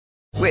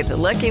With the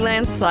Lucky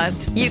Land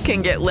Slots, you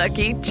can get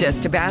lucky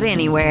just about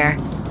anywhere.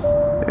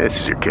 This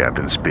is your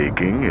captain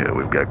speaking.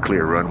 We've got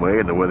clear runway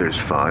and the weather's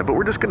fine, but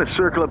we're just going to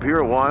circle up here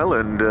a while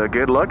and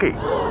get lucky.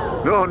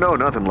 No,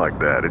 nothing like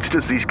that. It's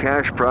just these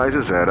cash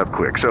prizes add up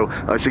quick. So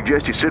I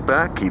suggest you sit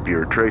back, keep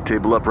your tray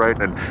table upright,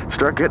 and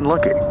start getting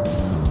lucky.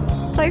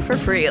 Play for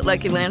free at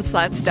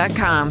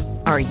LuckyLandSlots.com.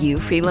 Are you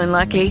feeling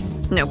lucky?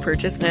 No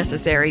purchase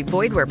necessary.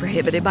 Void where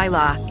prohibited by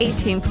law.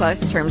 18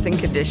 plus terms and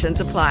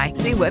conditions apply.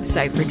 See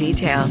website for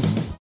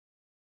details.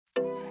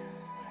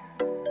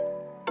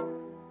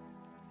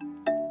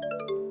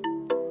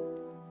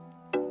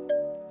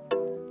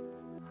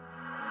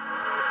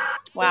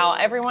 Wow,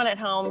 everyone at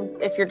home,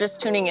 if you're just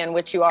tuning in,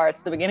 which you are,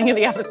 it's the beginning of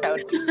the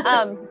episode.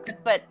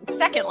 But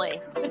secondly,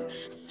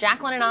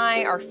 Jacqueline and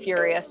I are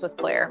furious with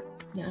Claire.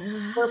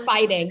 We're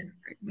fighting.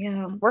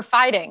 Yeah. We're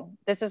fighting.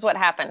 This is what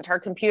happened. Her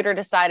computer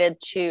decided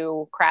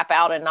to crap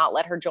out and not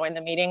let her join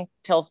the meeting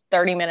till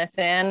 30 minutes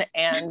in.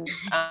 And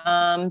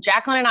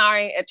Jacqueline and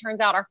I, it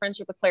turns out our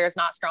friendship with Claire is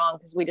not strong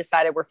because we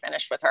decided we're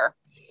finished with her.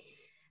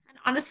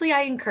 Honestly,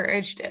 I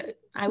encouraged it.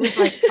 I was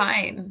like,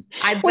 fine.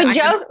 We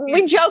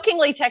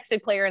jokingly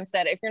texted Claire and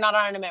said, if you're not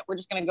on an event, we're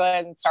just going to go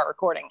ahead and start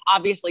recording.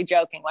 Obviously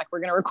joking, like we're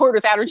going to record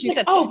without her. She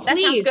said, that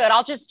sounds good.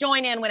 I'll just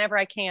join in whenever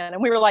I can.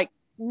 And we were like,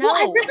 no, well,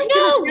 I really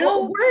don't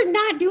know. We're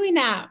not doing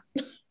that.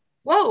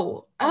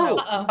 Whoa.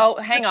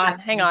 Hang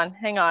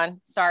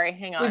on. Sorry.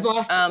 Hang on. We've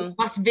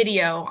lost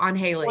video on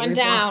Haley. One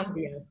down.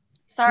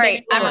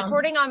 Sorry, I'm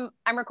recording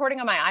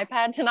on my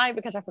iPad tonight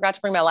because I forgot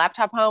to bring my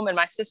laptop home, and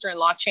my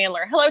sister-in-law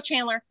Chandler, hello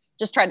Chandler,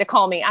 just tried to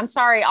call me. I'm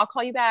sorry, I'll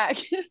call you back.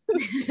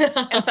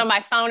 And so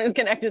my phone is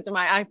connected to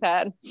my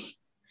iPad.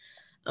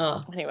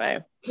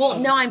 Anyway. Well,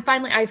 no,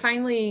 I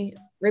finally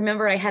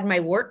remembered I had my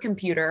work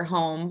computer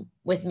home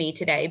with me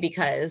today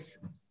because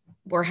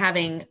we're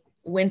having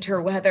winter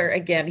weather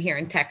again here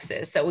in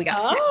Texas. So we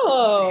got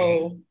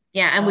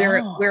and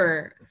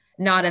we're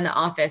not in the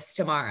office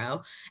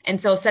tomorrow.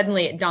 And so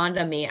suddenly it dawned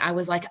on me. I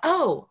was like,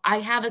 I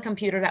have a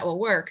computer that will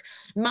work.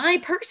 My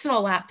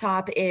personal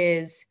laptop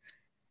is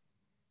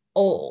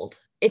old.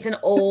 It's an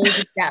old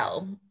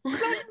Dell. What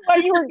I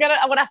thought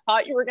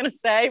you were going to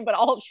say, but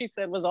all she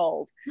said was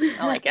old.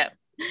 I like it.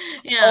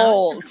 Yeah.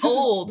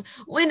 Old.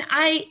 When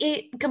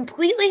it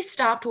completely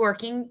stopped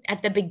working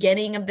at the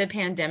beginning of the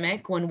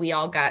pandemic, when we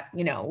all got,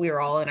 we were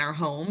all in our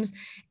homes,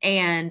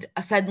 and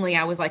suddenly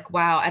I was like,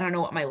 wow, I don't know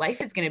what my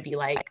life is going to be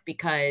like,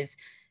 because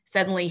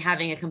suddenly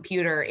having a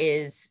computer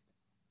is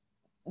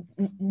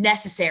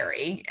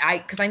necessary.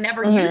 Because I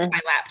never used my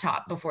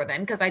laptop before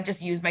then, because I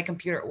just used my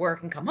computer at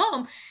work and come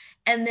home.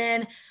 And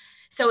then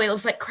so it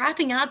was like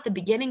crapping out at the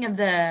beginning of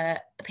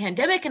the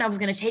pandemic, and I was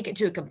going to take it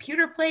to a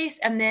computer place.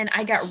 And then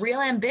I got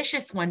real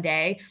ambitious one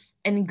day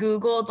and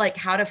Googled like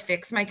how to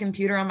fix my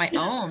computer on my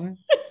own.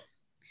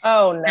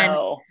 Oh no.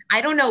 And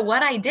I don't know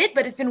what I did,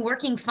 but it's been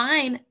working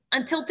fine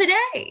until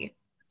today.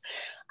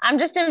 I'm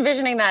just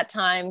envisioning that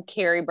time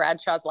Carrie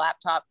Bradshaw's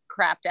laptop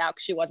crapped out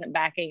because she wasn't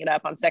backing it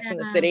up on Sex and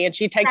the City. And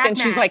she takes in,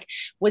 she's like,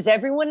 was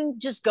everyone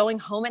just going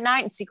home at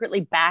night and secretly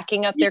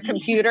backing up their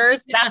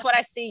computers? That's what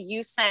I see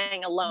you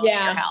saying alone in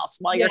your house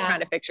while you're trying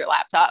to fix your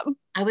laptop.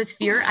 I was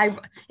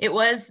it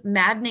was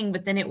maddening,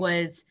 but then it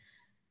was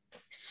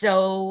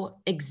so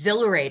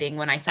exhilarating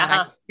when I thought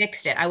I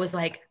fixed it. I was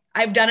like,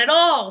 I've done it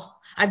all.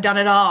 I do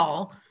it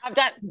all. I've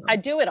done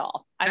it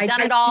all,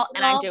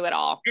 and I do it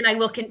all. And I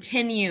will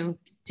continue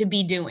to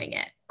be doing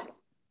it.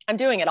 I'm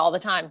doing it all the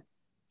time.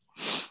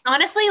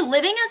 Honestly,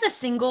 living as a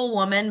single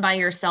woman by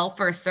yourself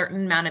for a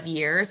certain amount of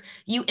years,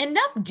 you end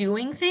up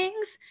doing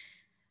things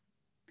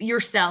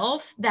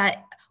yourself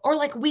or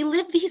like we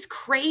live these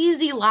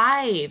crazy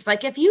lives.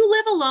 Like if you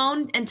live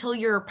alone until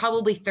you're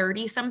probably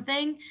 30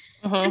 something,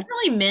 and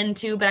probably men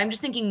too, but I'm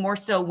just thinking more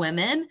so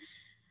women,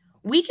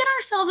 we get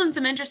ourselves in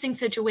some interesting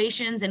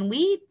situations and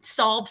we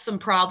solve some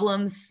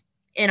problems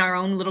in our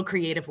own little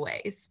creative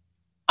ways.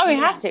 Oh, you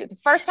have to. The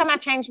first time I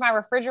changed my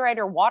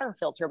refrigerator water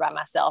filter by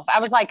myself, I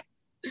was like,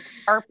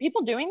 are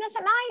people doing this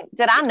at night?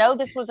 Did I know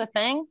this was a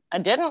thing? I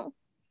didn't,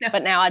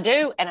 but now I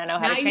do. And I know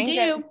how to change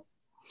it.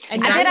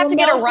 And I did have to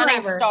get a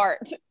running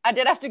start. I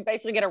did have to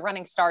basically get a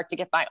running start to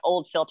get my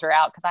old filter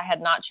out because I had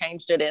not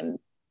changed it in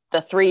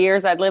the 3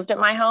 years I'd lived at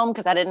my home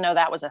because I didn't know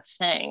that was a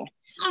thing.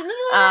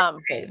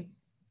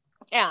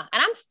 Yeah.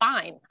 And I'm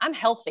fine. I'm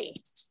healthy.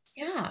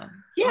 Yeah.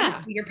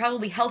 Honestly, you're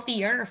probably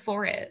healthier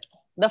for it.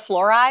 The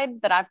fluoride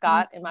that I've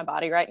got in my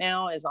body right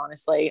now is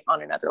honestly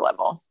on another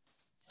level.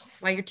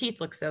 Why your teeth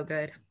look so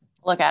good.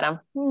 Look at them.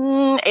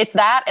 It's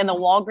that and the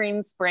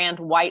Walgreens brand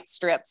white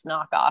strips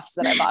knockoffs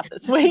that I bought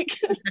this week.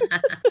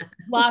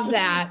 Love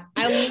that.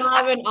 I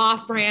love an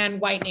off-brand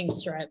whitening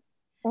strip.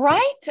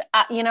 Right?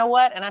 You know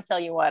what? And I tell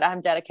you what, I'm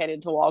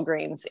dedicated to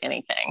Walgreens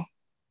anything.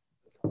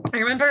 I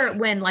remember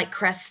when like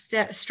Crest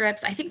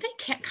strips, I think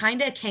they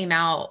kind of came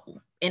out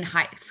in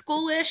high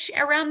school-ish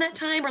around that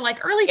time, or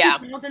like early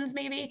 2000s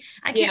maybe.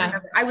 I can't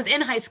remember. I was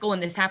in high school when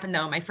this happened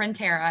though. My friend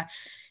Tara,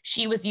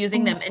 she was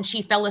using them and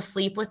she fell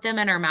asleep with them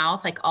in her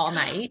mouth like all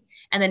night.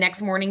 And the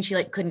next morning she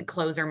like couldn't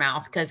close her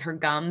mouth because her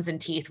gums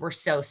and teeth were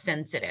so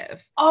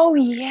sensitive. Oh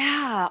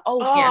yeah.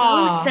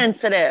 Oh, so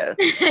sensitive.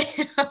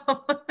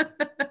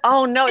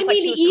 Oh no, it's like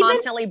she was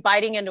constantly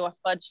biting into a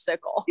fudge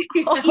sickle.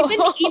 even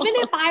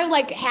if I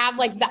like have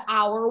like the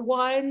hour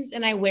ones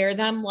and I wear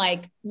them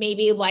like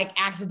maybe like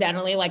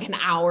accidentally like an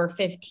hour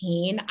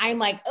 15, I'm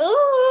like,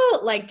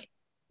 oh, like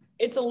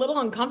it's a little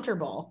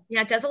uncomfortable.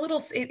 Yeah, it does a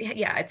little.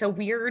 It's a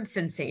weird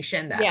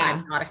sensation that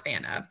I'm not a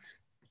fan of.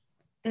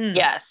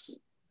 Yes.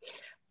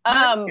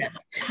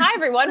 Hi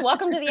everyone,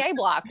 welcome to the A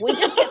Block. We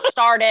just get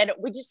started.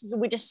 We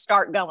just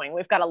start going.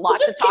 We've got a lot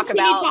to talk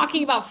about.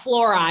 Talking about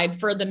fluoride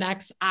for the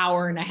next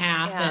hour and a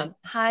half. Yeah.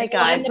 Hi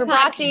guys, we're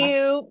brought to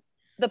you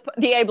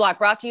the A Block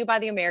brought to you by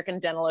the American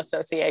Dental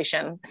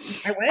Association.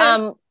 I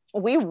wish.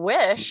 We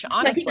wish,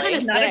 honestly.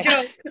 Not a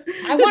joke.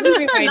 I want to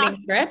be whitening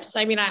strips.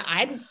 I mean,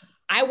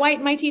 I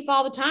whiten my teeth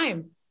all the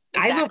time.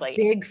 Exactly. I'm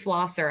a big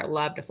flosser. I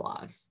love to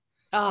floss.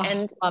 Oh,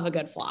 and love a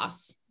good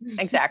floss.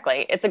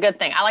 Exactly. It's a good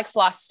thing. I like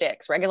floss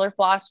sticks. Regular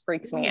floss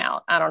freaks me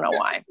out. I don't know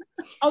why.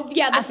 Oh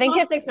yeah. The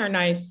floss sticks are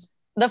nice.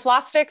 The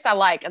floss sticks I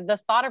like. The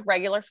thought of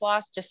regular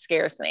floss just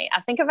scares me.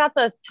 I think about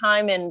the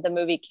time in the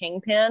movie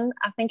Kingpin,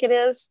 I think it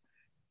is,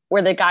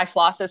 where the guy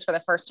flosses for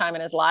the first time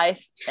in his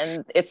life.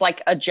 And it's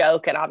like a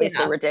joke and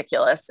obviously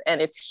ridiculous. And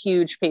it's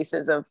huge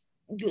pieces of,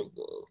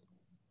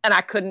 and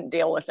I couldn't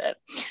deal with it.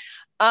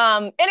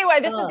 Anyway,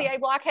 this is the A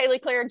Block. Haley,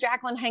 Claire, and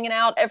Jacqueline hanging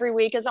out every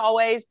week as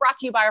always, brought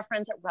to you by our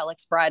friends at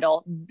Relics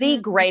Bridal, the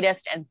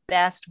greatest and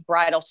best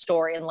bridal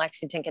store in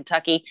Lexington,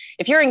 Kentucky.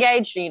 If you're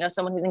engaged or you know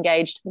someone who's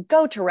engaged,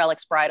 go to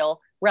Relics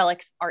Bridal,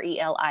 Relics,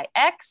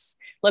 RELIX,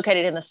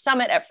 located in the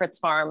Summit at Fritz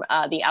Farm,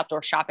 the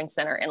outdoor shopping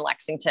center in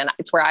Lexington.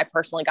 It's where I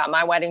personally got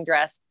my wedding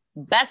dress.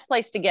 Best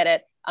place to get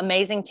it.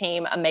 Amazing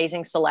team,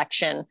 amazing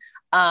selection.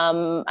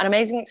 An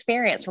amazing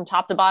experience from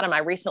top to bottom.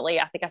 I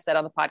think I said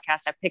on the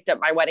podcast, I picked up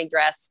my wedding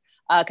dress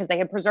because they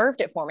had preserved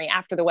it for me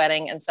after the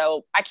wedding. And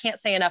so I can't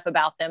say enough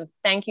about them.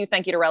 Thank you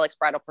to Relics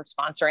Bridal for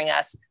sponsoring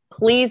us.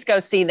 Please go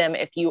see them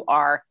if you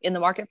are in the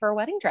market for a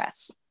wedding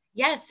dress.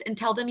 Yes. And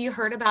tell them you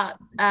heard about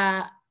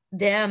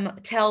them.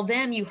 Tell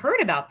them you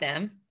heard about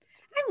them.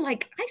 I'm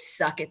like, I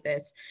suck at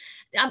this.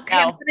 I'm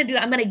going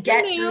to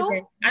get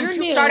through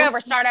this. Start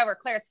over.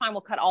 Claire, it's fine.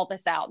 We'll cut all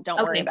this out.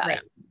 Don't worry about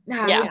it. We've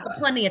got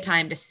plenty of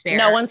time to spare.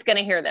 No one's going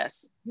to hear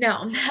this.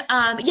 No.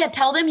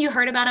 Tell them you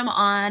heard about them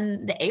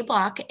on the A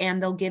Block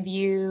and they'll give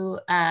you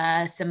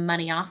some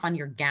money off on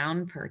your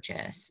gown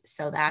purchase.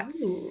 So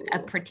that's a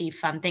pretty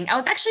fun thing. I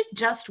was actually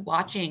just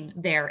watching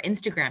their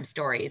Instagram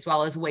stories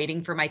while I was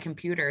waiting for my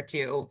computer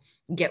to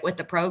get with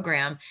the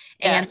program.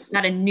 And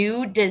got a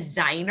new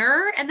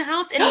designer in the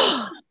house. And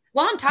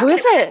while I'm talking, who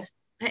is it?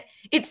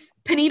 It's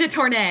Panita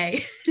Tournay.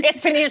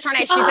 It's Panita Tournay.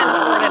 She's in the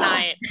store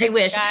tonight. I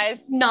wish.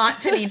 Guys. Not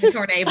Panita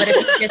Tournay, but if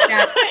you get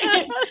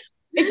that.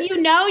 If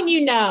you know,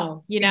 you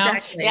know.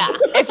 Exactly. Yeah.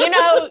 If you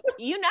know,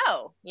 you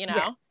know.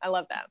 Yeah. I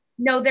love that.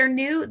 No, their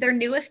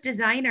newest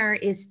designer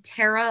is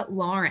Tara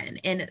Lauren,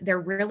 and they're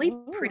really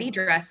pretty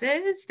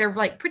dresses. They're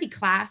like pretty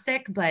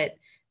classic, but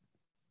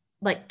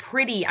like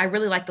pretty. I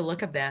really like the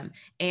look of them,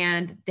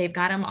 and they've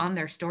got them on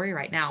their story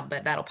right now,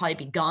 but that'll probably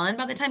be gone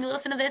by the time you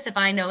listen to this if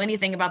I know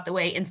anything about the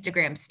way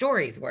Instagram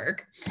stories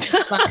work.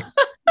 But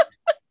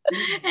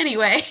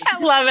anyway. I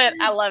love it.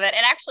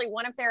 And actually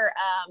one of their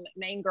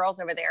main girls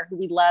over there who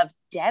we love,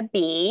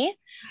 Debbie,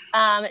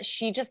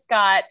 she just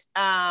got,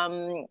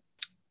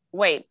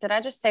 wait, did I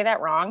just say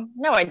that wrong?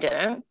 No, I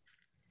didn't.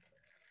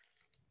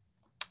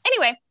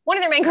 Anyway, one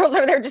of their main girls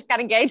over there just got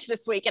engaged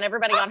this week and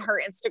everybody on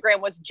her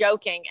Instagram was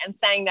joking and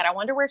saying that I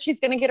wonder where she's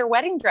going to get her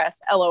wedding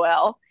dress,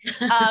 LOL.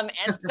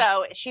 And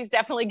so she's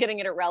definitely getting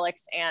it at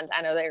Relics and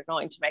I know they're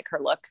going to make her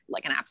look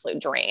like an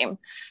absolute dream.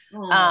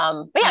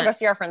 But yeah, go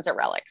see our friends at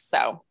Relics.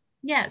 So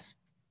yes.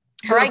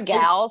 All right,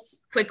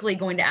 gals. Quickly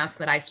going to ask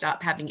that I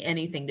stop having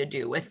anything to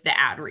do with the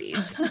ad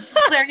reads.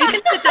 Claire, you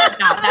can put that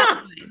out.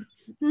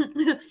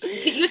 That's fine.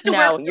 It used to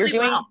work really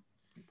well.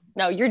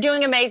 No, you're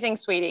doing amazing,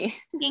 sweetie.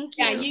 Thank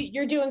you. Yeah,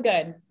 you're doing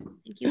good.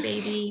 Thank you,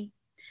 baby.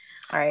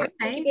 All right. Okay.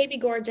 Thank you, baby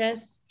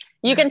gorgeous.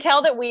 You can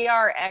tell that we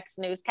are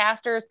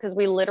ex-newscasters because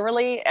we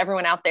literally,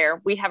 everyone out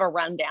there, we have a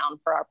rundown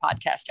for our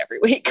podcast every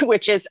week,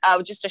 which is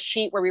just a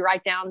sheet where we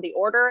write down the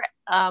order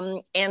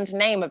and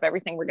name of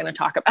everything we're going to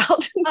talk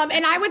about.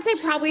 And I would say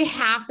probably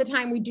half the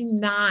time we do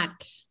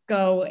not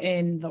go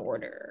in the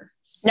order.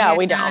 No,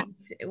 we don't.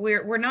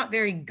 We're not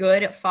very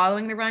good at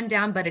following the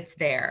rundown, but it's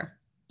there.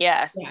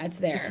 Yes. Yeah, it's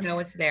there. Just know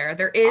it's there.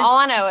 There is. All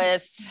I know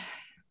is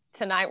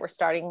tonight we're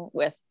starting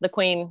with the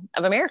Queen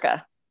of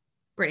America.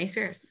 Britney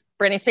Spears.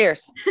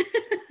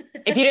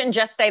 If you didn't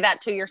just say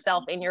that to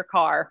yourself in your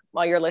car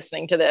while you're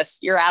listening to this,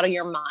 you're out of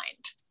your mind.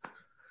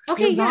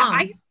 Okay.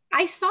 Yeah.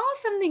 I saw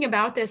something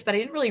about this, but I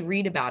didn't really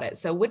read about it.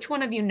 So which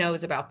one of you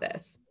knows about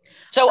this?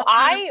 So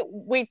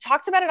we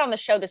talked about it on the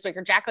show this week,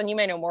 or Jacqueline, you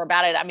may know more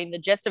about it. I mean, the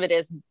gist of it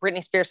is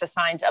Britney Spears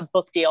assigned a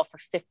book deal for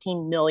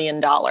 $15 million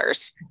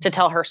to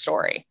tell her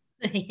story.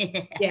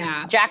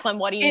 Yeah. Jacqueline,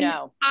 what do you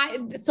know?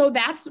 So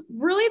that's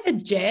really the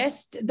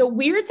gist. The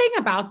weird thing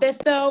about this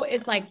though,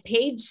 is like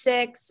Page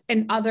Six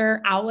and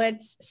other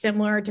outlets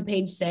similar to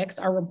Page Six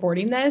are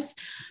reporting this,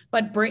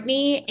 but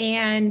Britney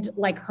and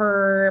like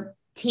her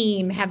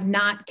team have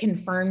not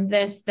confirmed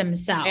this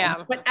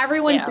themselves, but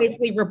everyone's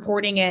basically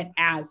reporting it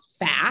as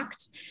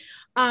fact.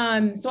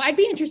 So I'd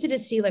be interested to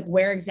see like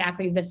where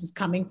exactly this is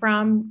coming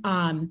from.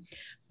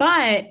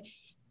 But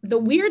the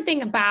weird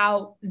thing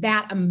about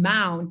that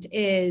amount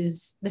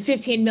is the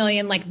 15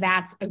 million, like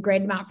that's a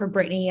great amount for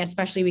Britney,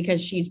 especially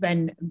because she's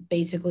been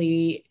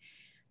basically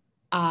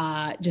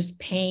just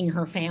paying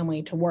her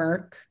family to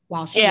work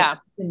while she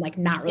works and like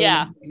not really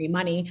making any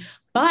money.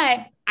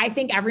 But I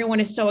think everyone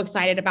is so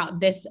excited about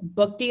this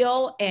book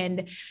deal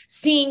and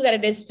seeing that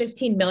it is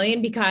 15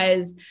 million,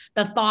 because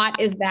the thought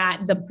is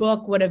that the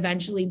book would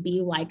eventually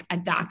be like a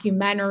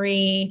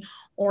documentary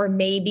or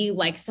maybe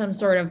like some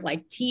sort of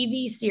like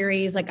TV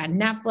series, like on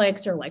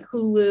Netflix or like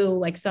Hulu,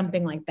 like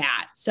something like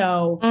that.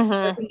 So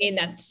I mean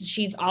that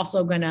she's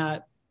also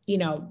gonna, you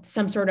know,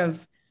 some sort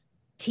of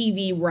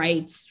TV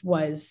rights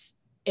was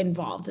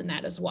involved in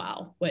that as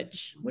well,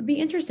 which would be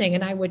interesting.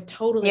 And I would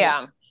totally.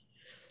 Yeah.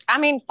 I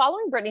mean,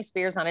 following Britney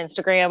Spears on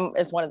Instagram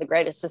is one of the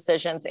greatest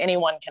decisions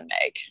anyone can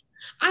make.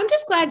 I'm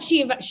just glad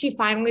she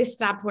finally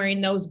stopped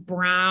wearing those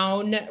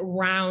brown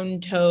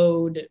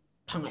round-toed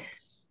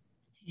pumps.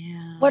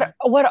 Yeah.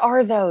 What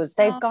are those?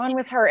 They've gone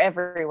with her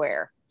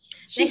everywhere.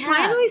 She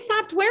finally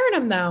stopped wearing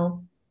them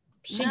though.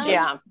 She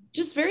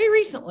just very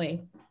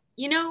recently.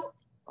 You know,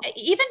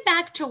 even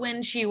back to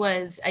when she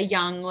was a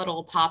young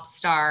little pop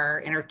star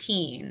in her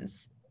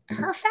teens,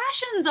 her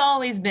fashion's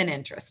always been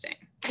interesting.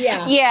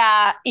 Yeah.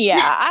 I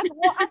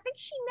think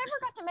she never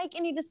got to make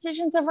any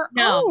decisions of her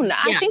own.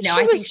 I think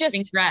she was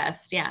just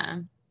dressed. Yeah.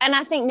 And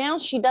I think now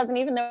she doesn't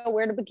even know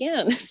where to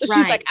begin. So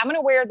she's like, I'm going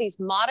to wear these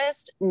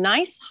modest,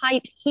 nice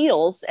height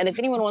heels. And if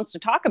anyone wants to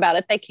talk about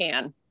it, they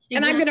can.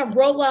 And I'm going to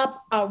roll up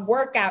a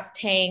workout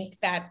tank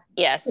that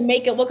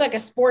make it look like a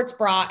sports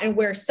bra and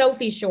wear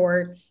Sophie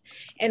shorts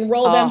and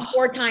roll them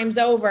 4 times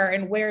over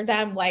and wear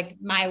them like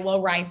my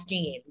low-rise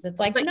jeans. It's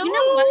like, but no, you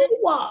know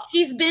what?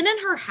 She's been in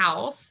her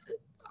house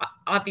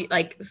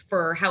like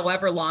for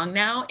however long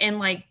now. And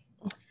like,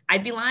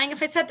 I'd be lying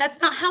if I said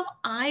that's not how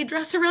I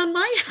dress around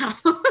my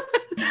house.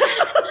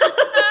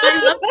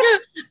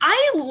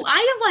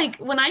 I like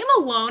when I'm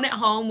alone at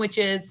home, which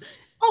is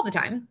all the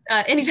time,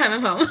 anytime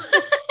I'm home.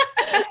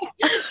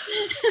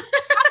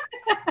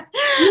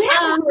 You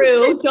have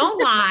Rue,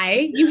 don't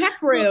lie. You have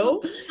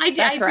Rue.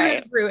 That's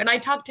right. Rue, and I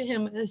talk to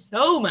him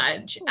so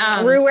much.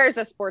 Rue wears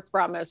a sports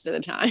bra most of the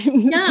time.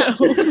 Yeah.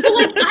 So. But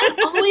like I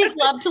always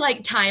love to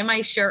like tie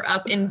my shirt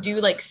up and do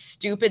like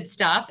stupid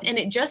stuff. And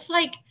it just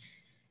like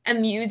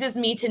amuses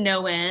me to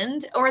no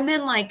end. And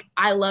then like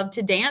I love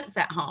to dance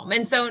at home.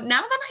 And so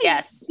now that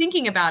I'm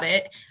thinking about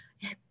it,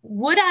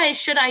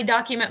 should I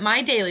document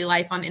my daily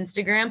life on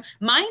Instagram?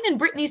 Mine and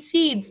Britney's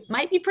feeds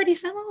might be pretty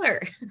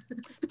similar.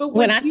 But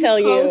when I tell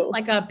you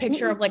like a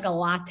picture of like a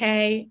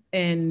latte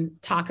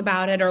and talk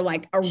about it, or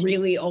like a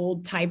really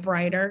old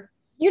typewriter.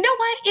 You know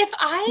what? If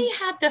I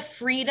had the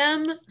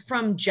freedom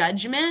from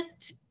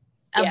judgment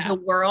of the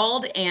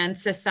world and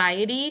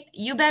society,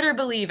 you better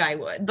believe I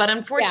would. But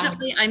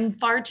unfortunately, I'm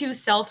far too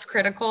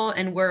self-critical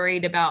and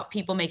worried about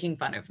people making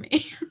fun of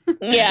me.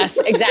 Yes,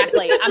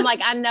 exactly. I'm like,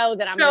 I know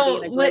that I'm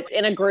going to be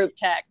in a group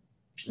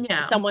text.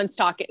 Yeah.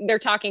 They're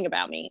talking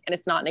about me, and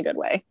it's not in a good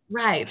way.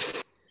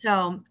 Right.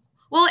 So,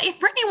 well, if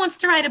Britney wants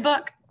to write a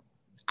book,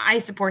 I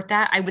support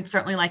that. I would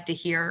certainly like to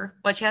hear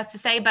what she has to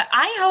say, but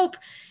I hope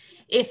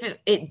if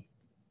it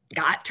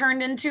got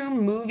turned into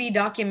movie,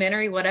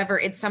 documentary, whatever,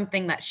 it's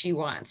something that she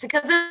wants.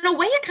 Because in a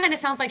way, it kind of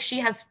sounds like she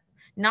has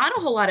not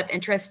a whole lot of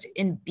interest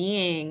in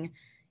being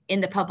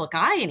in the public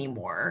eye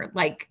anymore.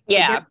 Like, it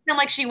doesn't sound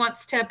like she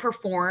wants to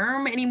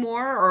perform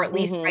anymore, or at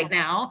least right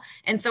now.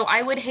 And so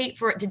I would hate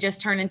for it to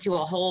just turn into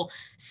a whole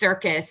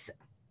circus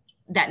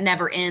that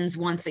never ends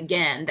once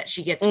again, that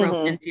she gets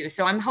roped into.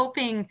 So I'm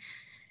hoping,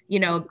 you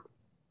know,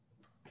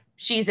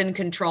 she's in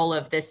control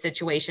of this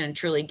situation and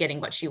truly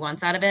getting what she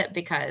wants out of it,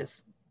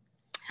 because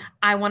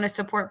I want to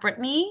support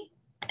Britney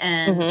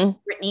and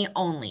Britney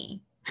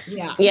only.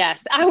 Yeah.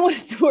 Yes. I want to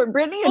support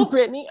Britney and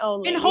Britney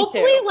only. And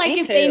hopefully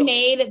if they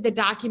made the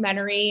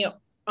documentary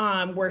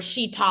where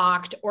she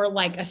talked, or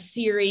like a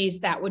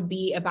series that would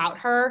be about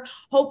her,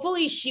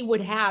 hopefully she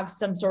would have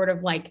some sort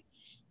of like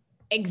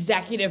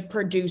executive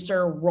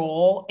producer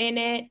role in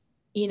it,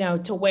 you know,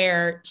 to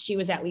where she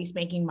was at least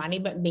making money,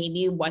 but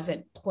maybe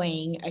wasn't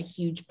playing a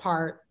huge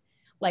part,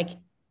 like,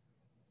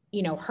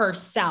 you know,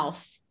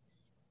 herself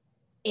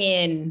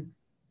in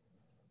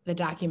the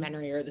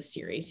documentary or the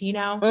series, you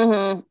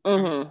know,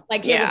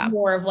 like it was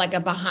more of like a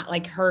behind,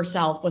 like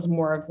herself was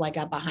more of like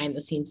a behind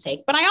the scenes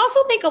take. But I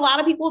also think a lot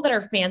of people that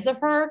are fans of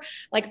her,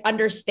 like,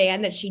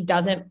 understand that she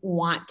doesn't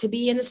want to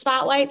be in the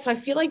spotlight. So I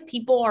feel like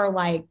people are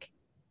like,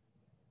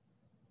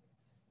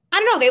 I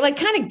don't know, they like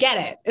kind of get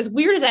it, as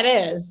weird as that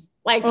is.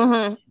 Like, you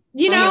know,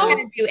 she's not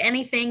gonna do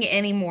anything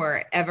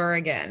anymore ever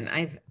again.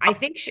 I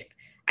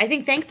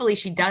think thankfully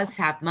she does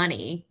have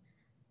money.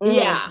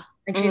 Yeah.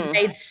 And she's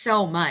made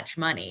so much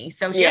money.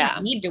 So she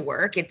doesn't need to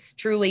work. It's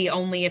truly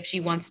only if she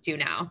wants to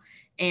now.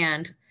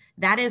 And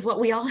that is what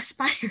we all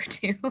aspire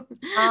to.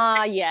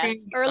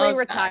 Yes. Early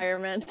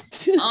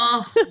retirement.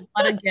 Oh,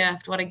 what a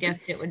gift. What a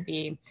gift it would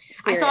be.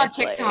 Seriously. I saw a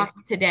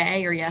TikTok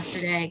today or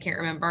yesterday, I can't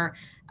remember,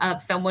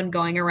 of someone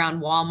going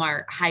around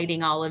Walmart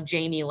hiding all of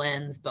Jamie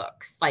Lynn's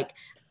books, like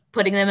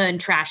putting them in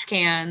trash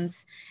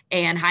cans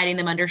and hiding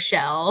them under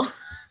shell.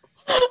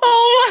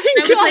 Oh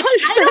my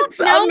gosh,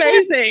 that's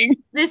amazing.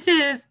 This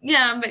is,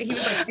 but he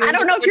was like, I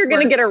don't know if you're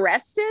going to get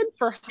arrested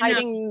for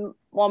hiding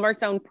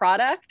Walmart's own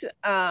product.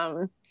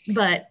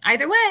 But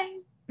either way.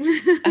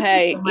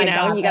 Hey, you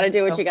got to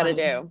do what you got to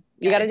do.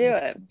 You got to do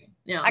it.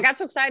 Yeah. I got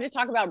so excited to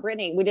talk about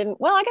Brittany.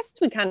 I guess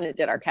we kind of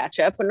did our catch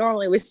up, but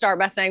normally we start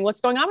by saying,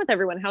 what's going on with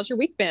everyone? How's your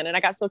week been? And I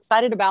got so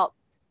excited about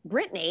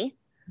Brittany.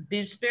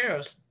 Beach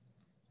Sparrows.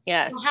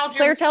 Yes. Well,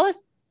 Claire, tell us.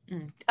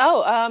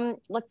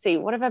 Let's see.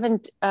 What have I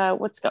been,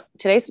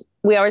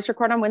 we always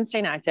record on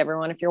Wednesday nights,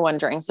 everyone, if you're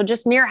wondering. So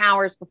just mere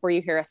hours before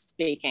you hear us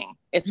speaking,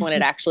 it's when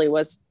it actually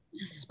was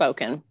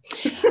spoken.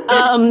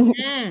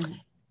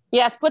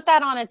 Yes, put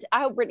that on it.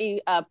 I hope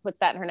Brittany puts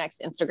that in her next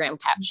Instagram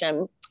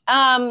caption.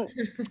 And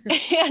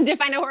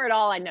if I know her at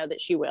all, I know that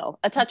she will.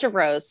 A Touch of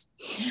Rose.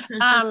 If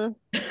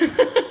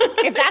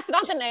that's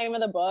not the name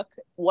of the book,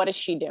 what is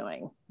she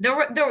doing?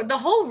 The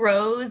whole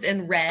rose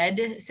and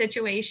red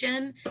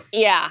situation.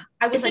 Yeah.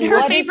 I was like,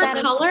 her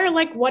favorite color?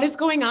 Like, what is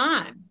going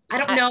on? I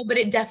don't know, but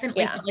it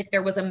definitely felt like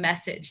there was a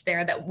message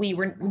there that we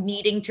were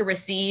needing to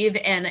receive,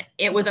 and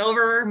it was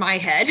over my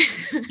head.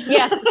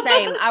 Yes,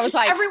 same. I was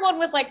like, everyone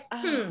was like,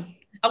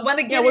 I want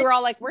to get we were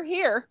all like, we're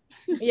here.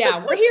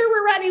 Yeah, we're here.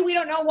 We're ready. We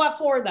don't know what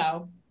for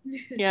though.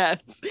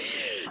 Yes.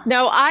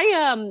 No,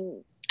 I'm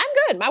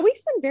good. My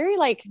week's been very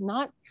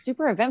not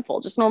super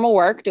eventful, just normal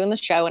work, doing the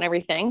show and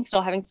everything.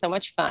 Still having so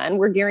much fun.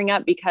 We're gearing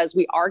up because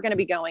we are going to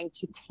be going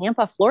to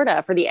Tampa,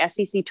 Florida for the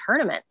SEC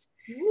tournament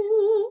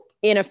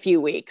in a few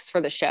weeks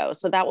for the show.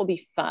 So that will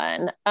be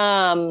fun.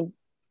 Other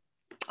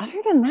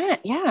than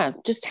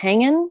that, just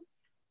hanging,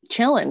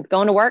 chilling,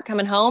 going to work,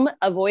 coming home,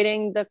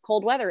 avoiding the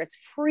cold weather. It's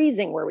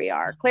freezing where we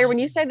are. Claire, when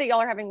you say that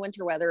y'all are having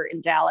winter weather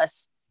in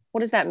Dallas,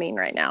 what does that mean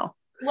right now?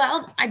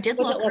 Well, I did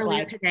look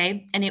earlier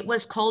today, and it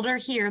was colder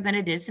here than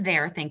it is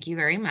there. Thank you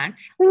very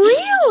much.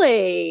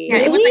 Really? Yeah,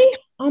 it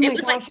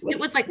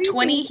was like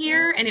 20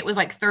 here, and it was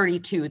like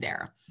 32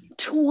 there.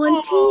 20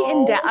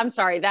 in Dallas. I'm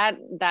sorry,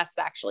 that's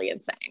actually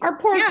insane. Our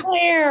poor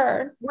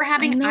Claire. We're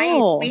having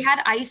ice. We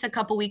had ice a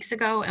couple weeks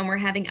ago, and we're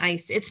having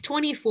ice. It's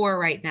 24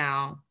 right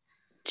now.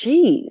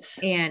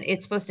 Jeez. And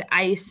it's supposed to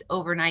ice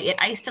overnight. It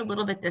iced a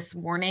little bit this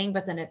morning,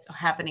 but then it's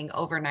happening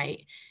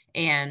overnight,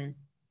 and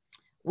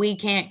we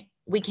can't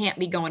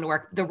be going to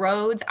work. The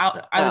roads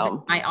out. I was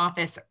in my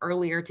office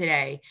earlier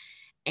today,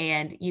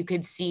 and you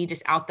could see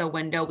just out the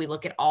window. We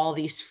look at all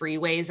these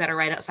freeways that are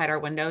right outside our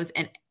windows,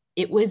 and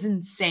it was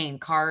insane.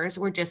 Cars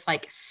were just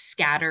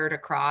scattered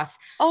across.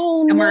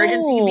 Oh,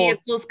 emergency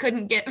vehicles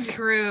couldn't get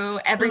through.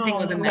 Everything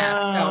was a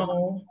mess.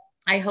 So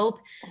I hope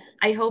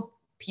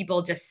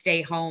people just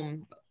stay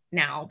home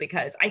now,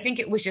 because I think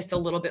it was just a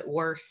little bit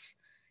worse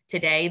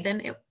today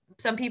than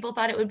some people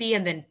thought it would be.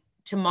 And then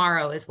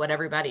tomorrow is what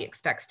everybody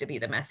expects to be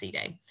the messy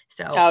day.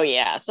 So,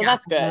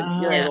 that's good.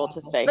 You're able to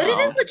stay but home.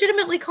 It is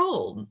legitimately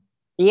cold.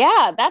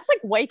 Yeah. That's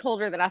way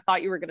colder than I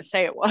thought you were going to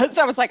say it was.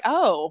 I was like,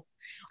 oh,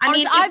 I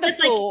mean,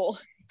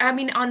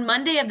 on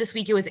Monday of this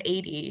week, it was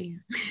 80.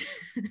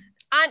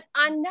 I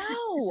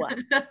know.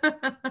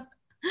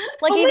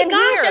 Even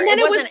here, and then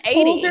it was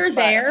colder 80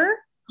 there.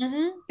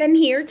 Than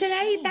here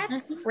today.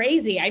 That's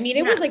crazy. I mean,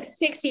 it was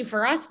 60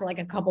 for us for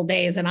a couple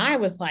days, and I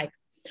was like,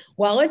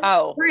 well, it's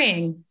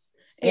spring.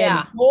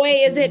 And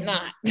boy, is it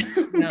not.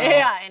 No.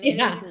 Yeah, and it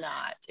is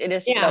not. It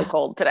is so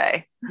cold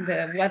today.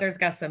 The weather's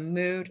got some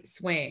mood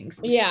swings.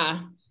 Yeah.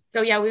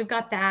 So we've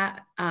got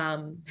that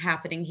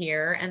happening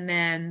here, and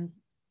then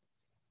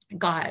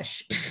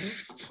gosh,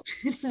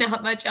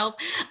 not much else.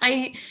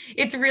 I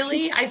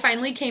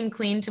finally came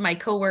clean to my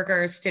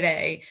coworkers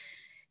today,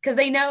 because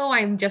they know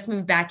I'm just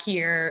moved back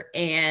here,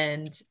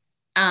 and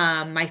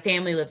my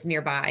family lives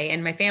nearby,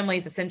 and my family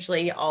is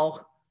essentially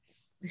all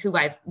who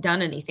I've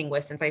done anything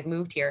with since I've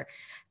moved here.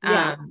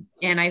 And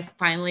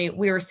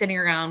we were sitting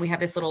around, we have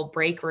this little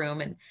break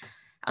room, and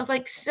I was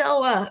like,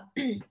 so, I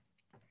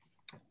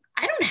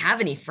don't have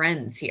any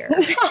friends here.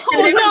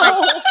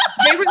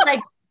 They were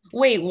like,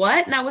 wait,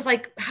 what? And I was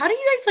like, how do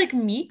you guys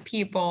meet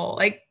people?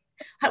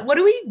 What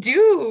do we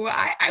do?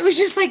 I was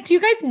just like, do you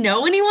guys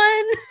know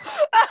anyone?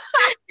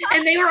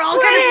 And they were all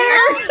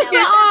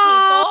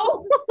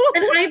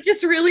and I've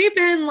just really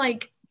been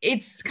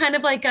it's kind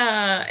of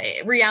a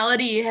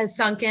reality has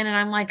sunk in, and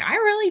I'm like, I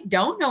really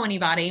don't know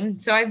anybody.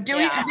 So I've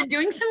been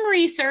doing some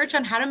research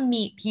on how to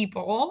meet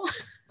people.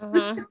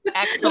 Excellent.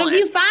 What have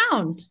you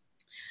found?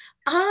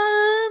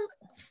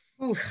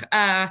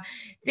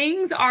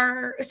 Things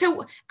are,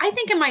 so I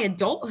think in my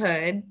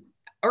adulthood,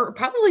 or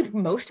probably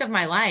most of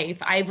my life,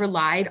 I've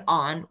relied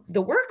on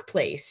the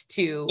workplace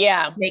to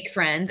make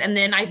friends. And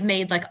then I've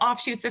made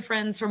offshoots of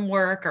friends from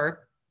work,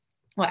 or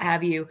what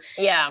have you.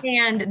 Yeah.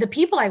 And the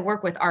people I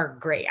work with are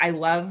great. I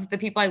love the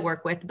people I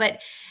work with, but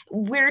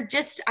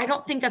I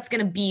don't think that's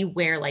going to be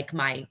where like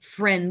my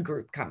friend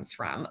group comes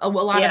from. A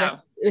lot of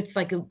it's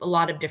like a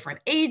lot of different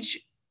age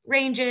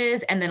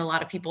ranges. And then a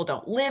lot of people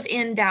don't live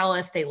in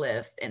Dallas. They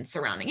live in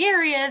surrounding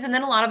areas. And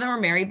then a lot of them are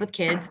married with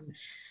kids.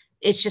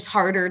 It's just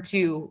harder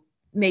to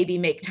maybe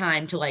make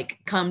time to like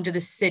come to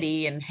the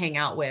city and hang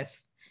out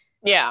with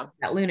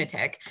that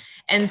lunatic.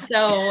 And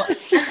so,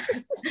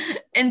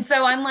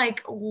 I'm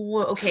like,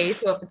 okay,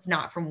 so if it's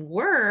not from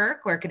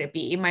work, where could it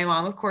be? My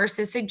mom, of course,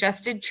 has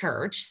suggested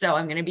church. So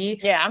I'm going to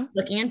be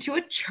looking into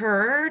a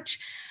church.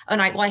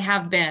 And I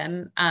have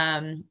been,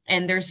 and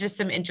there's just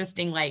some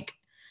interesting, like,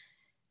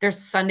 there's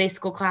Sunday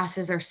school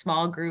classes or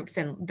small groups,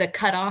 and the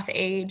cutoff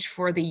age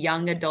for the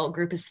young adult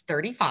group is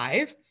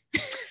 35.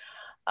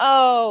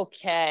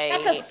 Okay.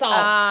 That's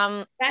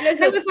assault. That is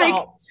assault.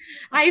 Like,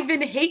 I've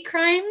been hate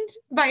crimed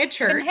by a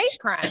church. Hate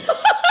crimes.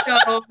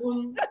 So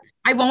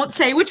I won't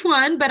say which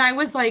one, but I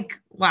was like,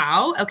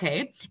 wow,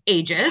 okay.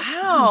 Ages.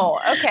 Wow.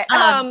 Okay.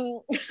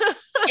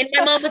 And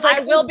my mom was like,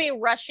 I will be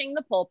rushing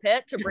the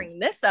pulpit to bring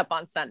this up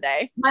on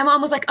Sunday. My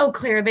mom was like, oh,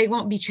 Claire, they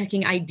won't be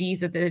checking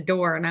IDs at the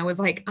door. And I was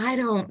like, I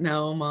don't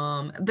know,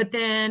 Mom. But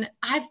then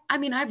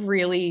I've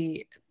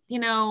really,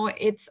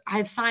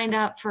 I've signed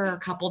up for a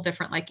couple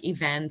different like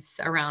events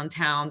around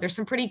town. There's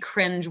some pretty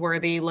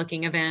cringeworthy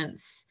looking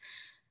events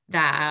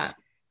that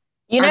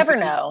you never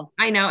know.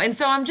 I know. And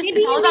so I'm just, maybe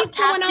it's all about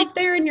casting out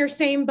there in your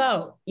same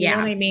boat. You know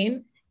what I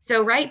mean?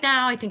 So right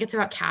now I think it's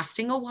about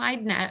casting a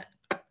wide net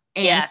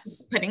and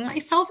putting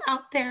myself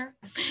out there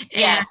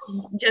and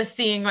just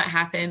seeing what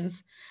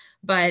happens.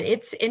 But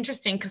it's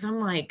interesting because I'm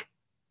like,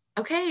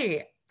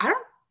 okay, I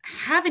don't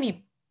have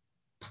any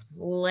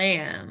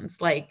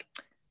plans like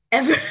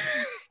ever.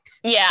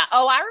 Yeah.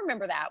 Oh, I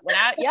remember that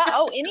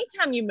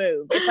anytime you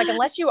move, it's like,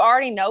 unless you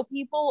already know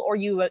people or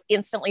you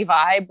instantly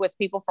vibe with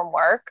people from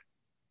work.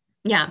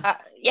 Yeah.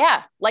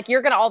 Like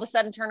you're going to all of a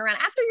sudden turn around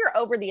after you're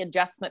over the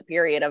adjustment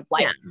period of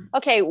like,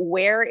 okay,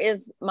 where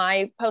is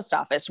my post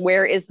office?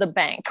 Where is the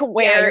bank?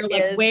 Where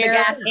is the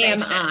gas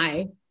station? Am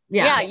I?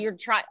 Yeah. You're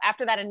trying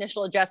after that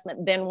initial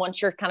adjustment. Then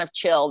once you're kind of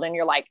chilled and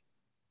you're like,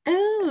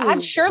 ooh,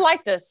 I'd sure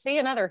like to see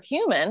another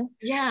human.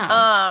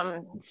 Yeah.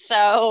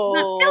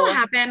 So that'll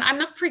happen. I'm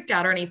not freaked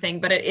out or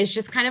anything, but it is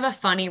just kind of a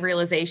funny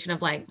realization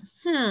of like,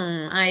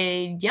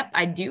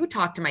 I do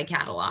talk to my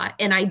cat a lot,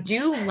 and I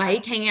do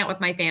like hanging out with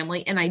my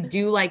family, and I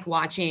do like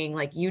watching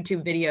like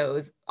YouTube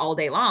videos all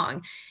day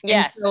long.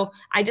 Yes. And so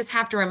I just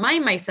have to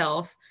remind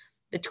myself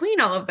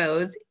between all of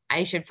those,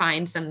 I should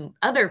find some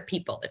other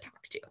people to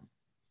talk to.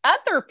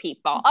 Other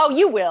people. Oh,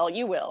 you will.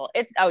 You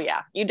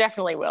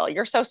definitely will.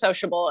 You're so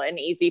sociable and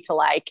easy to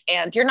like,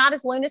 and you're not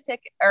as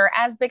lunatic or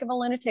as big of a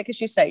lunatic as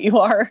you say you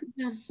are.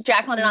 Yeah.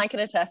 Jacqueline and I can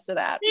attest to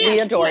that. We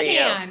adore you.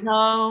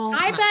 No.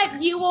 I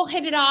bet you will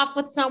hit it off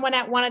with someone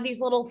at one of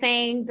these little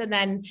things, and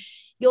then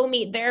you'll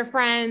meet their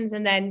friends,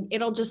 and then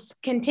it'll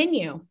just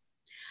continue.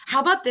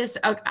 How about this?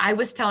 I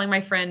was telling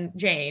my friend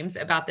James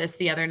about this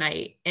the other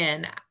night,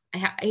 and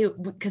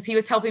because he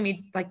was helping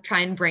me like try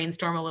and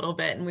brainstorm a little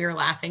bit, and we were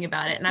laughing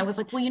about it. And I was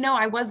like, well,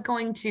 I was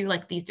going to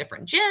like these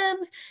different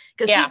gyms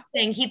because he's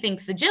saying he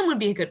thinks the gym would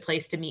be a good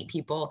place to meet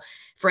people,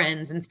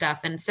 friends and stuff.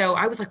 And so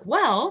I was like,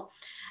 well,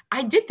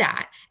 I did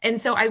that. And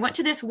so I went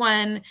to this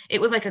one, it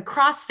was like a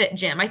CrossFit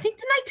gym. I think,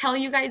 didn't I tell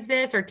you guys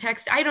this or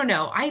text? I don't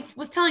know. I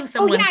was telling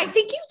someone. Oh yeah, I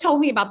think you told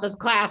me about this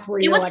class where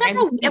you were like,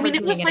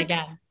 it was like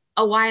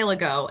a while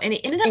ago, and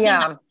it ended up being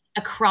like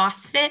a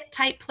CrossFit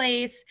type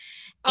place.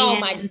 Oh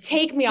my,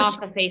 take me off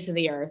the face of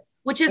the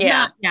earth. Which is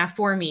not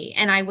for me.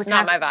 And I was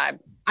not my vibe.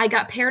 I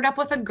got paired up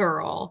with a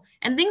girl,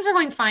 and things were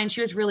going fine.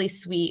 She was really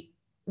sweet.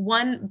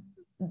 The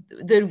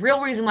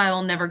real reason why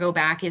I'll never go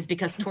back is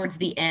because towards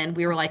the end,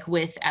 we were like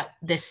at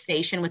this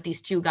station with these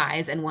two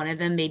guys, and one of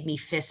them made me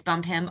fist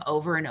bump him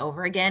over and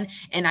over again.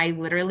 And I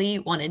literally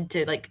wanted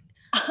to like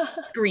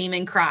scream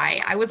and cry.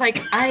 I was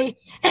like, I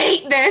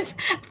hate this.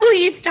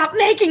 Please stop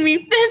making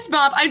me fist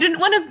bump. I didn't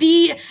want to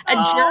be a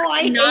jerk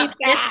and not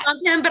fist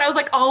bump him, but I was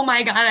like, oh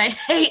my God, I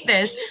hate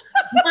this.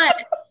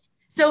 But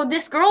so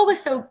this girl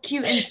was so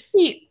cute and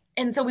sweet.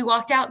 And so we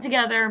walked out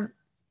together,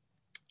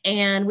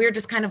 and we were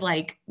just kind of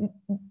like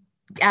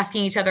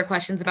asking each other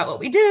questions about what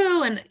we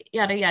do and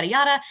yada, yada,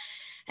 yada.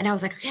 And I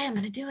was like, okay, I'm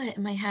going to do it.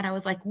 In my head, I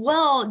was like,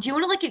 well, do you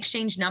want to like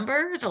exchange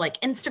numbers or like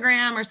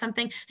Instagram or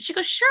something? And she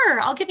goes, sure,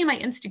 I'll give you my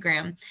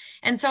Instagram.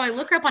 And so I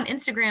look her up on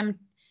Instagram.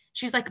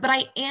 She's like, but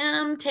I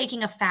am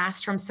taking a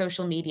fast from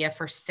social media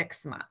for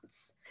 6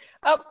 months.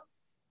 Oh,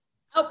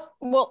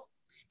 well.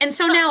 And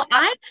so now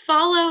I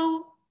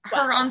follow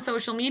her on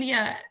social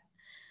media,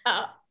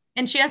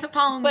 and she doesn't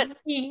follow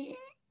me.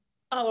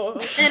 Oh,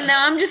 and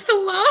now I'm just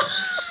alone.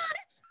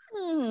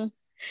 And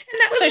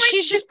that was so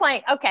she's just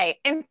playing. Okay,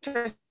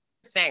 interesting.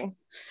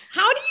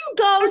 How do you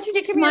go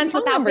 6 months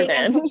without being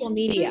on social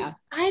media?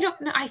 I don't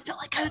know. I feel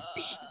like I was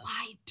being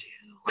lied to.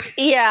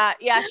 Yeah.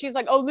 She's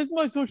like, oh, this is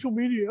my social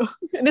media.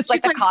 And it's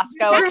like the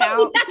Costco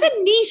account. That's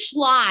a niche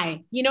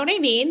lie. You know what I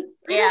mean?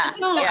 Yeah.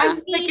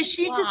 I'm like, is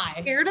she just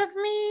scared of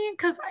me?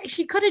 Because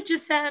she could have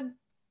just said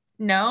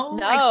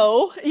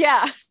No.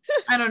 Yeah.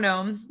 I don't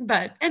know.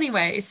 But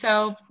anyway,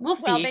 so we'll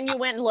see. Well, then you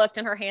went and looked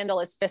and her handle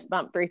is fist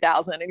bump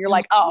 3000 and you're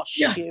like, oh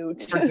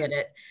shoot. Forget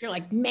it. You're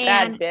like,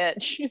 man, bad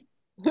bitch.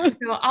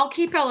 So I'll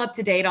keep y'all up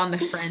to date on the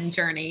friend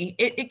journey.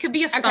 It could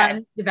be a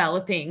fun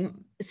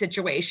developing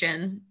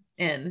situation.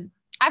 And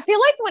I feel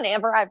like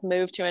whenever I've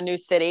moved to a new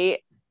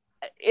city,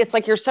 it's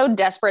like you're so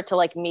desperate to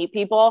like meet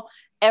people.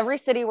 Every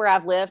city where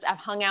I've lived, I've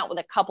hung out with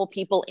a couple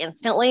people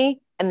instantly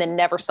and then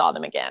never saw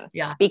them again.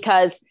 Yeah.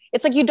 Because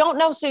it's like, you don't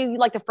know. So you,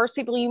 like the first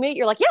people you meet,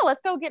 you're like, yeah,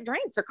 let's go get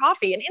drinks or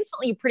coffee. And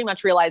instantly you pretty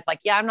much realize like,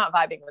 yeah, I'm not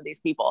vibing with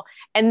these people.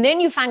 And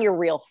then you find your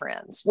real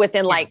friends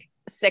within like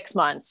 6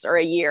 months or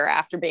a year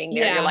after being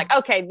there. You're like,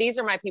 okay, these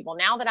are my people.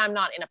 Now that I'm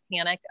not in a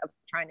panic of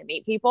trying to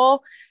meet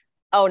people,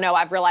 oh no,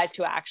 I've realized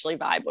who I actually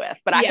vibe with.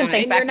 But I can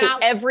think back to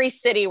every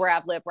city where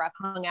I've lived, where I've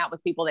hung out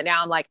with people that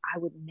now I'm like, I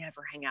would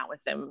never hang out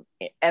with them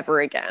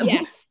ever again.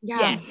 Yes.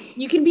 Yeah.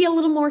 You can be a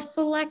little more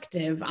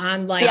selective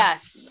on like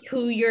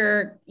who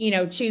you're,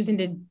 choosing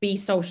to be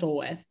social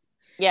with.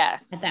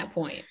 Yes. At that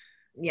point.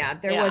 Yeah.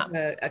 There was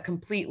a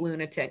complete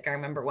lunatic. I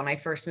remember when I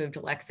first moved to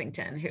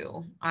Lexington,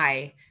 who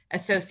I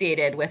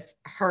associated with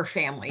her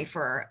family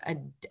for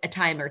a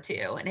time or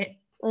two. And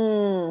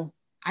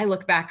I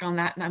look back on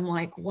that and I'm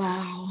like,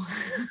 wow.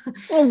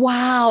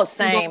 Wow.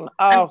 Same.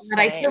 Oh, same.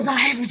 I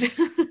survived.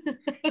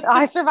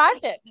 I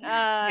survived it.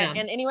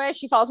 And anyway,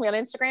 she follows me on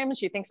Instagram and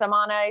she thinks I'm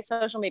on a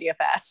social media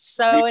fast.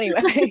 So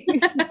anyway.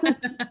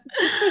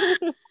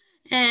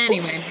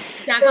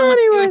 Back on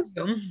you.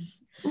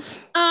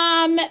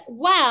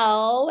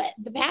 Well,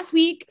 the past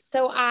week,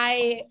 so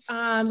I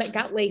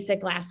got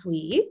LASIK last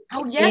week.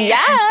 Oh yes.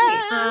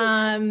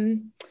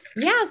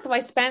 So I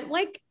spent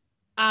like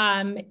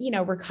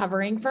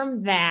recovering from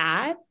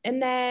that.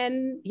 And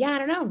then, I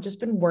don't know,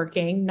 just been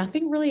working.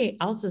 Nothing really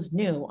else is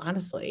new,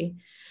 honestly.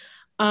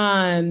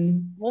 Well,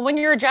 when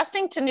you're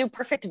adjusting to new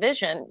perfect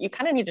vision, you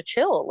kind of need to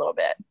chill a little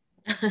bit.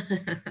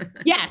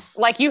 Yes.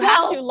 Like you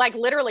have to, like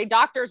literally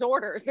doctor's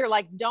orders. They're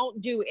like, don't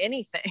do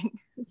anything.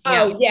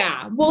 Oh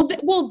yeah.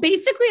 Well,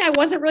 basically I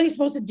wasn't really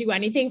supposed to do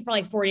anything for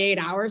like 48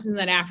 hours. And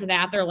then after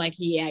that, they're like,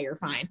 yeah, you're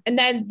fine. And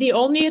then the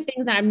only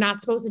things that I'm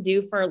not supposed to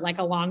do for like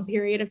a long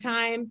period of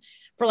time,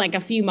 for like a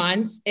few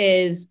months,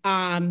 is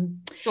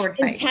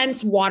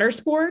intense water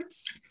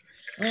sports.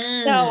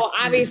 So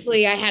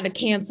obviously I had to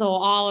cancel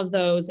all of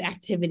those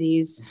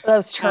activities,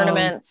 those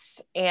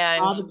tournaments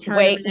and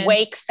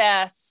Wake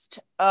Fest.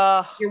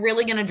 You're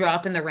really going to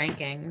drop in the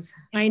rankings.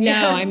 I know.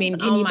 Yes. I mean,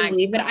 can you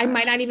believe it? I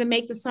might not even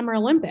make the Summer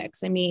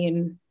Olympics. I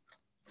mean,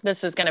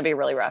 this is going to be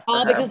really rough.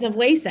 All because of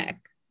LASIK.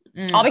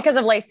 All because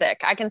of LASIK.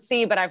 I can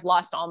see, but I've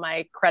lost all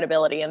my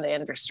credibility in the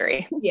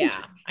industry. Yeah,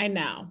 I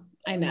know.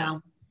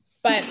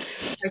 But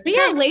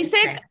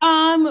LASIK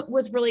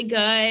was really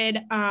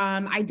good.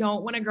 I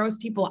don't want to gross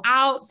people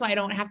out, so I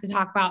don't have to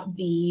talk about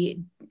the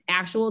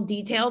actual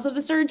details of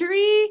the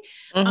surgery.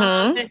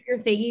 If you're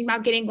thinking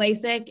about getting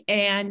LASIK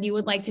and you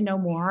would like to know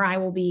more, I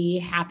will be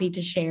happy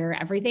to share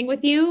everything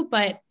with you.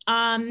 But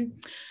I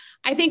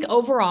think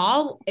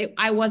overall,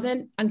 I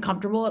wasn't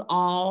uncomfortable at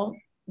all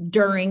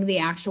during the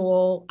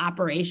actual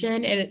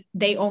operation. And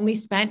they only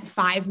spent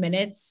 5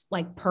 minutes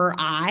like per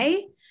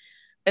eye.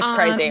 It's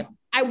crazy.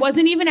 I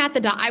wasn't even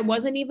at I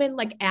wasn't even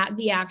like at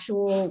the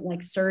actual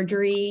like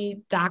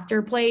surgery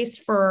doctor place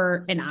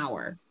for an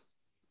hour.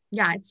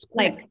 Yeah. It's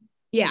like,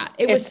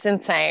 it was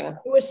insane.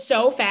 It was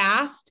so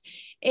fast.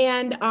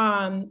 And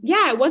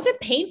it wasn't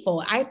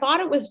painful. I thought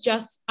it was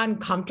just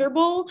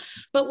uncomfortable,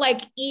 but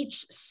like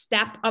each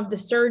step of the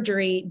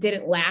surgery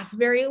didn't last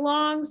very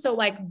long. So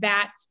like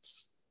that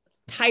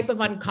type of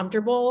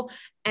uncomfortable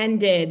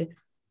ended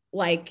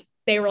like,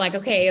 they were like,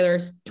 okay,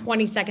 there's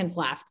 20 seconds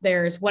left.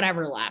 There's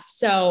whatever left.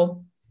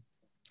 So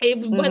it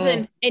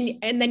wasn't,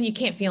 and then you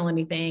can't feel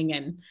anything.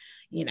 And,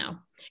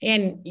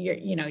 and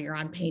you're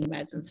on pain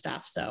meds and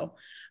stuff. So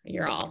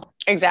you're all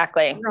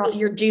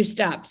you're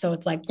juiced up. So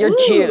it's like, you're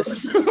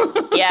juiced.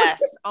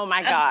 Yes. Oh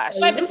my gosh.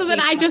 So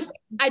then I just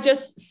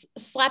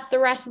slept the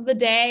rest of the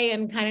day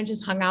and kind of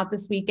just hung out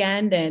this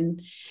weekend.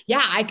 And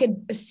I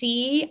could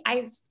see,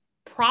 I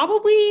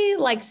probably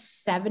like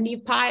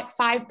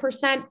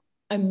 75%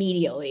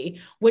 immediately,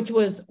 which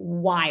was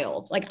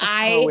wild. Like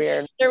so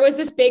weird. There was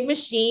this big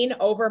machine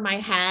over my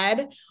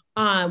head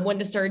when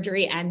the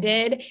surgery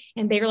ended,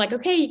 and they were like,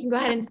 okay, you can go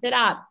ahead and sit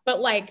up.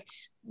 But like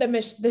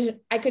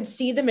I could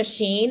see the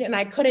machine and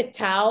I couldn't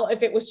tell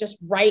if it was just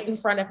right in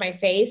front of my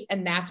face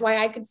and that's why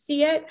I could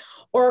see it,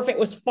 or if it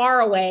was far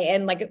away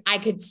and like I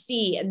could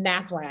see and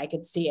that's why I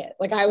could see it.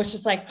 Like I was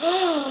just like,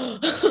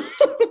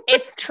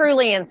 it's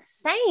truly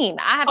insane.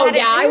 I have had it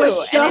too. I was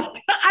like,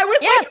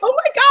 oh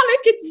my God, I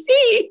could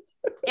see.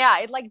 Yeah,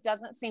 it like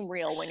doesn't seem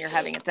real when you're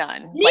having it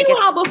done.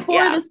 Meanwhile,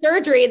 before the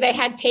surgery, they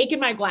had taken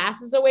my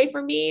glasses away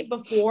from me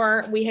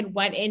before we had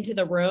went into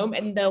the room,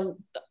 and the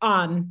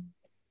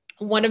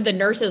one of the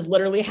nurses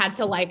literally had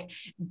to like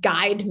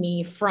guide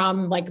me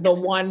from like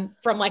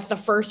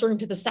the first room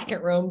to the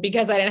second room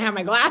because I didn't have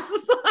my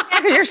glasses on. Yeah,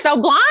 because you're so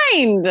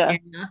blind.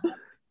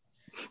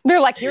 They're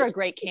like, you're a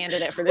great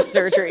candidate for this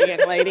surgery,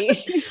 young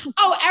lady.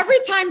 Oh, every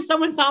time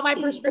someone saw my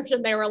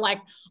prescription, they were like,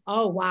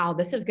 oh, wow,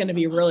 this is going to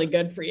be really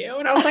good for you.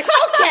 And I was like,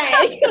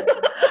 okay.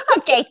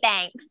 Okay,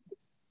 thanks.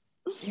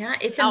 Yeah,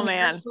 it's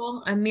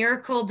a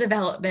miracle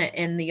development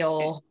in the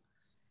old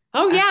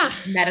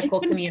medical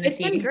community.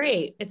 It's been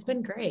great. It's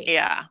been great.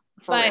 Yeah,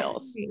 for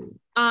reals.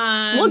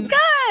 Look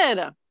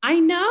good. I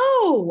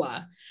know.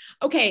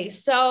 Okay,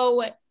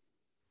 so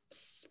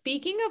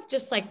speaking of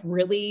just like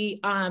really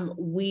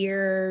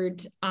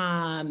weird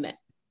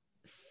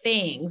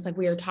things like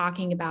we were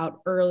talking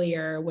about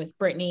earlier with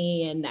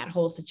Brittany and that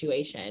whole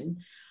situation,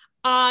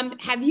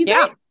 have you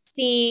guys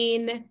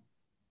seen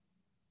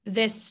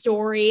this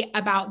story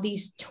about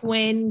these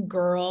twin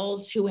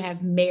girls who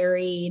have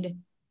married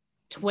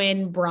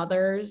twin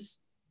brothers?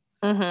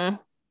 Mm-hmm.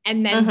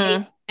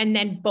 And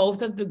then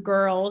both of the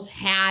girls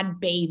had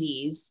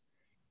babies,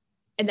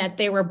 and that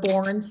they were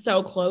born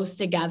so close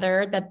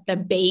together that the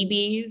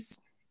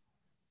babies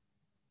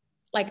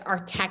like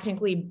are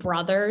technically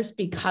brothers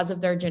because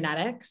of their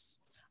genetics.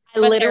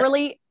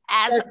 Literally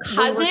as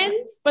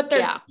cousins, but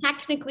they're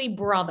technically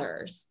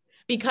brothers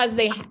because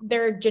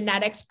their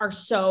genetics are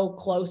so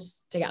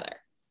close together.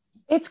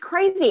 It's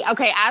crazy.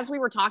 Okay. As we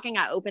were talking,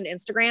 I opened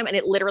Instagram and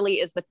it literally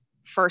is the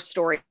first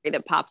story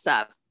that pops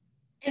up.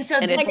 And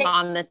it's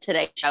on the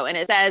Today Show. And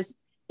it says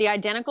the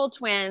identical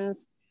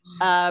twins,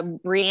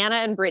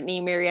 Brianna and Brittany,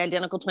 marry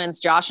identical twins,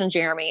 Josh and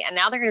Jeremy. And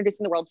now they're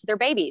introducing the world to their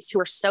babies who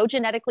are so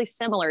genetically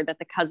similar that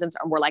the cousins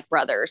were like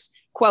brothers.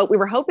 Quote, we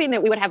were hoping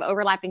that we would have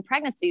overlapping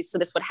pregnancies so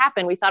this would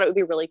happen. We thought it would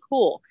be really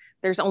cool.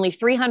 There's only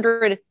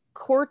 300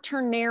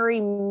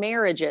 quaternary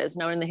marriages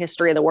known in the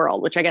history of the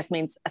world, which I guess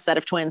means a set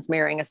of twins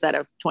marrying a set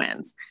of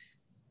twins.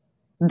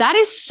 That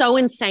is so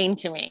insane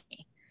to me.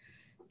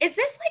 Is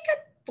this like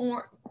a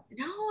form?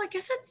 No, I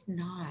guess it's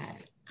not.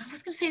 I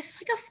was going to say it's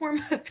like a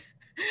form of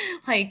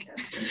like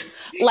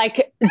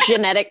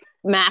genetic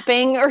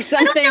mapping or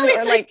something.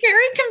 It's like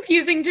very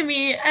confusing to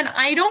me. And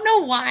I don't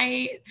know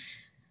why.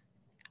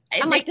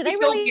 I'm like, do they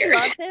really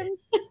love him?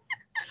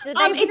 Did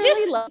they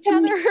really love each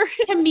other?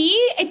 To me,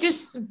 it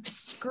just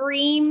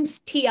screams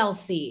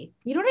TLC.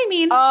 You know what I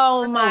mean?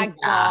 Oh my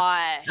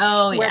gosh.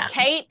 Oh yeah.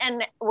 Kate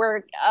and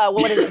what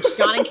is it?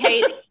 John and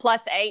Kate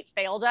 +8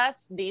 failed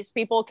us. These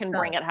people can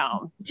bring it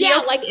home. Yeah,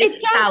 like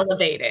it's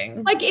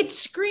salivating. Like it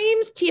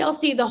screams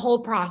TLC the whole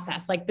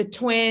process. Like the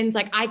twins,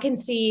 like I can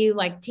see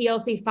like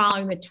TLC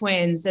following the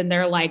twins and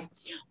they're like,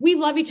 we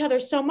love each other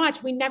so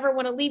much. We never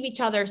want to leave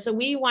each other. So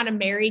we want to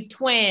marry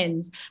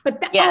twins.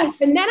 But and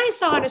then I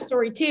saw in a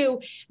story too,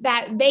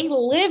 that they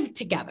live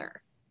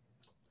together.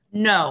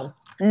 No,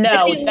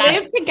 they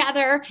live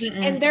together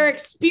and they're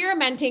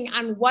experimenting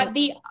on what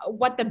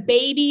the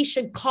baby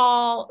should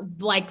call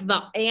like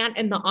the aunt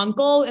and the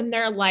uncle. And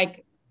they're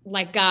like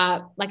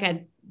a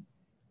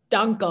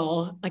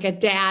dunkle, like a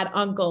dad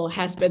uncle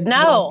has been.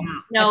 No,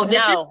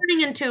 this is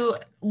turning into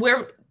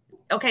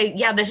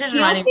this is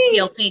running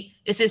TLC.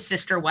 This is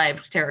sister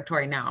wives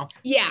territory now.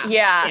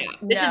 Yeah.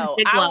 This is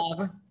big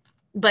love,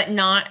 but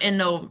not in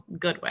the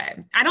good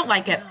way. I don't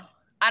like it.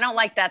 I don't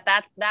like that.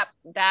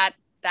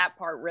 That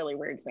part really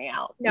weirds me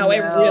out. No, it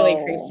really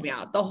freaks me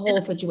out. The whole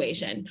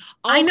situation.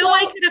 Also, I know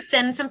I could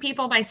offend some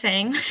people by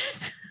saying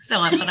this, but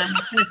I'm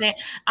just going to say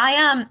it. I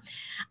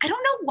don't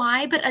know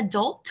why, but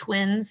adult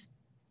twins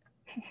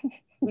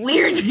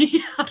weird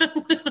me out a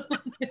little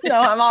bit. No,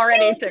 I'm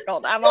already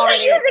tickled. I'm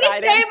already you were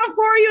excited. Gonna say it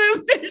before you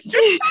even finished.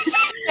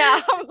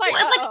 Yeah, I was like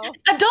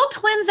adult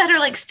twins that are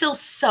like still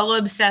so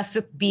obsessed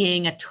with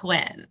being a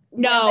twin.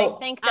 No,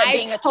 they think that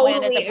being a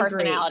twin is a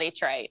personality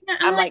trait. Yeah,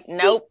 I'm like,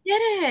 nope. Get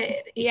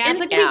it? Yeah, it's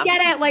like we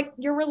get it. Like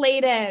you're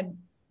related.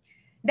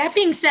 That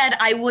being said,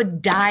 I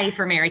would die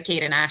for Mary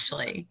Kate and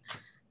Ashley.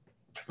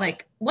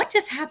 Like, what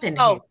just happened?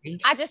 Oh, Haley?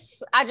 I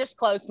just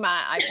closed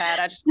my iPad.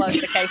 I just closed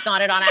the case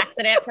on it on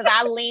accident because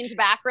I leaned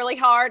back really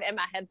hard and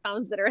my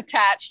headphones that are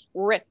attached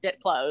ripped it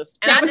closed.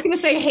 And I was going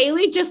to say,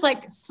 Haley just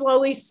like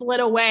slowly slid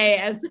away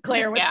as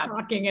Claire was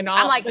talking and all.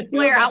 I'm like,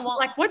 Claire, I won't.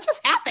 Like, what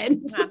just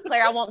happened?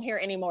 Claire, I won't hear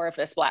any more of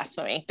this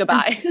blasphemy.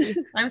 Goodbye.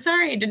 I'm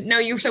sorry. I didn't know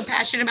you were so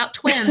passionate about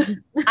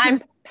twins.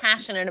 I'm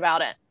passionate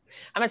about it.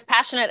 I'm as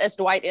passionate as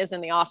Dwight is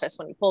in The Office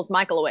when he pulls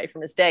Michael away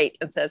from his date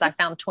and says, I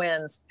found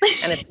twins.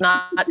 And it's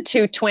not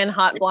two twin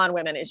hot blonde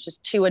women. It's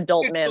just two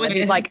adult men. And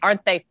he's like,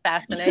 aren't they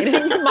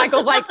fascinating?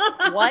 Michael's like,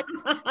 what?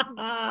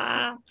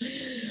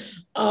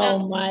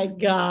 Oh my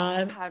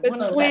God.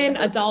 The twin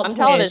adult on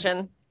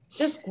television.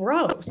 Just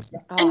gross.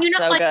 Oh, and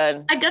so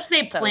good. I guess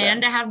they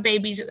planned to have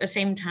babies at the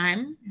same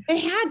time. They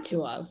had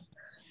to have.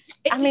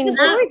 The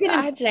story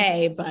didn't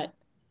say, but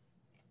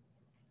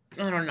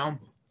I don't know.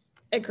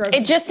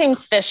 It just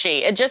seems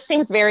fishy. It just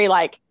seems very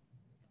like,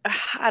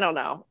 I don't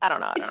know.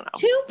 It's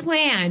too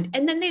planned.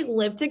 And then they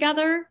live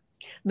together.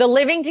 The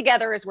living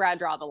together is where I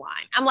draw the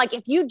line. I'm like,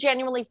 if you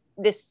genuinely,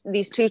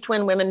 these two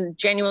twin women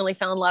genuinely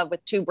fell in love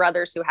with two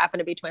brothers who happen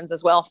to be twins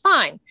as well,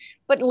 fine.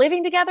 But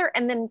living together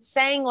and then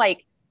saying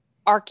like,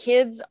 our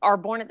kids are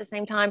born at the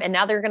same time and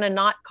now they're going to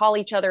not call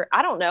each other,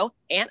 I don't know,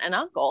 aunt and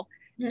uncle,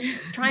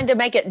 trying to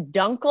make it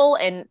dunkle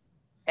and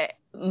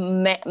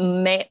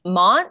Mant,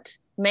 Mom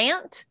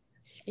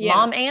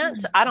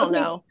Ant. I don't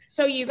know.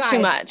 So you guys, it's too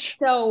much.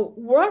 So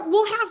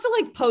we'll have to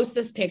like post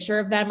this picture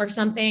of them or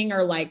something,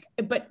 or like,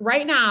 but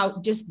right now,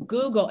 just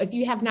Google. If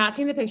you have not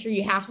seen the picture,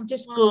 you have to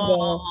just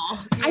Google.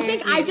 I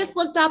think I just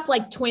looked up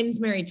like twins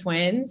marry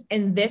twins,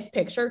 and this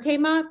picture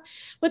came up.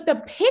 But the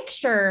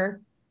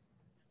picture,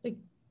 like,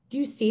 do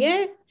you see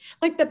it?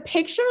 Like the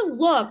picture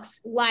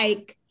looks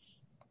like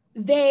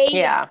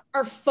they are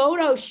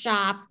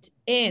photoshopped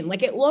in.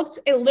 Like it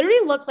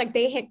literally looks like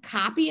they hit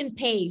copy and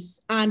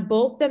paste on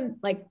both them,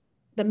 like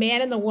the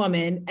man and the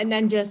woman, and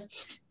then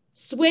just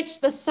switch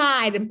the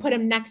side and put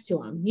him next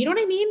to him. You know what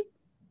I mean?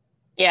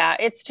 Yeah,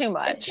 it's too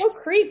much. It's so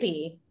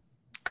creepy.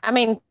 I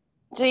mean,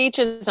 to each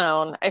his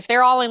own. If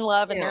they're all in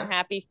love and they're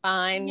happy,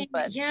 fine.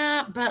 But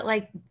but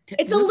like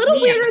it's a little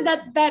weirder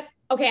that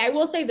okay, I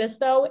will say this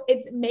though,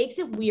 it makes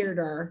it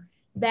weirder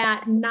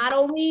that not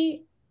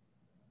only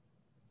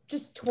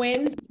just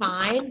twins,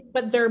 fine,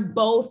 but they're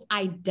both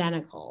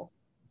identical.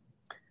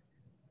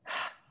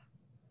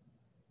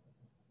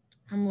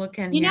 I'm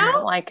looking, you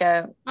know, like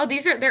they're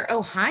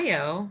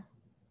Ohio.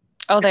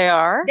 Oh, they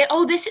are.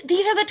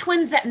 These are the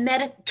twins that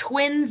met at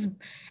Twins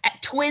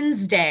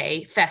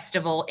Day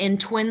Festival in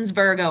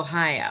Twinsburg,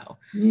 Ohio.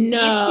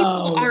 No, these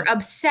people are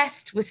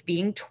obsessed with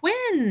being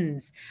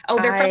twins. Oh,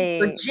 they're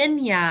from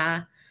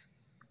Virginia.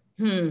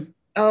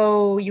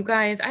 Oh, you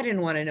guys, I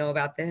didn't want to know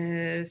about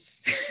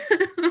this.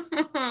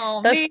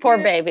 Those poor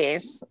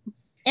babies.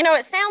 You know,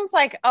 it sounds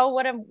like, oh,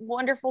 what a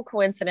wonderful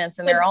coincidence.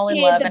 And they're all in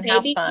love and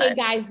have fun. Hey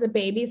guys, the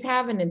babies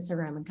have an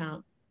Instagram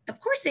account. Of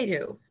course they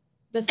do.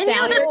 The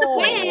sad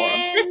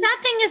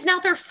thing is now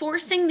they're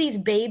forcing these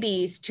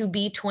babies to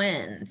be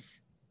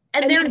twins.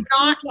 And they're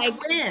not like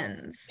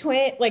twins.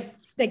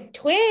 Like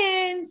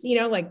twins, you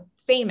know, like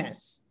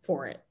famous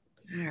for it.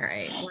 All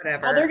right,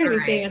 whatever. All they're going to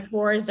be famous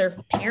for is their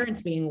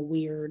parents being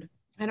weird.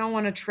 I don't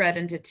want to tread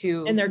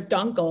into and their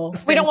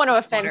dunkle. We don't want to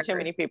offend too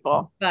many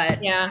people.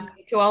 But yeah,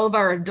 to all of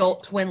our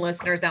adult twin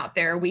listeners out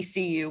there, we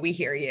see you, we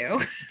hear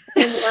you.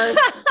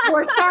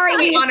 We're sorry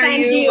we honor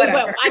you,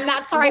 but I'm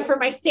not sorry for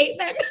my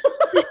statement.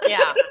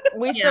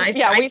 we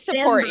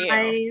support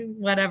you.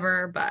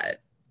 Whatever, but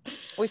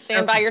we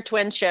stand by your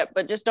twinship,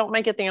 but just don't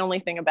make it the only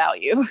thing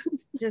about you.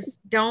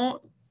 Just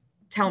don't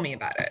tell me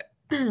about it.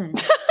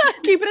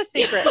 Keep it a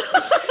secret.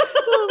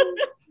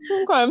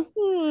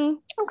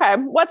 Okay.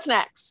 What's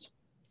next?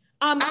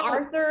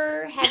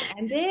 Arthur has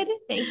ended.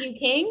 Thank you,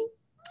 King.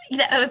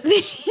 That was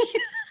me.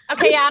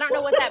 Okay, I don't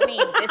know what that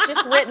means. It's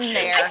just written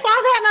there. I saw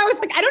that and I was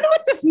like, I don't know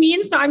what this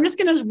means, so I'm just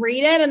going to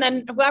read it, and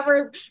then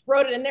whoever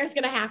wrote it in there is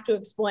going to have to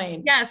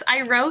explain. Yes,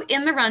 I wrote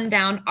in the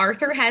rundown,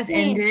 Arthur has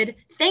ended.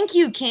 Thank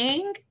you,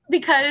 King,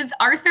 because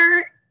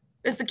Arthur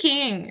is the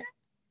king.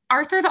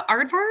 Arthur the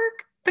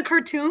aardvark, the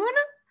cartoon?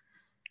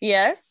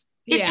 Yes.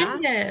 It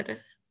ended.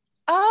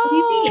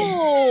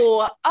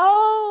 Oh,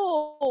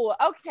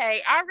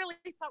 okay. I really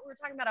thought we were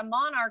talking about a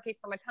monarchy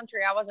from a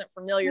country I wasn't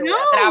familiar with.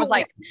 But I was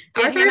like,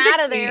 get him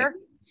out of there.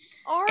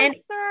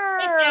 Arthur.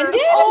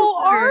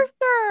 Arthur.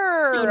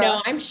 Oh,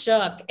 no, I'm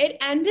shook. It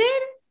ended?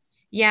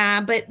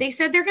 Yeah, but they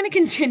said they're going to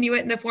continue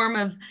it in the form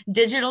of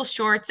digital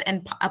shorts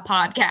and a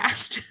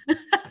podcast.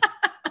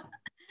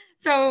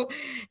 So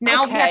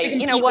now we have to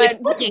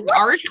compete with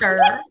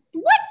Arthur.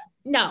 What?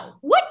 No.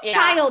 What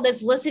child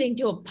is listening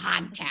to a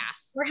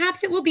podcast?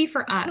 Perhaps it will be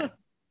for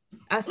us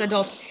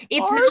adults.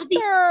 It's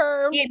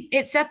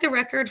it set the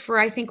record for,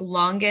 I think,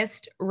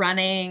 longest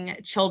running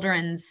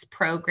children's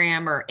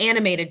program or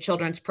animated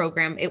children's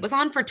program. It was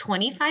on for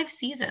 25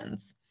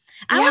 seasons.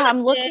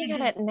 I'm looking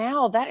at it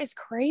now. That is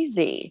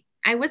crazy.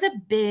 I was a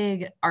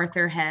big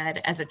Arthur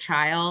head as a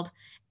child.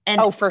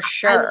 And for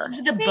sure. I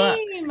loved the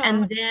books.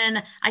 And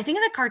then I think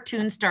the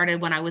cartoon started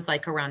when I was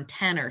like around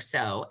 10 or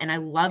so. And I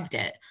loved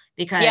it.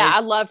 Because I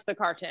loved the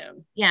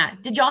cartoon. Yeah.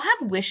 Did y'all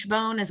have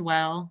Wishbone as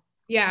well?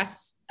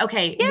 Yes.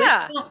 Okay.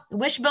 Yeah.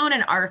 Wishbone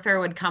and Arthur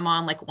would come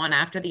on like one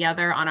after the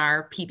other on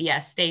our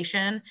PBS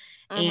station.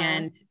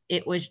 And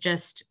it was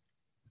just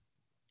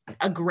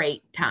a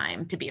great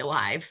time to be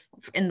alive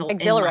in the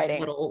exhilarating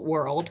little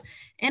world.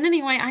 And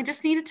anyway, I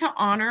just needed to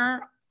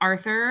honor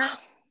Arthur,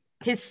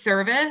 his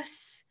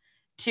service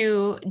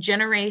to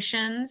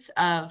generations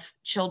of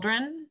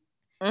children.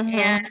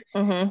 And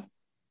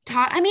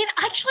I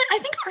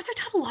think Arthur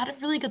taught a lot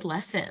of really good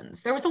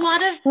lessons. There was a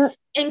lot of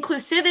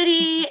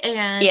inclusivity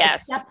and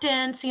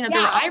acceptance. You know,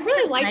 I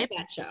really liked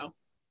that show.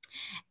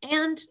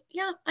 And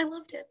I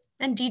loved it.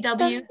 And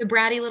DW, the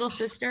bratty little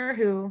sister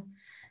who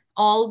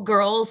all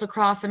girls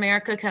across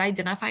America could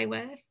identify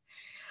with.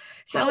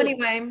 So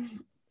anyway,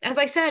 as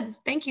I said,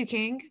 thank you,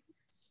 King.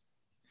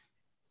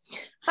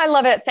 I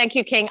love it. Thank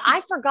you, King. I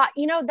forgot,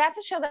 that's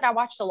a show that I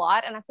watched a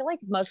lot. And I feel like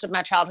most of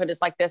my childhood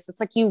is like this. It's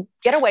like you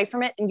get away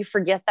from it and you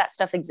forget that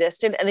stuff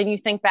existed. And then you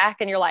think back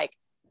and you're like,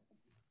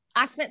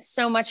 I spent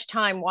so much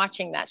time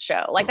watching that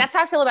show. Like, that's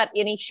how I feel about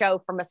any show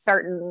from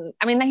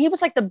he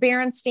was like the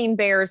Berenstain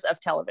Bears of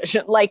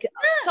television, like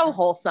so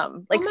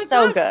wholesome, like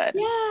so good.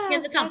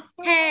 Yeah.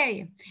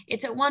 Hey,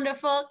 it's a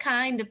wonderful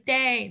kind of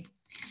day.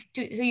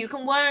 so you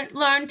can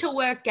learn to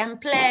work and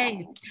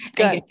play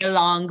Good. and get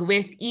along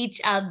with each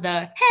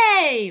other.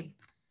 Hey,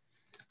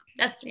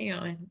 that's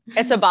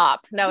It's a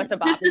bop. No, it's a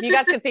bop. If you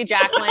guys could see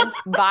Jacqueline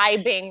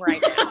vibing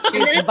right now,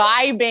 she's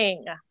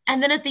vibing.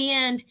 And then at the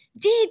end,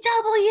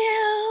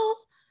 DW.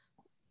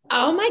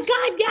 Oh my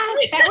God,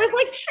 yes. That was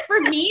like, for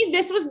me,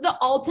 this was the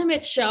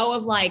ultimate show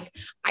of like,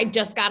 I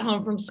just got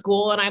home from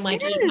school and I'm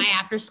like eating my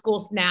after school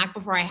snack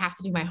before I have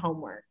to do my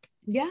homework.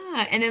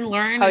 Yeah. And then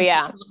learn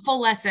a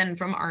full lesson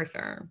from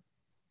Arthur.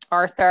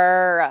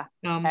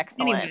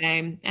 Excellent.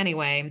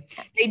 Anyway.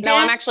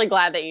 I'm actually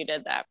glad that you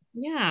did that.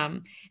 Yeah.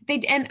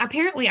 And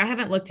apparently I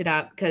haven't looked it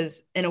up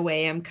because in a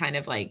way I'm kind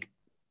of like,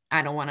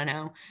 I don't want to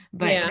know,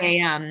 but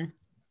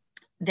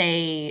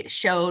they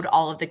showed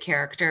all of the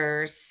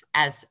characters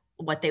as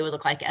what they would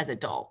look like as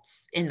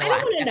adults in the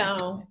last episode.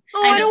 Know.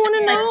 I don't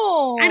want to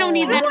know. I don't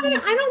need that. I don't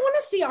want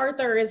to see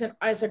Arthur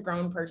as a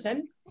grown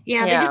person.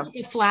 Yeah, they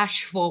did a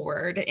flash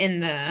forward in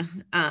the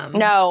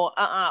No,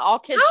 all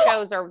kids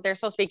shows they're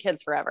supposed to be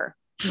kids forever.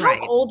 How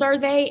old are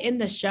they in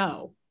the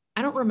show?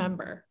 I don't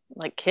remember.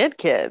 Like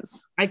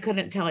kids. I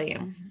couldn't tell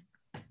you.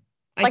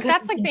 Like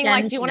that's like being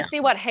like, do you want to see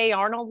what Hey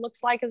Arnold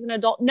looks like as an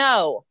adult?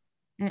 No.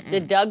 Mm-mm.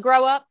 Did Doug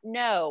grow up?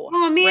 No.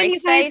 Oh man,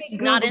 Race face,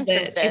 not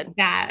interested. It's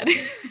bad.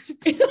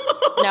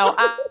 No,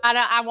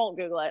 I won't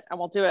Google it. I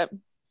won't do it.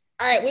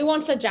 All right, we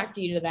won't subject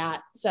you to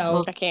that.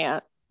 So I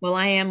can't. Well,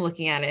 I am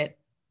looking at it.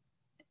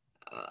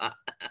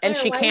 And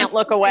she can't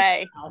look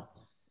away.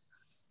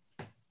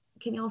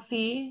 Can y'all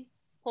see?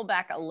 Pull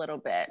back a little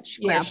bit.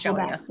 She's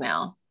showing us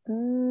now.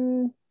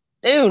 Ooh,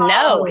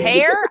 no.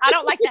 Hair? I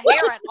don't like the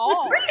hair at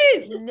all.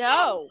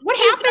 No. What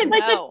happened?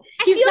 No.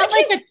 He's got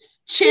like a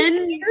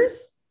chin.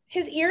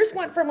 His ears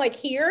went from like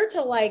here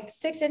to like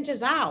 6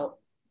 inches out.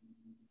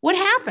 What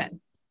happened?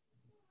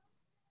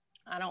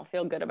 I don't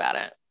feel good about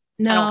it.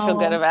 No. I don't feel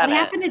good about it. What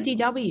happened to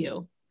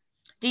DW?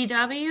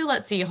 DW?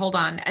 Let's see. Hold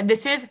on.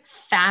 This is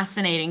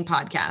fascinating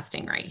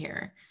podcasting right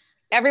here.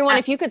 Everyone,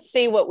 if you could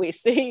see what we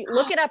see,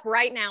 look it up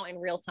right now in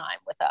real time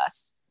with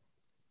us.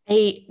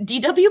 A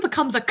DW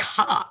becomes a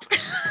cop.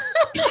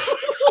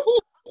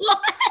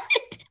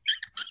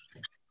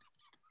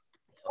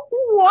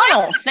 What? I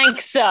don't think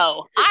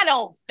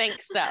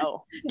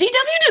so. DW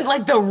did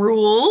like the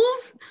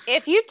rules.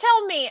 If you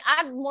tell me,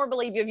 I'd more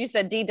believe you if you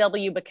said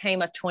DW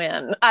became a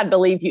twin. I'd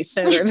believe you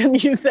sooner than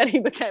you said he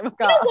became a cop.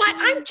 You know what?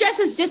 I'm just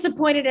as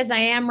disappointed as I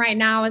am right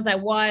now as I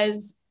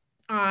was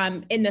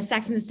in the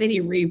Sex and the City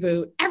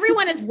reboot.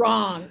 Everyone is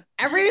wrong.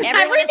 Everything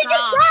is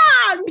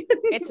wrong.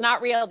 It's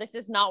not real. This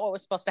is not what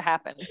was supposed to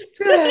happen.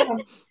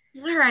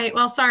 All right.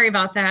 Well, sorry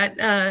about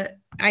that.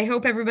 I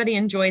hope everybody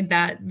enjoyed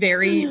that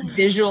very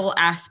visual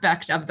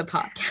aspect of the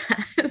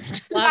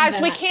podcast. Guys,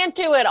 we can't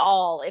do it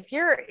all. If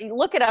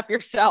look it up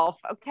yourself,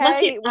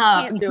 okay? We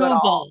can't do it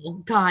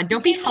all. God,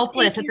 don't be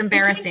helpless. It's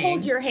embarrassing.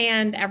 Hold your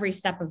hand every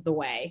step of the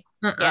way.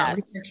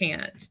 Yes, you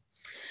can't.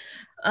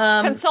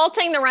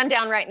 Consulting the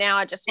rundown right now,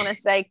 I just want to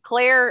say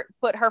Claire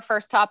put her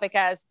first topic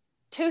as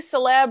 2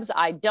 celebs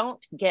I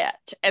don't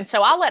get. And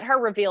so I'll let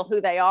her reveal who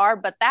they are,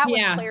 but that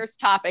was Claire's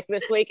topic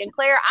this week. And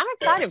Claire, I'm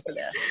excited for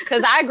this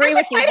because I agree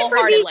with you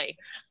wholeheartedly.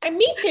 And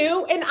me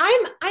too. And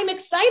I'm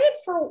excited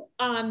for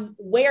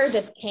where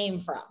this came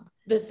from.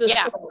 This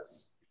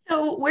source.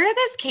 So where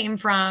this came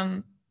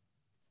from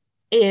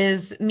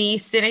is me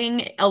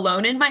sitting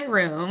alone in my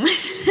room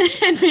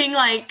and being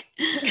like,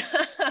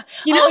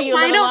 you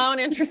live alone.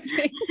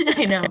 Interesting.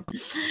 I know.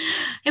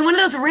 In one of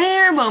those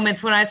rare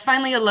moments when I was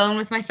finally alone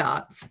with my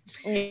thoughts.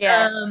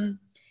 Yes.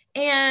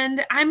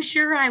 And I'm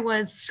sure I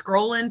was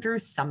scrolling through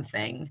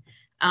something.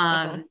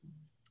 And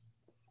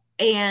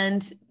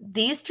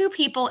these 2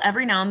 people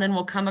every now and then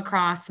will come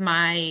across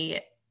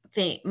my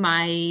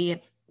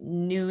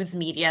news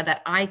media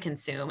that I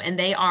consume. And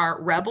they are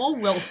Rebel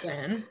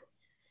Wilson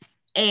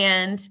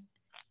and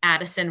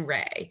Addison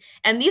Rae.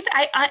 And these,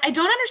 I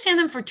don't understand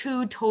them for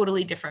 2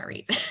 totally different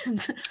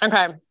reasons.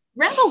 Okay.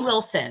 Rebel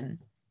Wilson,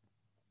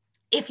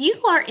 if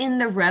you are in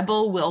the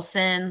Rebel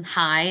Wilson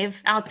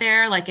hive out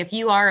there, like if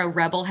you are a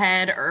rebel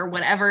head or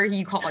whatever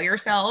you call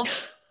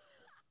yourself,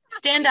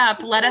 stand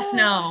up, let us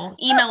know.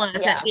 Email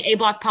us at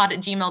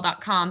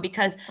theablockpod@gmail.com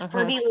because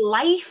for the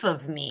life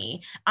of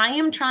me, I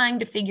am trying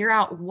to figure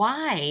out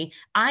why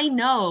I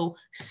know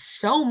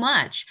so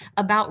much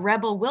about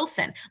Rebel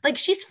Wilson. Like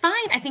she's fine.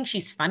 I think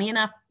she's funny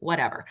enough,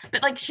 whatever.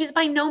 But like she's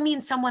by no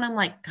means someone I'm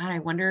like, God, I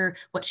wonder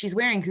what she's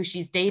wearing, who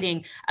she's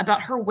dating,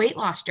 about her weight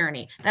loss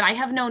journey that I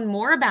have known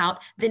more about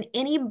than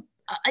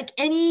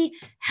any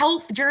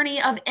health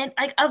journey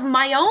of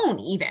my own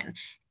even.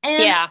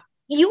 And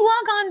you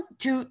log on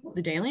to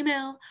the Daily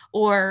Mail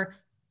or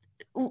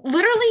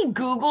literally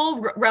Google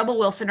Rebel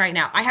Wilson right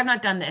now. I have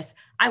not done this.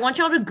 I want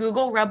y'all to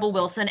Google Rebel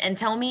Wilson and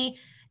tell me,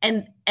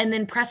 and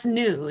then press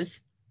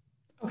news.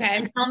 Okay.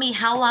 And tell me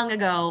how long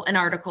ago an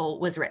article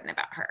was written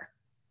about her.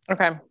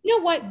 Okay. You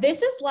know what?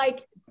 This is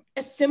like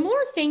a similar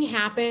thing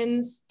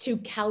happens to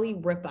Kelly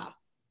Ripa.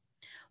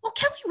 Well,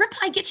 Kelly Ripa,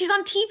 I get she's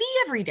on TV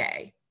every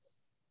day.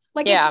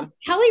 Like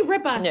Kelly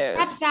Ripa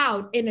steps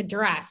out in a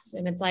dress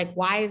and it's like,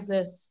 why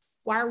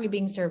are we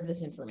being served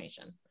this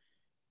information?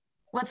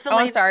 What's the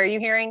I'm sorry. Are you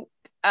hearing?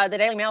 The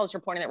Daily Mail is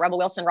reporting that Rebel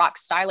Wilson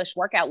rocks stylish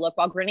workout look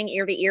while grinning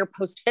ear to ear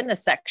post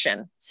fitness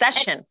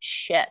session.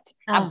 Shit,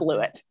 I blew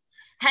it.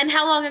 And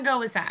how long ago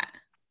was that?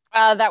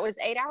 That was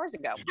 8 hours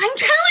ago. I'm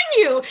telling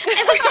you,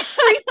 every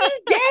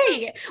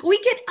day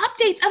we get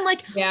updates. I'm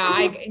like,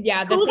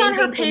 who's on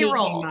her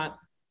payroll?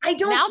 I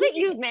don't. Now that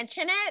you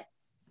mention it,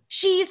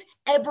 she's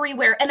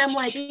everywhere, and I'm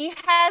like, she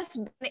has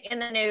been in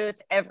the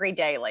news every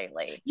day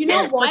lately. You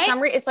know what? For some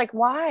reason, it's like,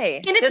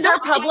 why? And does her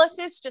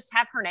publicist just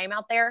have her name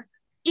out there?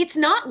 It's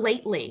not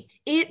lately.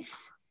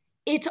 It's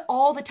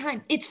all the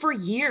time. It's for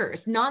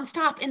years,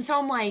 nonstop. And so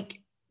I'm like,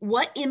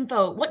 what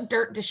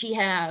dirt does she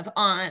have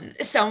on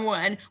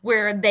someone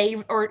or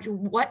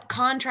what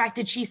contract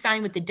did she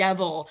sign with the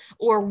devil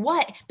or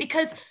what?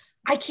 Because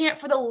I can't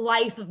for the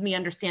life of me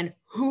understand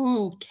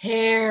who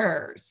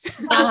cares.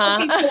 Okay, so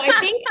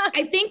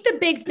I think the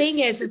big thing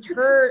is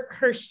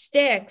her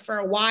stick for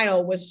a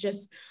while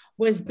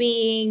was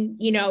being,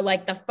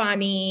 like the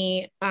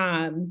funny,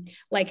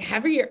 like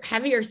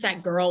heavier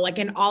set girl, like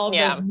in all of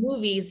those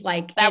movies,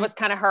 like that was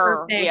kind of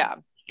her.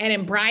 Perfect, and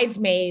in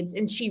Bridesmaids,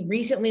 and she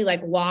recently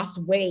like lost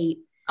weight.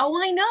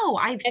 Oh, I know.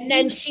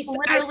 She's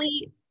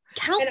literally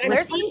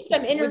countless.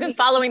 We've been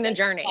following the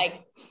journey.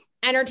 Like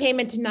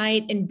Entertainment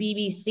Tonight and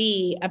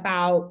BBC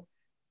about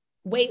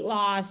weight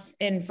loss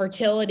and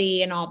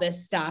fertility and all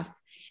this stuff.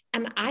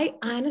 And I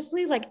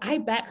honestly, I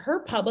bet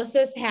her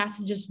publicist has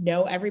to just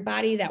know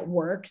everybody that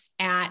works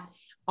at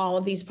all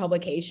of these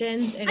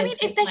publications. And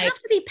if they have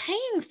to be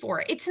paying for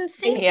it, it's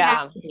insane.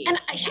 Yeah. And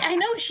I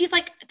know she's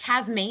like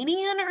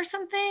Tasmanian or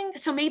something.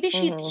 So maybe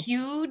she's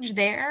huge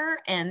there.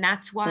 And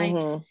that's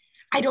why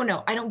I don't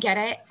know. I don't get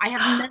it. I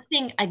have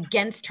nothing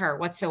against her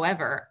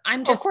whatsoever.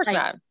 I'm just of course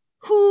not.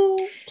 Who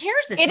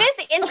cares this It much?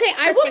 is interesting.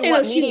 Okay, I will say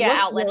what she media looks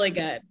outlets really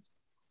good.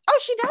 Oh,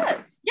 she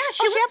does. Yeah,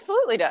 she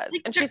absolutely does.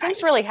 Like, and she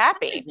seems really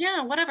happy.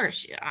 Yeah, whatever.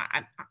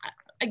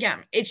 Again,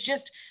 it's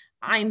just,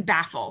 I'm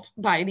baffled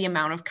by the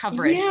amount of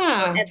coverage.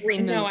 Yeah,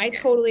 no, I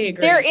totally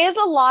agree. There is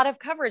a lot of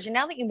coverage. And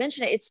now that you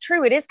mention it, it's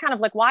true. It is kind of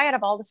like, why out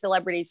of all the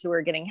celebrities who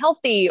are getting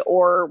healthy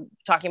or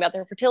talking about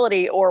their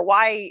fertility, or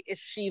why is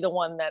she the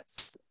one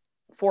that's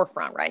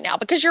forefront right now?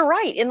 Because you're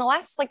right. In the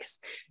last,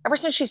 ever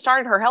since she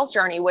started her health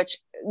journey, which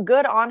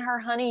good on her,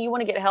 honey, you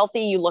want to get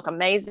healthy. You look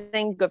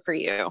amazing. Good for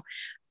you.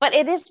 But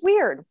it is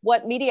weird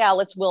what media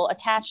outlets will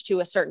attach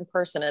to a certain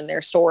person in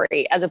their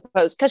story, as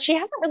opposed, because she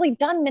hasn't really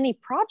done many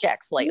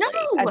projects lately.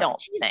 No, I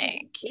don't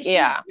think. She's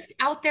just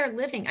out there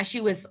living. She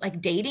was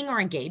like dating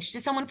or engaged to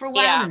someone for a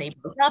while, and they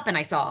broke up, and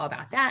I saw all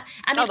about that.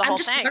 I mean, I'm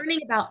just learning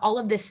about all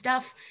of this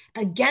stuff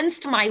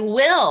against my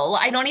will.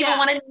 I don't even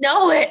want to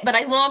know it, but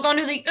I log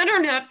onto the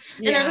internet,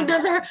 and there's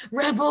another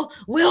Rebel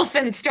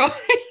Wilson story.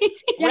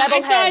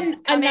 I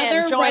saw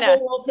another Rebel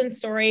Wilson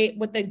story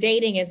with the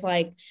dating is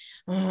like,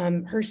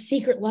 her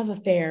secret love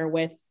affair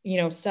with,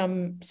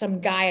 some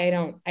guy I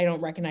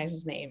don't recognize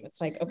his name. It's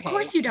like, okay. Of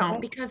course you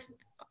don't, because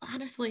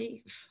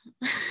honestly,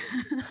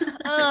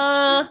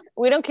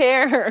 we don't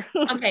care.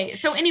 Okay.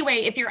 So anyway,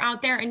 if you're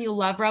out there and you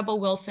love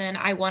Rebel Wilson,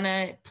 I want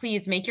to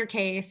please make your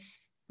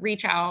case,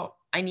 reach out.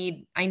 I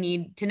need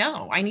to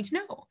know. I need to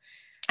know.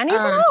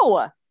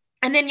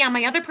 And then,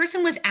 my other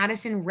person was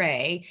Addison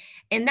Rae,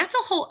 and that's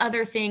a whole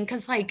other thing.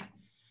 Cause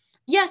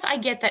yes, I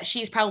get that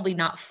she's probably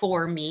not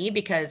for me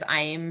because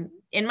I'm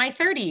in my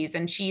 30s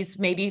and she's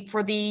maybe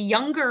for the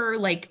younger,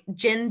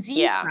 Gen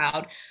Z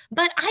crowd,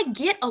 but I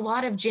get a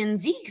lot of Gen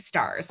Z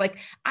stars.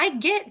 I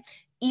get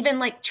even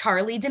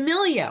Charli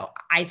D'Amelio.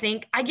 I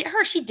think I get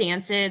her. She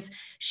dances.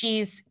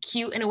 She's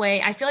cute in a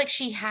way. I feel like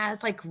she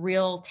has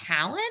real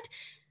talent.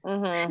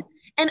 Mm-hmm.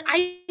 And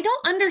I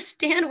don't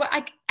understand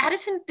what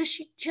Addison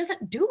she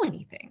doesn't do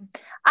anything.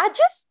 I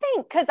just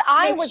think because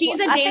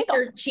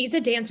she's a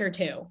dancer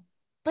too.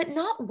 But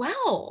not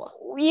well.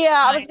 Yeah,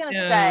 I was going to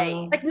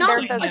say.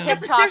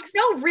 There's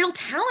no real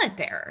talent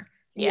there.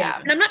 Yeah.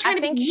 And I'm not trying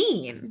to be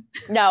mean.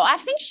 No, I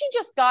think she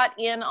just got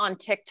in on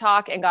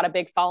TikTok and got a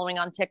big following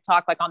on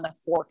TikTok, on the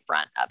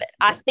forefront of it.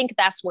 I think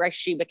that's where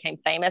she became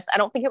famous. I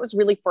don't think it was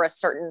really for a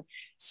certain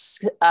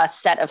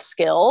set of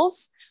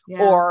skills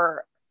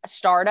or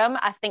stardom.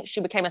 I think she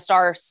became a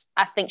star.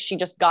 I think she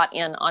just got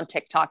in on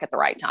TikTok at the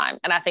right time.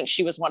 And I think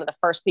she was one of the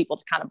first people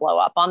to kind of blow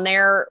up on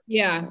there.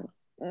 Yeah.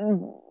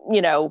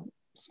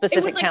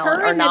 Specific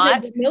talent or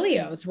not. The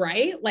D'Amelios,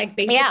 right?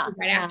 Basically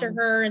right after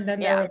her. And then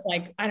there was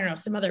I don't know,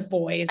 some other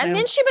boys. And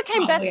then she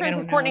became best friends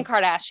with Kourtney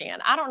Kardashian.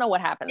 I don't know what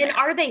happened. And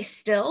are they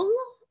still?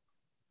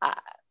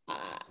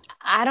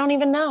 I don't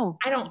even know.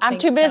 I'm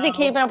too busy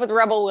keeping up with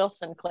Rebel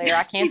Wilson, Claire.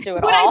 I can't do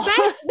it all. What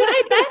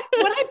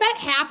I bet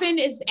happened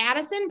is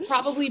Addison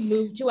probably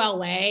moved to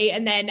LA,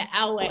 and then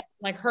LA,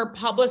 her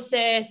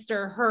publicist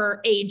or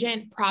her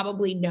agent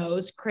probably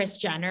knows Kris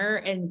Jenner,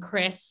 and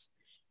Kris,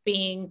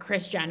 being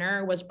Kris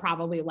Jenner, was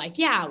probably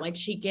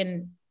she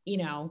can,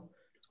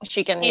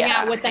 she can hang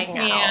out with the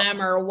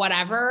fam or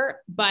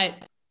whatever. But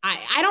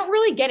I don't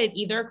really get it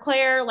either,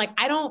 Claire.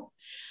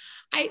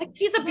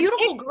 She's a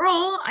beautiful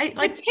girl.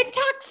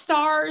 TikTok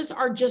stars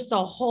are just a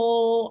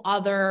whole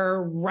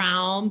other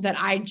realm that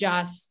I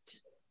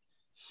just.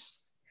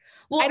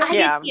 I don't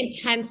have the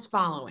intense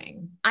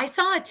following. I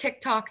saw a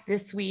TikTok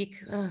this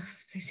week.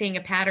 Seeing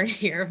a pattern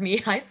here of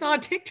me. I saw a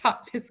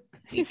TikTok this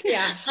week.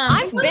 Yeah.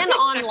 I've been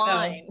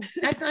online.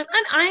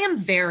 I am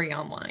very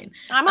online.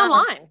 I'm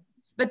online.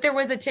 But there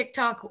was a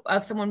TikTok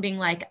of someone being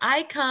like,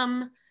 I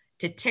come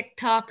to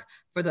TikTok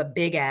for the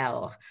big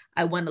L.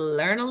 I want to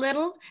learn a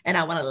little and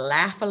I want to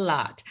laugh a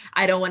lot.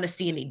 I don't want to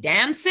see any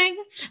dancing.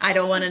 I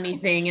don't want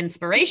anything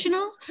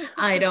inspirational.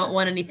 I don't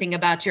want anything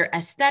about your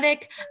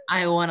aesthetic.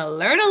 I want to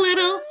learn a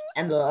little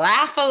and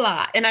laugh a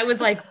lot. And I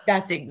was like,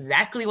 that's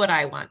exactly what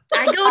I want.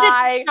 I go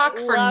to TikTok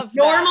for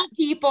normal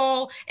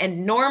people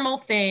and normal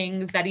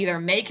things that either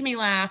make me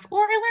laugh or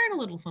I learn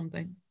a little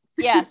something.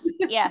 Yes.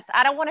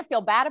 I don't want to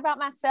feel bad about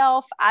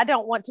myself. I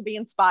don't want to be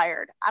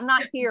inspired. I'm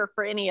not here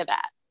for any of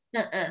that.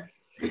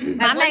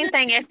 My main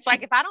thing is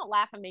like, if I don't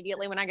laugh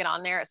immediately when I get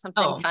on there at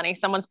something funny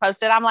someone's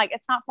posted, I'm like,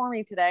 it's not for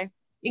me today.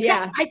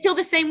 Exactly. Yeah. I feel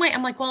the same way.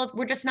 I'm like, well,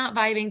 we're just not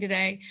vibing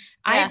today.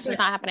 It's just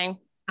not happening.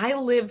 I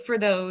live for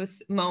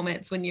those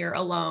moments when you're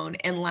alone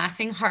and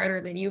laughing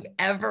harder than you've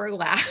ever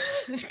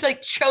laughed,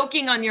 like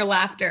choking on your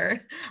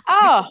laughter.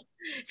 Oh,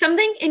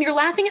 and you're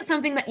laughing at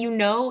something that you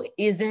know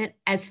isn't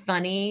as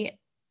funny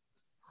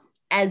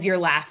as you're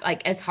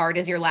like as hard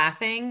as you're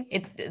laughing.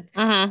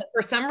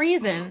 For some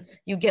reason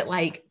you get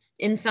like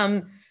in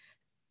some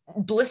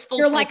blissful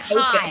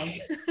psychosis.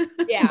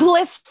 Like high.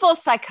 Blissful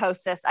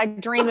psychosis. I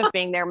dream of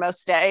being there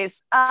most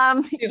days.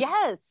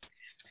 Yes,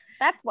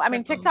 that's what I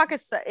mean. TikTok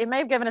it may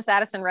have given us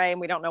Addison Rae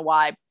and we don't know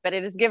why, but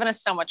it has given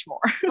us so much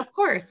more. Of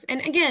course.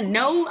 And again,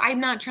 no, I'm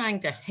not trying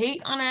to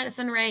hate on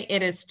Addison Rae.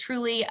 It is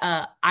truly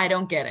I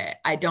don't get it.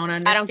 I don't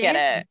understand. I don't get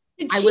it.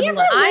 Did she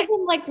ever live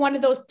in like one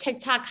of those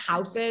TikTok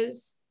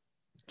houses?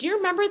 Do you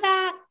remember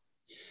that?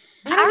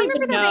 I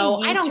remember there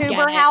being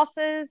YouTuber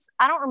houses.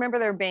 I don't remember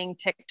there being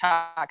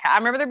TikTok. I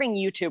remember there being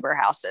YouTuber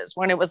houses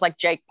when it was like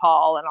Jake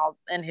Paul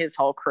and his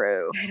whole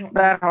crew.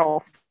 That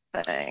whole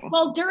thing.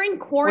 Well, during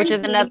quarantine, which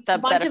is another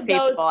subset of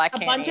people I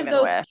can't a bunch of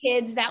those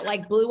kids that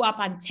like blew up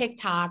on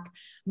TikTok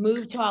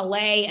moved to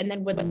LA and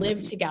then would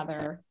live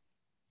together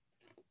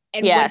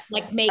and would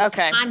like make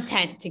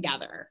content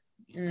together.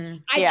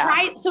 I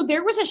tried. So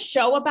there was a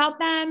show about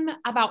them,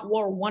 about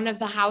one of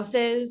the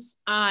houses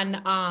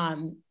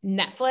on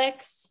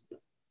Netflix.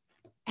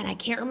 And I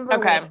can't remember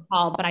what it's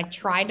called, but I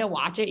tried to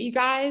watch it, you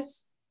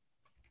guys.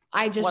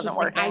 I just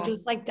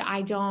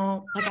I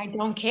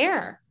don't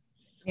care.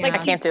 Yeah. Like I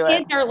can't do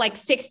it. They're like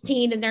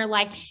 16 and they're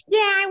like, yeah,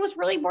 I was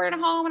really bored at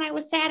home and I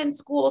was sad in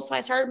school. So I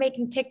started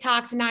making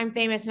TikToks and now I'm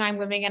famous and I'm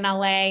living in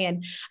LA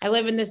and I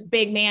live in this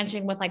big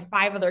mansion with like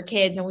 5 other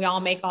kids and we all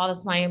make all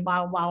this money and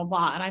blah, blah, blah,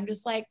 blah. And I'm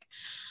just like,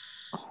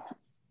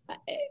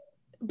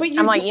 but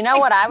I'm like, you know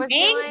what I was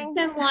doing?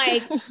 And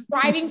like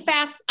driving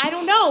fast. I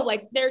don't know.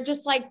 Like they're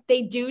just like,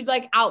 they do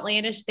like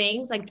outlandish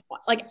things. Like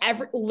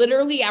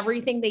literally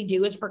everything they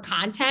do is for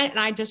content. And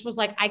I just was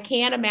like, I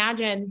can't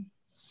imagine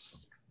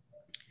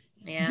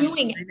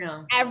doing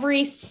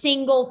every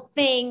single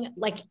thing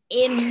like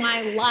in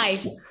my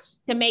life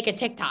to make a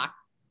TikTok.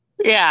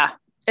 Yeah,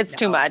 it's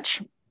too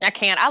much. I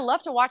can't. I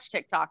love to watch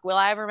TikTok. Will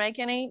I ever make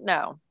any?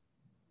 No.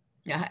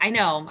 Yeah, I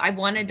know. I've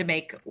wanted to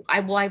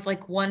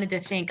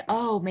think,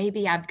 oh,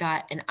 maybe I've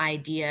got an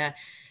idea,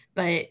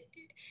 but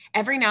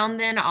every now and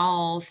then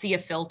I'll see a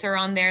filter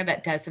on there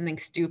that does something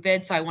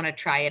stupid. So I want to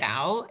try it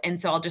out.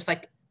 And so I'll just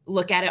like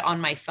look at it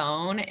on my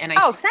phone and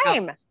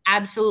same.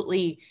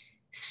 Absolutely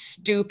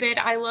stupid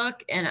I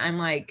look and I'm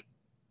like,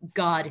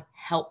 God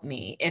help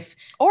me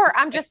or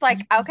I'm just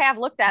like, okay, I've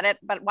looked at it,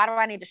 but why do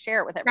I need to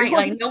share it with everyone?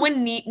 Right, like no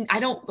one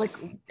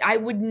I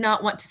would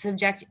not want to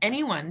subject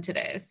anyone to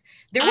this.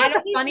 There was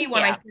a funny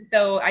one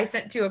I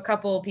sent to a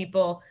couple of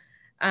people,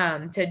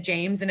 to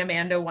James and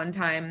Amanda one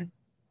time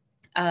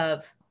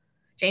of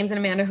James and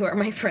Amanda, who are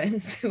my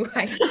friends, who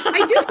I do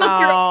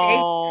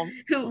hope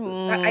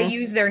you're okay, I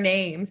use their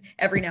names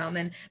every now and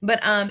then.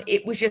 But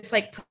it was just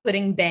like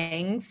putting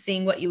bangs,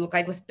 seeing what you look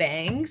like with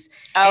bangs.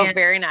 Oh,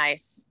 very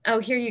nice. Oh,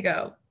 here you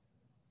go.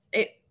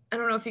 I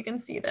don't know if you can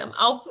see them.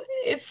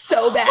 It's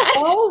so bad.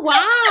 Oh,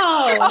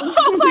 wow.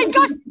 Oh my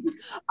gosh.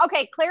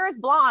 Okay, Claire is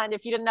blonde,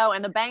 if you didn't know,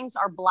 and the bangs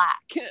are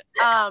black.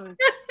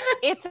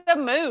 It's a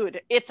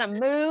mood.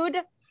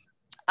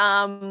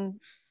 I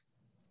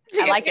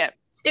like it.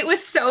 It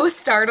was so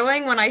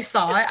startling when I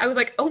saw it. I was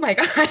like, oh my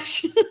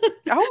gosh.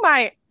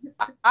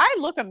 I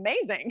look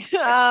amazing.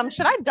 Should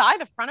I dye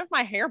the front of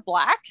my hair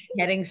black?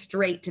 Getting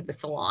straight to the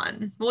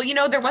salon. Well,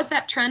 there was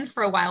that trend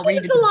for a while where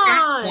you did the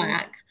back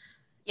black.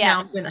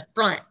 Yes. Now the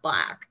front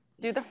black.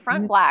 Do the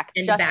front black,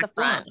 and just the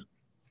front. Blonde.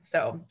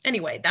 So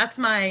anyway, those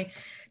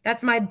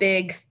are my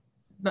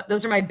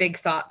big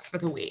thoughts for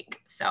the week.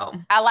 So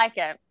I like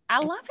it. I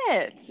love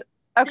it.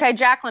 Okay,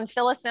 Jacqueline,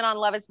 fill us in on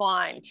Love is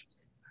Blind.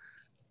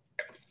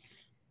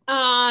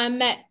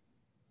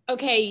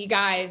 Okay, you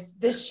guys,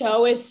 this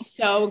show is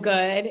so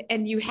good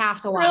and you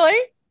have to watch it.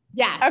 Really?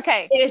 Yes.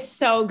 Okay. It is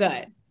so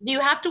good. Do you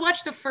have to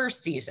watch the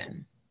first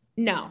season?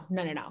 No.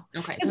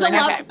 Okay.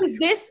 Because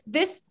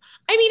this,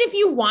 I mean, if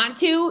you want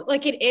to,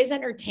 like,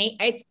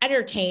 it's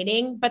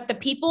entertaining, but the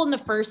people in the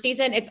first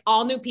season, it's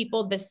all new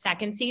people this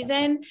second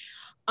season.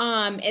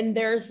 And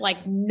there's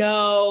like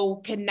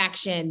no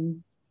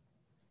connection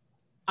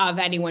of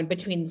anyone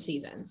between the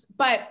seasons,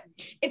 but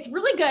it's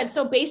really good.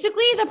 So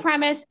basically the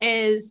premise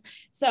is,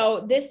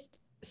 so this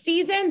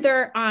season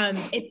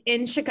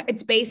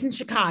it's based in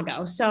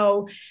Chicago.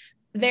 So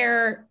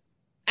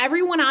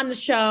everyone on the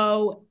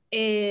show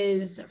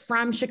is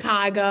from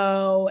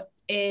Chicago,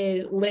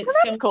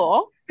 that's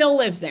cool. Still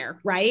lives there.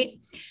 Right.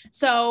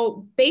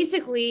 So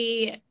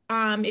basically,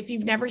 if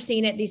you've never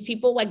seen it, these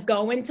people like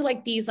go into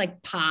like these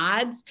like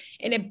pods,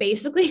 and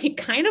it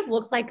kind of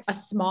looks like a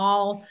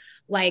small,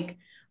 like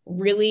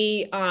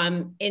really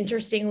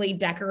interestingly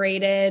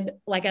decorated,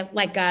 like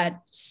a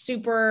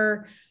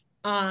super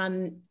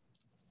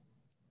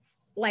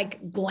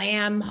like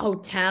glam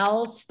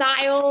hotel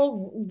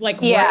style,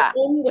 like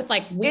room with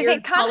like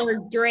weird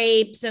colored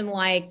drapes and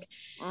like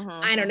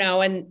I don't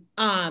know, and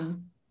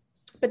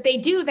but they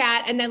do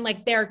that, and then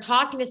like they're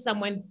talking to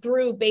someone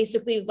through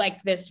basically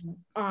like this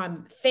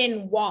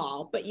thin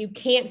wall, but you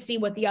can't see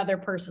what the other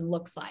person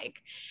looks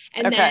like.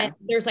 And then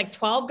there's like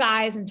 12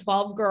 guys and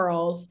 12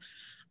 girls.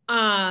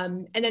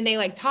 And then they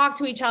like talk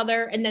to each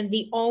other. And then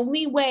the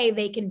only way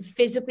they can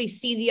physically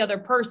see the other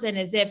person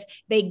is if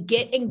they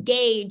get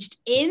engaged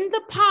in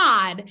the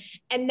pod.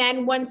 And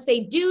then once they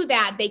do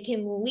that, they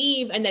can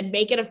leave and then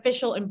make it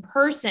official in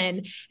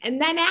person.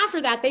 And then after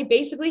that, they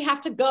basically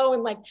have to go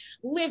and like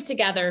live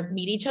together,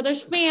 meet each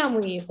other's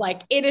families.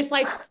 Like it is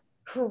like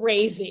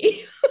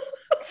crazy.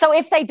 So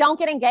if they don't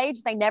get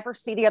engaged, they never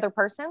see the other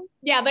person?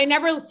 Yeah, they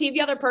never see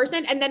the other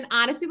person. And then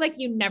honestly, like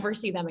you never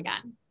see them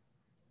again.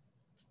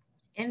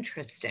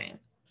 Interesting.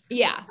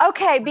 Yeah.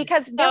 Okay.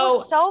 Because there were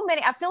so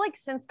many, I feel like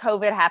since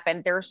COVID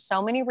happened, there's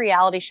so many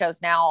reality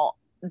shows now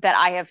that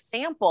I have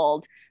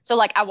sampled. So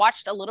like I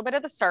watched a little bit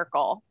of The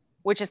Circle,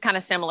 which is kind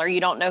of similar.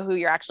 You don't know who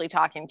you're actually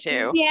talking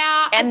to.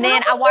 Yeah. And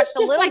then I watched a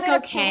little bit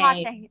of Too Hot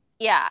to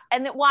Yeah.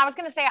 And then, well, I was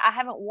going to say, I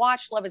haven't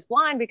watched Love is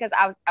Blind because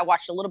I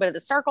watched a little bit of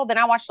The Circle. Then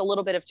I watched a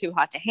little bit of Too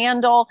Hot to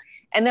Handle.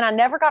 And then I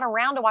never got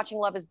around to watching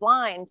Love is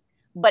Blind.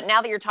 But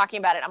now that you're talking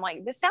about it, I'm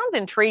like, this sounds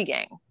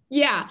intriguing.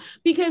 Yeah,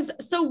 because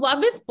so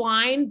Love is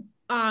Blind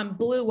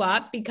blew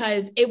up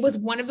because it was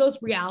one of those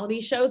reality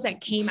shows that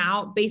came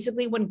out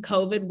basically when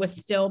COVID was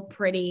still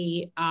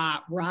pretty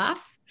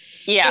rough.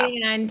 Yeah.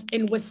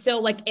 And was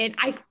still like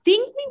I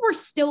think we were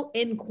still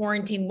in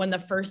quarantine when the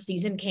first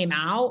season came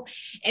out.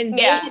 And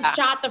they had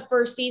shot the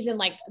first season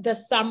like the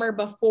summer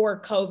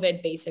before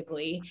COVID,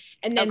 basically.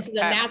 And then, so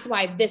then that's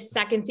why this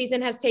second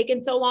season has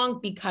taken so long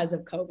because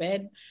of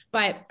COVID.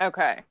 But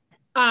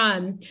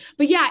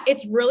but yeah,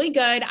 it's really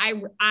good.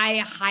 I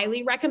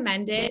highly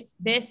recommend it.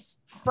 This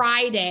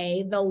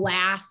Friday, the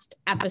last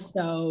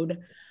episode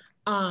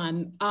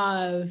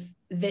of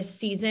this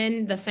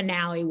season, the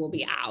finale will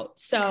be out.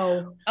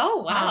 So oh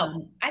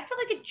wow, I feel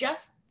like it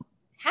just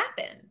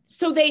happened.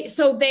 So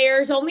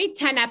there's only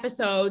 10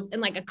 episodes,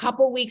 and like a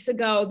couple weeks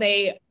ago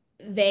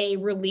they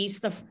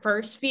released the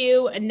first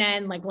few, and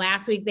then like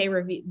last week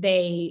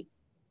they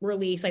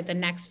release like the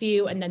next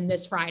few, and then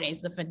this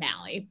Friday's the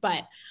finale.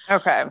 But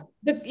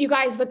you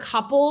guys, the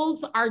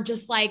couples are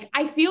just like,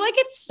 I feel like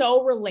it's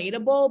so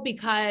relatable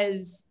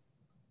because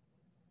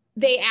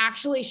they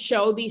actually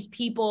show these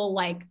people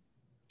like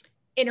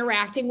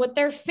interacting with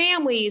their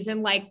families,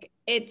 and like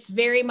it's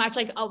very much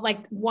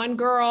like one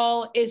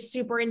girl is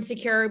super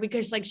insecure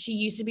because like she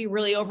used to be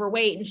really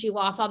overweight and she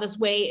lost all this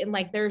weight, and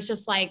like there's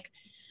just like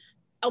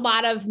a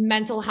lot of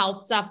mental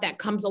health stuff that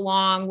comes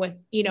along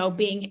with, you know,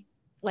 being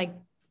like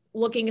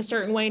looking a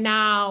certain way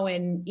now.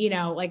 And, you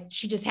know, like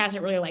she just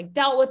hasn't really like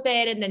dealt with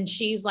it. And then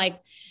she's like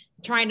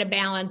trying to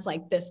balance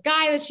like this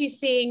guy that she's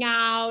seeing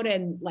out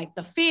and like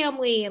the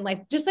family and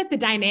like just like the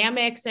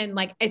dynamics. And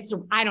like,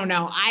 I don't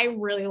know. I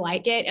really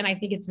like it. And I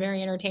think it's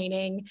very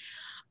entertaining.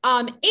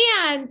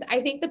 And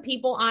I think the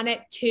people on it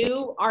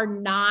too are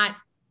not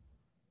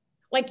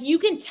like, you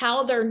can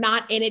tell they're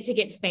not in it to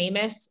get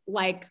famous.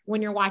 Like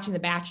when you're watching The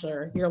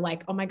Bachelor, you're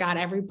like, oh my God,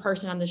 every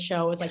person on the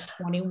show is like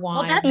 21.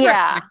 Well, that's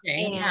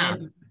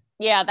refreshing.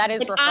 Yeah, that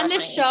is refreshing. On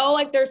this show,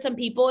 like there's some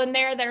people in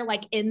there that are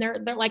like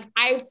they're like,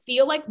 I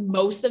feel like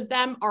most of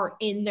them are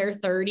in their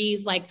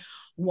 30s. Like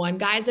one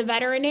guy's a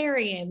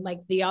veterinarian, like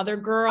the other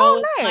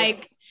girl, like,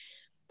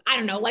 I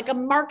don't know, like a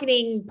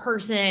marketing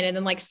person. And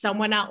then like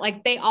someone else,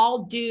 like they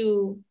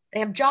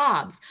have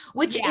jobs,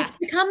 which it's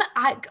become,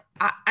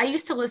 I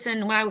used to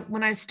listen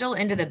when I was still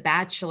into The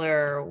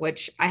Bachelor,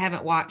 which I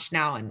haven't watched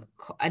now in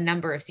a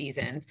number of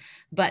seasons,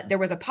 but there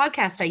was a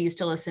podcast I used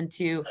to listen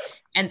to,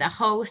 and the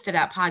host of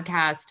that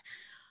podcast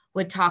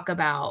would talk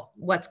about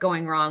what's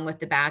going wrong with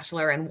The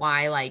Bachelor and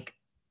why like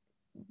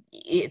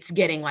it's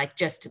getting like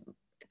just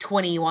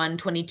 21,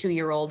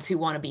 22-year-olds who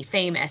want to be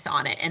famous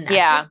on it. And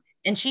that's it.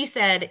 And she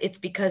said it's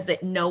because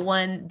that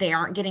they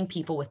aren't getting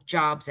people with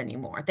jobs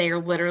anymore. They are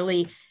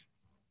literally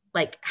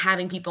like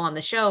having people on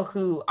the show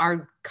who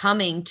are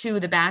coming to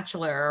The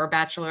Bachelor or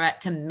Bachelorette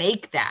to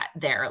make that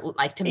their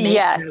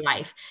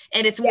life.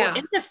 And it's more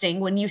interesting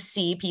when you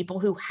see people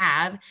who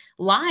have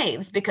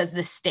lives because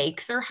the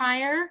stakes are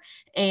higher,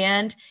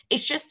 and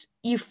it's just,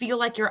 you feel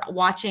like you're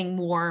watching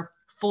more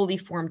fully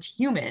formed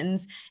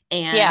humans.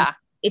 And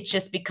it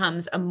just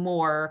becomes a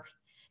more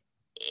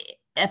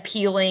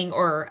appealing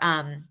or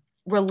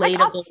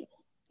relatable.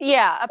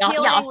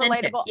 Appealing,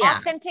 authentic, relatable,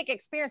 authentic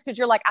experience. Because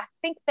you're like, I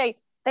think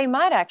they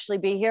might actually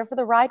be here for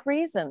the right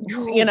reasons,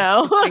 you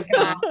know? Oh my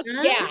gosh.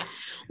 Yeah.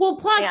 Well,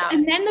 plus,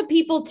 and then the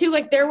people too,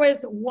 like there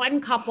was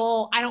one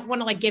couple, I don't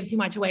want to like give too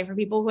much away for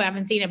people who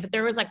haven't seen it, but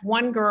there was like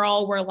one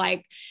girl where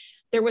like,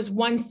 there was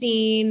one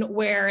scene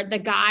where the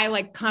guy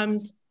like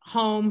comes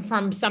home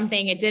from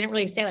something. It didn't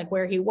really say like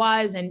where he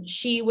was. And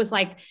she was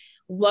like,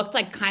 looked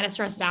like kind of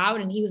stressed out.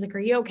 And he was like, are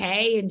you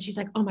okay? And she's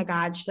like, oh my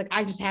God. She's like,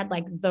 I just had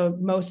like the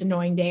most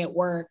annoying day at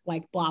work,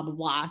 like blah, blah,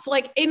 blah. So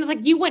like, and it's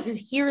like, you wouldn't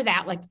hear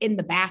that like in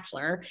The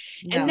Bachelor.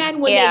 No. And then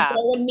when they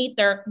go and meet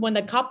when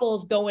the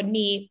couples go and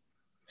meet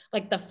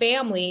like the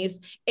families,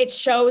 it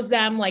shows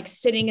them like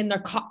sitting in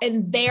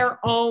their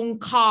own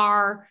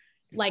car,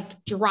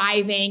 like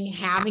driving,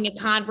 having a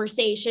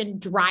conversation,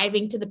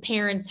 driving to the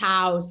parents'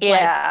 house.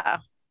 Yeah.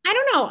 Like, I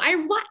don't know.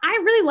 I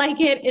really like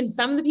it. And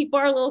some of the people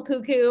are a little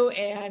cuckoo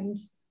and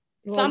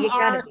some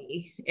are.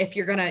 If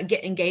you're going to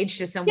get engaged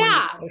to someone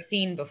you've never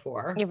seen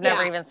before. You've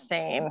never even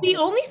seen. The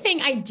only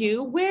thing I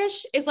do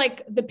wish is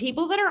like the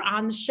people that are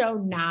on the show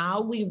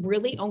now, we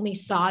really only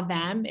saw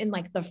them in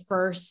like the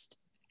first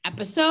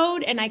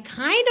episode. And I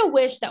kind of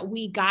wish that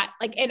we got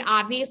like, and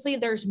obviously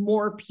there's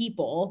more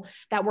people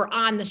that were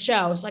on the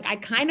show. So like, I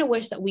kind of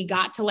wish that we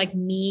got to like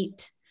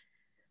meet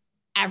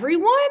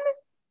everyone.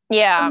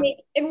 Yeah.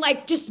 And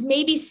like, just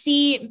maybe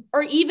see,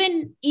 or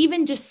even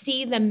just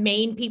see the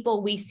main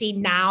people we see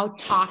now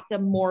talk to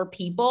more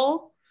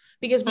people,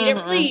 because we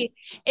didn't really,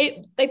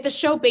 like the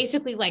show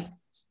basically like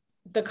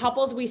the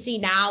couples we see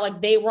now,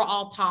 like they were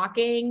all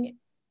talking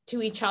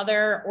to each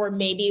other, or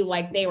maybe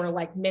like they were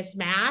like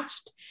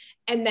mismatched.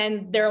 And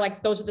then they're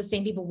like, those are the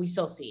same people we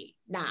still see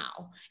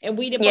now. And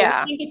we didn't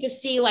get to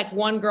see like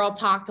one girl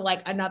talk to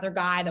like another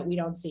guy that we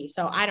don't see.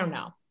 So I don't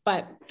know.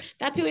 But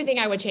that's the only thing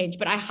I would change.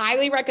 But I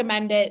highly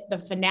recommend it. The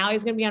finale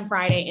is going to be on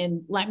Friday.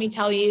 And let me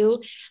tell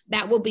you,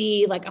 that will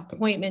be like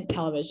appointment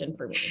television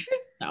for me.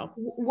 So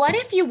what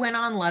if you went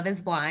on Love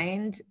is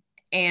Blind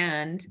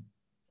and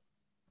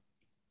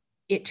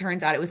it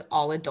turns out it was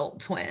all adult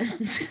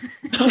twins?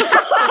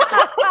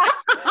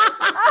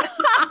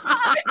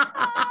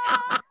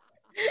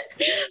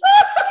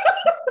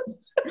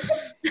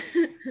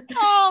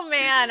 Oh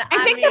man.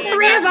 I think the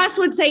three of us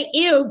would say,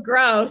 ew,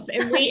 gross,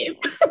 and leave.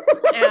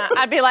 Yeah,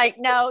 I'd be like,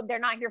 no, they're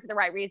not here for the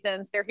right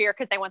reasons. They're here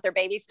because they want their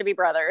babies to be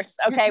brothers.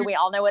 Okay. We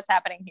all know what's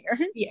happening here.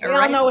 Yeah, we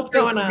all know what's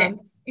going on.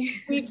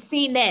 We've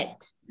seen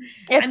it.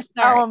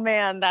 Oh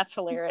man, that's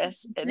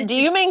hilarious. Do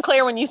you mean,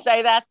 Claire, when you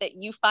say that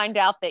you find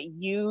out that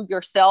you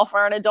yourself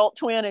are an adult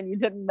twin and you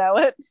didn't know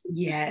it?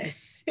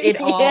 Yes.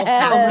 It all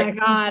happens.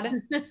 Oh my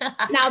God.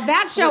 Now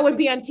that show would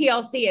be on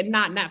TLC and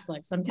not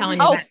Netflix. I'm telling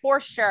you. Oh,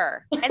 for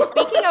sure. And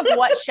speaking of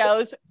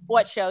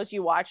what shows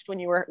you watched when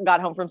you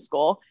got home from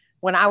school,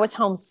 when I was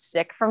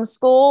homesick from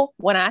school,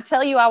 when I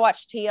tell you I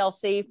watched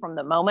TLC from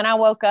the moment I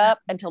woke up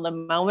until the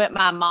moment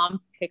my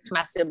mom picked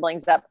my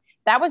siblings up.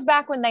 That was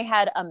back when they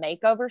had a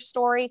makeover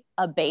story,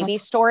 a baby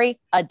story,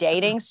 a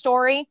dating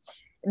story.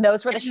 And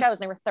those were the shows.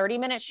 They were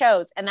 30-minute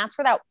shows. And that's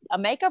where a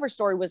makeover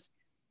story was,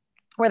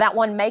 where that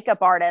one makeup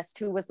artist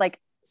who was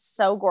like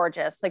so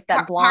gorgeous, like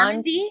that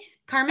blonde.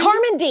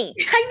 Carmen D.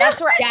 I know.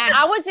 That's right. Yes.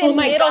 I was in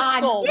middle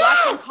school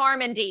watching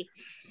Carmen D.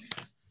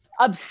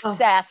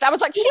 Obsessed. I was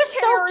like, she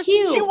cares. So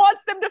cute. She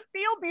wants them to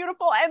feel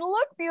beautiful and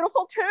look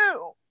beautiful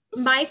too.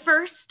 My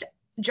first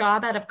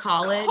job out of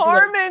college.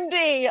 Carmen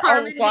D.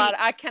 Oh God,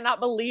 I cannot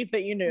believe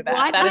that you knew that.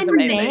 What that is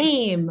amazing.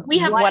 Name? We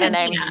have what a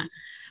name.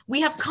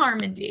 We have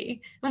Carmen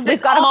D.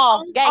 We've got them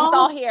all. Gang's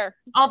all here.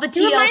 All the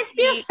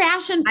TLC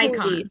fashion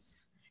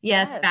icons.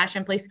 Yes,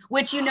 fashion police.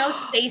 Which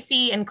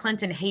Stacey and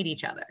Clinton hate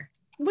each other.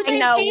 Which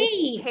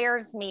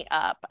tears me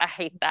up. I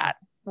hate that.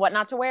 What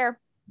not to wear.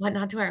 What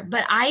not to wear.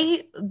 But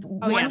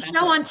one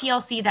show on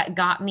TLC that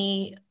got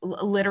me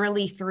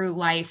literally through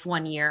life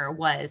one year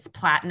was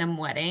Platinum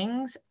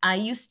Weddings. I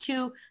used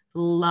to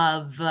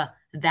love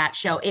that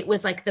show. It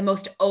was like the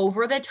most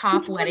over the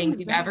top weddings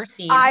you've ever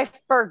seen. I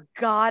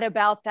forgot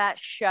about that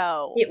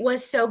show. It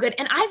was so good.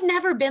 And I've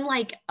never been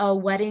like a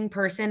wedding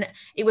person.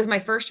 It was my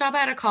first job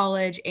out of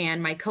college,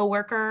 and my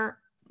coworker,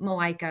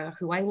 Malika,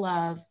 who I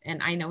love,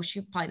 and I know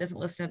she probably doesn't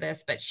listen to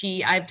this, but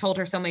I've told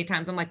her so many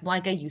times, I'm like,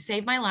 Malika, you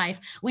saved my life.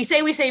 We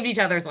say we saved each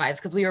other's lives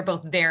because we were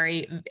both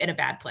very in a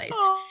bad place.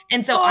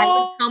 And so I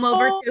would come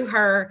over to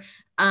her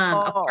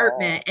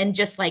apartment and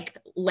just like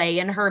lay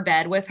in her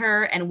bed with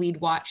her, and we'd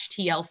watch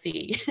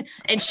TLC.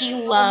 And she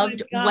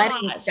loved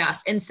wedding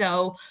stuff. And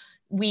so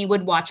we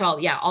would watch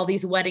all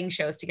these wedding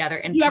shows together.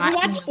 And you ever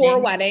watch Four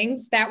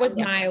Weddings? That was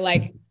my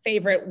like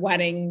favorite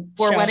wedding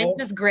Four show.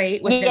 Weddings is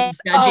great with them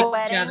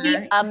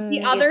judging each other.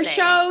 The other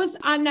shows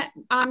on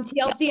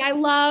TLC I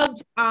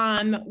loved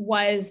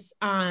was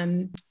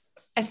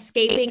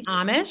Escaping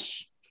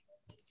Amish.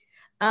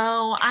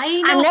 Oh,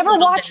 I never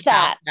watched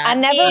that. I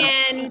never.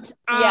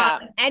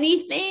 And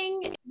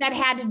anything that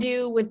had to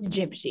do with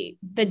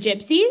the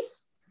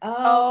gypsies.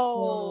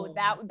 Oh,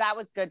 that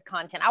was good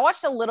content. I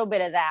watched a little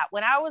bit of that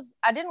when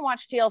I didn't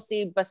watch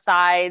TLC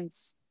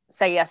besides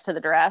Say Yes to the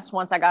Dress.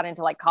 Once I got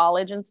into like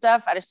college and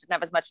stuff, I just didn't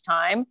have as much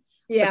time.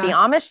 Yeah. But the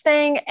Amish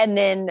thing, and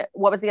then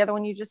what was the other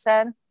one you just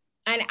said?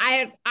 And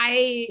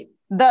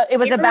it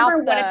was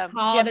about what it's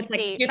called.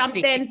 Gypsy. It's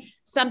like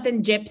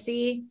something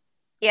gypsy.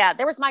 Yeah,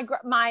 there was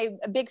my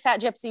big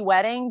fat gypsy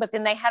wedding, but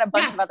then they had a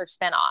bunch of other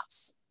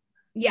spinoffs.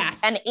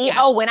 Yes. And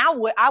when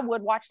I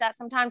would watch that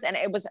sometimes, and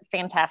it was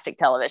fantastic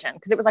television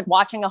because it was like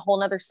watching a whole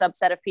nother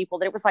subset of people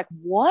that it was like,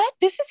 what?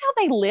 This is how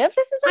they live?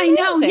 This is amazing.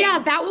 I know.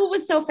 Yeah. That one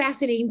was so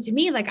fascinating to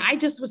me. Like, I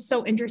just was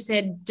so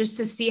interested just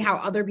to see how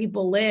other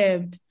people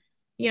lived,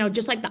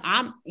 just like the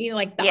Amish.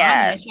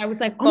 I was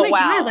like, oh my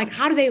God, like,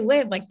 how do they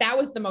live? Like, that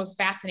was the most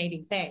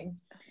fascinating thing.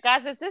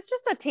 Guys, is this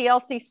just a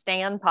TLC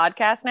Stan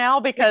podcast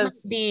now?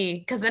 Because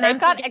they've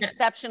got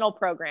exceptional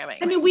programming.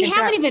 I mean, we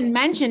haven't even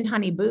mentioned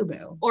Honey Boo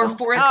Boo. Or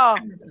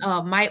one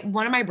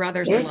of my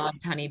brothers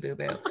loved Honey Boo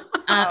Boo.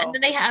 And then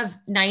they have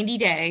 90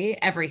 Day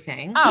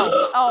Everything.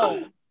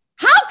 Oh.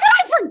 How could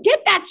I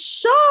forget that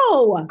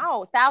show?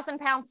 1,000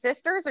 Pound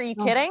Sisters. Are you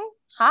kidding?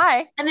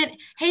 Hi. And then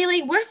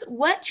Haley,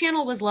 what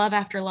channel was Love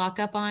After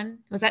Lockup on?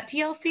 Was that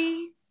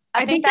TLC?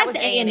 I think that was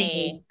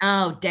A&E.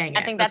 Oh, dang it.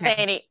 I think that's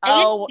A&E.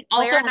 Oh,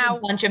 also a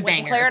bunch of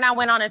bangers. Claire and I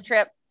went on a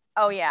trip.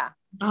 Oh, yeah.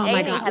 Oh,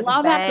 my God.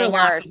 Love After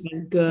Lockup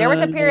is good. There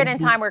was a period in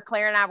time where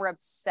Claire and I were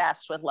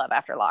obsessed with Love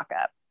After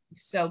Lockup.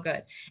 So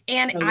good.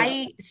 And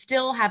I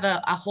still have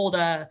a hold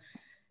a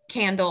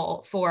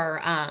candle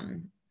for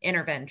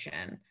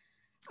Intervention.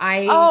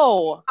 That's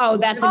a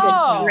good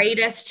show.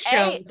 Greatest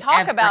show. Talk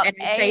ever. About and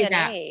I say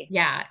that. A&E.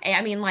 Yeah.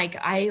 I mean,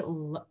 like,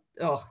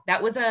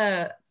 that was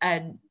a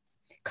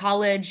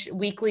college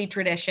weekly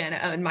tradition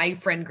in my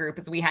friend group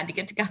is we had to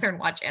get together and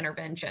watch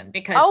Intervention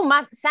because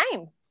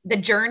same. The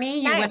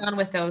journey you went on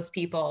with those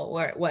people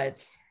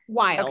was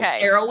wild.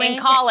 Okay. In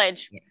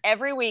college,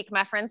 every week,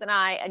 my friends and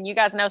I, and you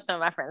guys know some of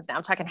my friends now,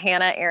 I'm talking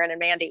Hannah, Aaron, and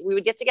Mandy, we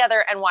would get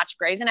together and watch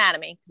Grey's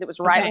Anatomy because it was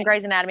right when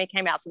Grey's Anatomy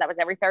came out. So that was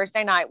every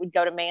Thursday night. We'd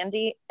go to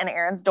Mandy and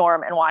Aaron's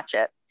dorm and watch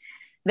it.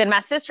 Then my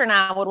sister and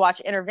I would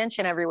watch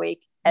Intervention every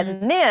week.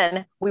 And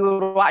then we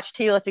would watch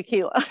Tila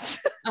Tequila.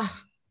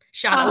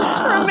 Shout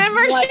out.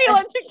 Remember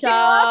Tila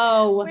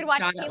Tequila? We'd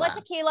watch Shout Tila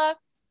Tequila.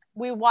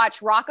 We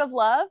watch Rock of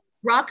Love.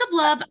 Rock of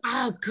Love.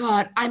 Oh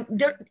God,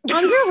 they're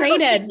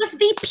underrated. It was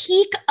the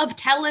peak of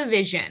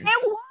television.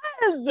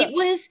 It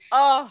was.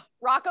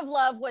 Rock of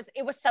Love was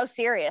so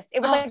serious. It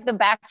was like The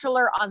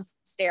Bachelor on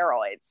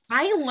steroids.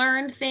 I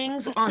learned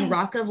things on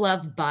Rock of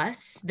Love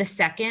bus, the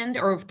second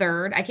or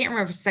third. I can't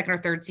remember if it was second or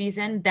third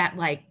season that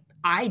like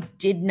I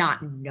did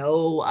not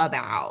know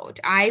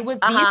about. These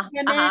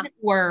women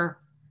were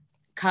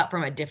cut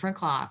from a different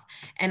cloth.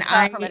 And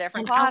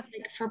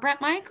for Bret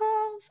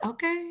Michaels.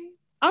 Okay.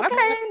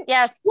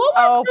 Yes. What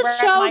was the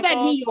show that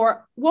New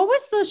York? What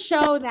was the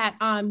show that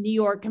New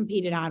York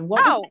competed on?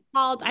 What was it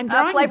called? I'm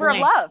drawing Flavor of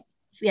Love.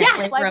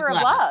 Yes, Flavor of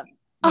Love.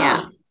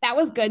 Yeah, that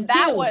was good.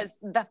 That was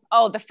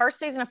the first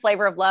season of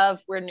Flavor of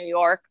Love. We're in New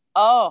York.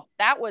 Oh,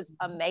 that was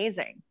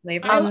amazing.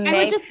 I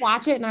would just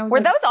watch it, and I was.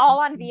 Were those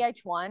all on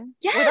VH1?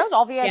 Yes. Were those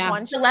all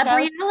VH1 shows?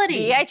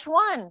 Reality.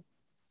 VH1.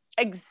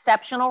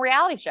 Exceptional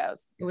reality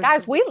shows.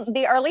 Guys,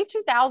 the early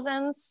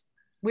 2000s,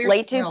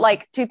 late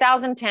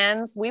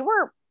 2010s, we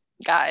were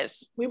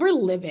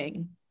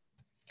living.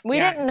 We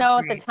didn't know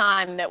at the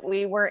time that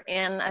we were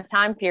in a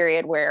time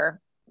period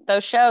where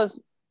those shows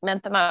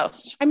meant the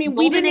most. I mean, Should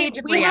we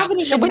just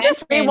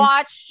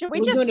rewatch? Should we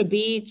just Laguna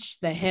Beach,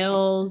 The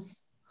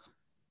Hills?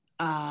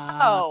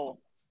 Those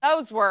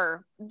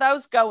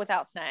go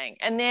without saying.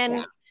 And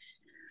then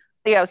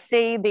the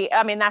OC,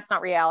 that's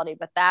not reality,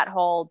 but that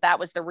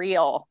was the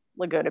real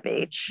Laguna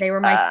Beach. They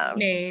were my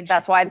same age.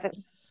 That's why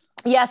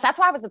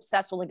I was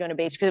obsessed with Laguna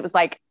Beach because it was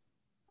like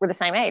we're the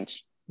same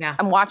age. Yeah.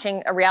 I'm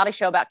watching a reality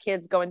show about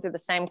kids going through the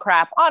same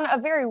crap on a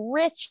very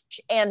rich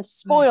and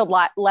spoiled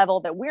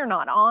level that we're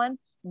not on.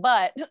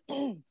 But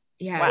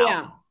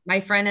my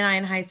friend and I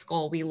in high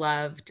school, we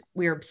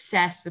were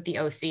obsessed with the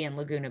OC in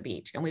Laguna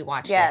Beach, and we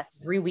watched it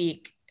every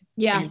week.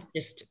 And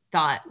just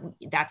thought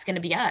that's going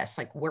to be us.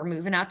 Like, we're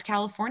moving out to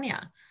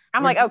California.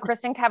 I'm like,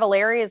 Kristen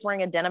Cavallari is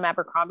wearing a denim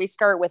Abercrombie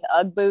skirt with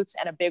Ugg boots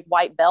and a big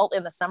white belt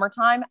in the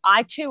summertime.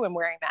 I too am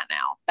wearing that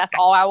now. That's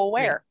all I will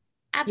wear.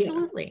 Yeah.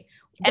 Absolutely.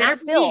 And I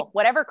still,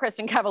 whatever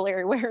Kristen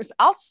Cavallari wears,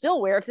 I'll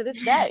still wear to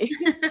this day.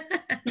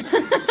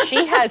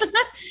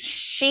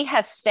 She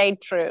has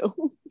stayed true.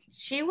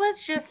 She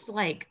was just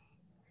like,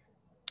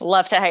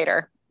 love to hate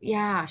her.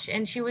 Yeah.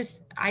 And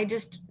I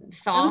just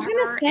saw her. I'm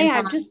going to say,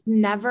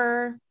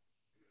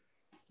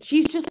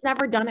 she's just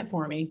never done it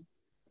for me.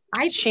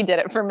 She did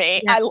it for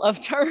me. Yeah. I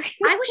loved her.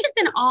 I was just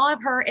in awe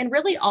of her and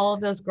really all of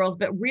those girls,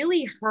 but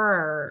really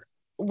her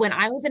when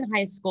I was in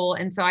high school.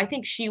 And so I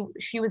think she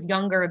was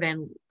younger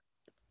than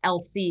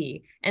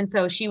LC. And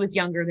so she was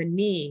younger than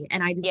me.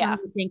 And I just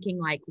remember thinking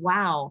like,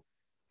 wow,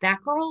 that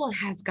girl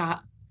has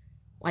got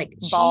like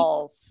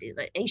balls.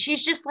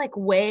 She's just like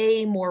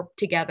way more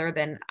together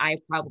than I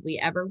probably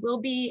ever will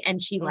be.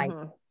 And she like,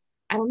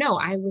 I don't know.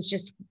 I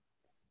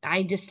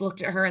just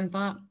looked at her and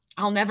thought,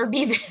 I'll never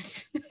be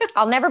this.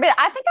 I'll never be.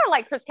 I think I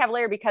like Chris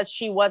Cavalier because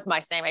she was my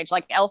same age.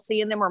 Like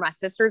Elsie and them were my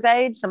sister's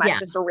age. So my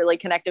sister really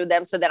connected with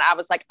them. So then I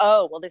was like,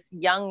 oh, well, this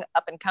young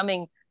up and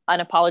coming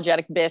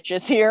unapologetic bitch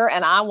is here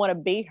and I want to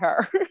be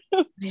her.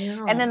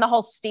 And then the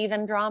whole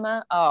Steven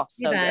drama. Oh,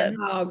 so good.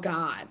 Oh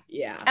God.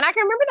 Yeah. And I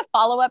can remember the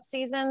follow-up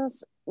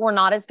seasons were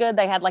not as good.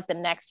 They had like the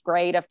next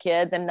grade of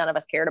kids and none of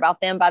us cared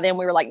about them. By then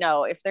we were like,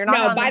 no, if they're not.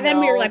 No, by then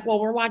we were like, well,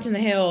 we're watching The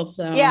Hills.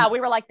 So yeah, we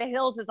were like, The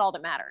Hills is all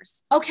that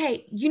matters.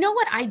 Okay. You know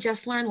what I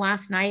just learned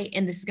last night,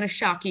 and this is going to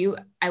shock you.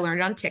 I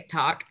learned it on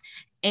TikTok,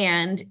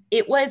 and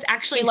it was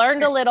actually. She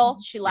learned a little.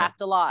 She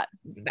laughed a lot.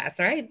 That's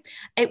right.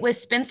 It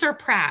was Spencer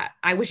Pratt.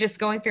 I was just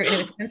going through, and it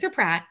was Spencer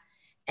Pratt,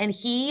 and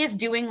he is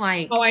doing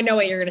like. Oh, I know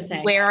what you're going to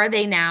say. Where Are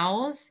They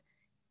Nows?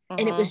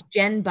 And it was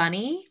Jen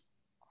Bunny.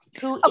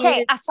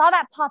 I saw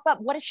that pop up.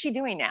 What is she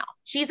doing now?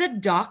 She's a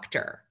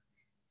doctor.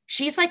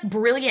 She's like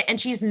brilliant,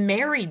 and she's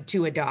married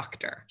to a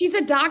doctor. She's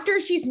a doctor.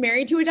 She's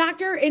married to a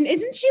doctor. And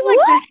isn't she like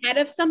the head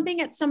of something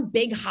at some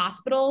big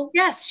hospital?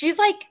 Yes. She's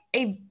like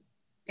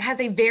has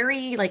a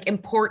very like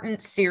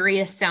important,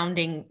 serious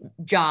sounding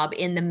job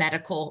in the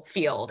medical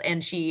field.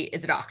 And she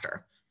is a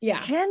doctor. Yeah.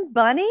 Jen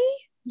Bunny?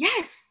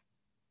 Yes.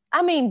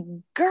 I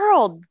mean,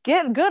 girl,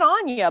 get good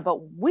on you, but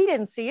we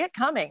didn't see it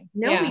coming.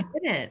 No, we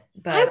didn't.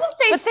 But I will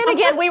say, but then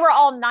again, we were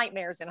all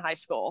nightmares in high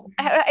school.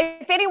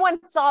 If anyone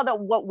saw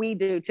what we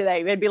do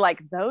today, they'd be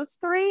like, those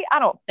three? I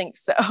don't think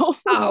so.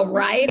 Oh,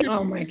 right.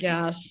 Oh my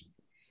gosh.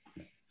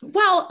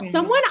 Well,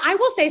 I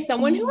will say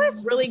someone who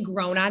has really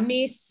grown on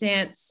me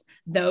since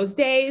those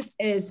days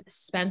is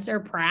Spencer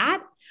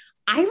Pratt.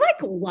 I like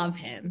love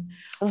him.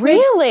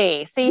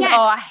 Really? See, yes.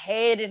 I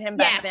hated him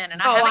back then.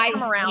 And I haven't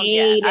come around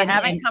yet. I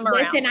haven't come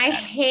around. Listen, I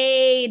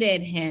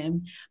hated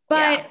him.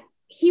 But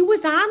he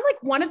was on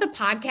like one of the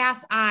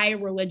podcasts I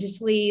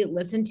religiously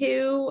listen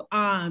to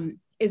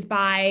is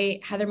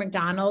by Heather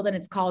McDonald, and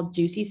it's called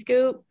Juicy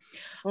Scoop.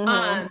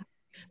 Mm-hmm.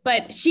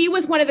 But she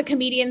was one of the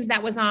comedians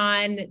that was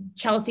on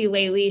Chelsea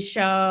Laley's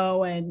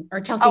show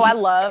Chelsea. Oh, I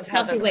love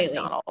Chelsea Heather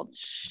McDonald.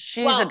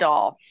 She's a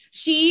doll.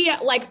 She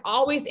like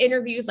always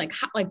interviews like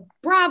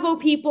Bravo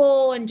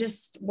people and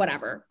just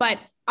whatever. But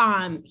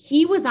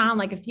he was on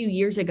like a few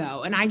years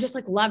ago and I just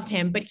like loved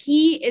him. But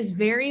he is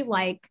very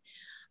like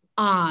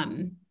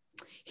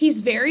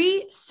he's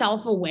very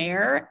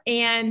self-aware,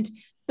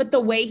 but the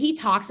way he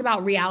talks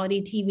about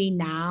reality TV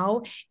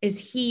now is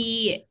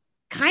he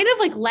kind of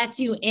like lets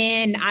you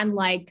in on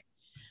like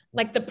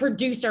the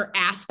producer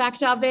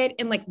aspect of it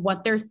and like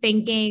what they're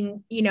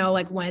thinking, you know,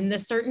 like when the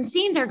certain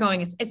scenes are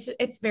going,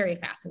 it's very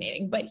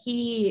fascinating. But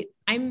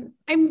I'm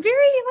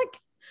very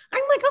like,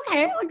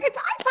 okay, like it's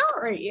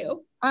all right,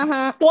 you.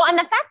 Well, and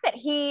the fact that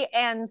he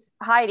and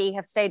Heidi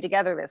have stayed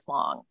together this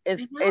long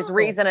is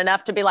reason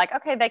enough to be like,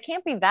 okay, they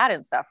can't be that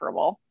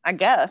insufferable, I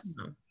guess.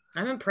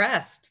 I'm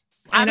impressed.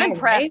 I'm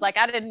impressed. Right? Like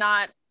I did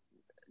not.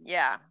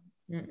 Yeah,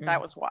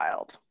 that was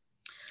wild.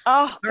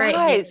 Oh,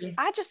 guys,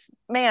 I just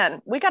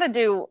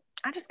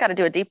got to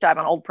do a deep dive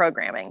on old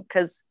programming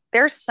because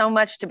there's so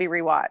much to be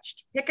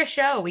rewatched. Pick a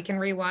show. We can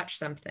rewatch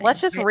something.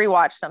 Let's just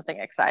rewatch something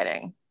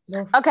exciting.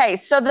 Yeah. Okay.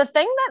 So the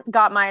thing that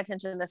got my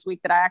attention this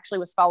week that I actually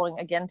was following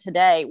again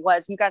today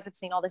was you guys have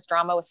seen all this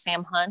drama with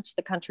Sam Hunt,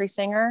 the country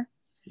singer.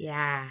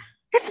 Yeah.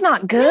 It's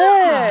not good.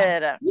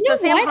 Yeah. You know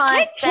Sam Hunt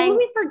I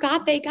totally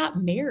forgot they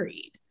got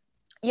married.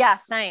 Yeah,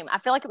 same. I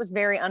feel like it was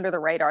very under the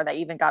radar they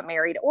even got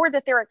married or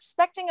that they're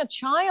expecting a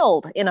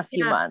child in a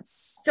few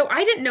months. So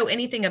I didn't know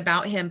anything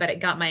about him, but it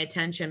got my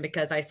attention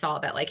because I saw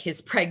that like his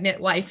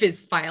pregnant wife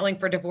is filing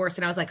for divorce.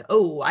 And I was like,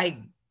 oh, I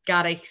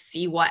gotta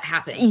see what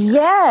happened. Yes.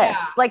 Yeah.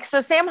 Like, so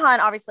Sam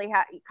Hunt obviously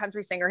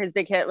country singer, his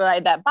big hit,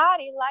 like that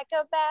body like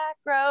a back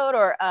road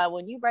or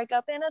when you break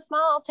up in a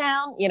small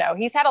town, you know,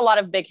 he's had a lot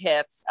of big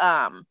hits.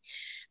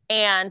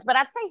 But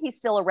I'd say he's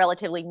still a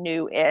relatively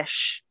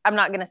new-ish. I'm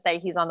not going to say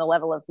he's on the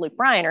level of Luke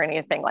Bryan or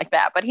anything like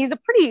that, but he's a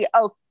pretty,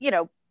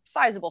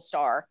 sizable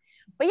star.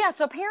 But yeah,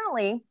 so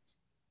apparently,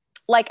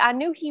 like I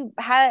knew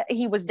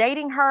he was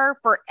dating her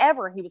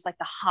forever. He was like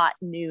the hot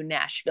new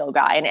Nashville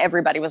guy, and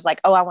everybody was like,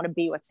 "Oh, I want to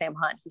be with Sam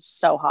Hunt. He's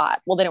so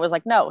hot." Well, then it was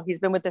like, no, he's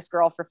been with this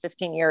girl for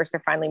 15 years.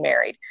 They're finally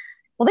married.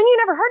 Well, then you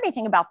never heard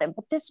anything about them.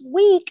 But this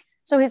week,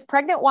 so his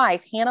pregnant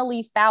wife, Hannah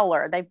Lee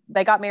Fowler,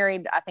 they got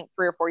married, I think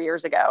 3 or 4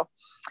 years ago.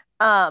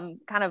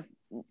 Kind of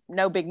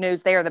no big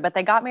news there, but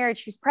they got married.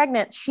 She's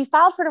pregnant. She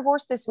filed for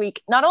divorce this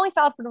week. Not only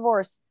filed for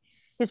divorce,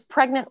 his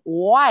pregnant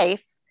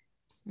wife,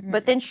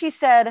 but then she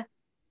said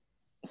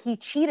he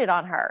cheated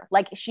on her.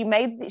 Like she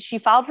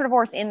filed for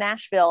divorce in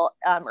Nashville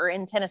or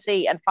in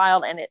Tennessee and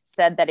filed, and it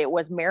said that it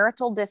was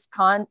marital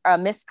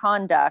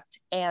misconduct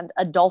and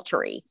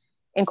adultery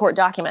in court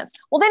documents.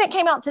 Well, then it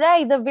came out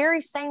today, the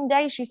very same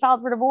day she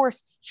filed for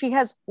divorce, she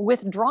has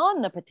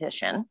withdrawn the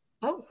petition.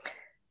 Oh.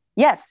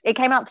 Yes, it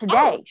came out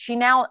today. Oh. She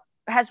now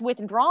has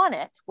withdrawn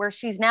it, where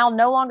she's now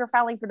no longer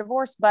filing for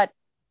divorce. But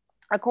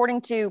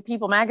according to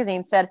People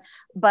magazine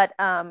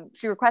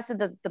she requested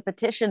that the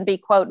petition be,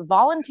 quote,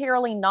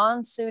 voluntarily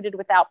non-suited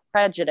without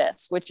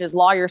prejudice, which is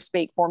lawyer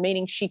speak for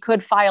meaning she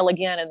could file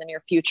again in the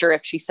near future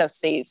if she so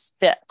sees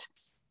fit.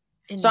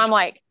 So I'm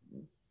like,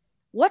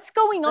 what's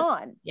going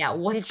on? Yeah.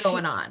 What's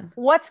going on?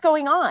 What's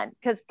going on?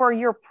 Because for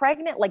your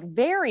pregnant, like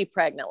very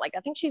pregnant, like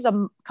I think she's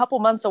a couple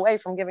months away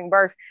from giving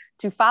birth,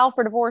 to file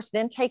for divorce,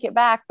 then take it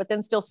back, but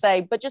then still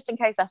say, but just in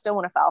case I still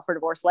want to file for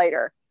divorce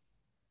later.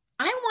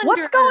 I wonder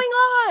what's going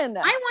on.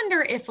 I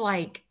wonder if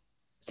like,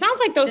 sounds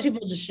like those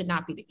people just should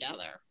not be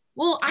together.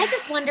 Well, I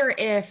just wonder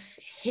if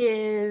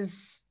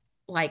his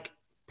like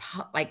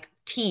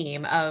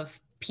team of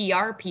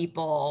PR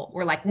people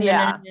were like,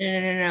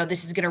 no,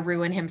 this is going to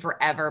ruin him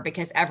forever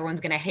because everyone's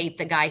going to hate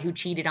the guy who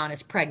cheated on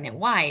his pregnant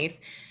wife.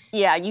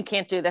 Yeah, you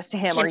can't do this to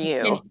him or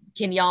you.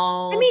 Can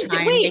y'all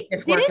try and make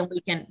this work and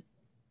we can...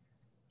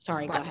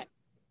 Sorry, go ahead.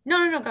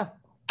 No, go.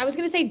 I was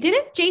going to say,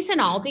 didn't Jason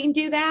Aldean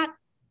do that?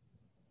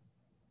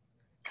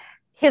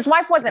 His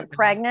wife wasn't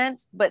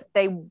pregnant, but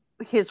they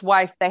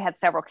had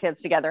several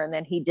kids together, and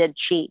then he did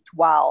cheat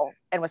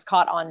and was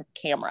caught on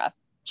camera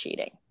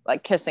cheating,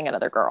 like kissing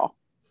another girl.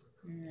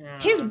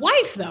 His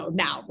wife though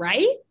now,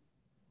 right?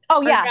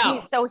 Oh yeah. No?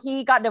 So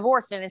he got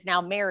divorced and is now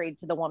married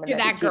to the woman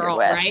that girl,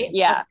 with, right?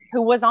 Yeah. Okay.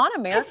 Who was on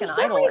American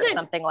Idol or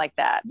something like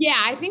that.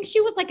 Yeah. I think she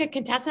was like a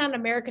contestant on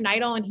American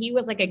Idol and he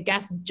was like a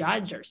guest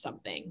judge or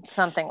something.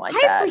 Something like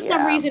that. I, for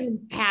some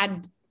reason,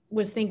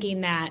 was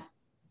thinking that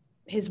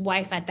his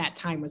wife at that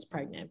time was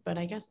pregnant, but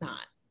I guess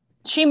not.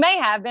 She may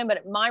have been,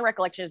 but my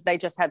recollection is they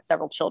just had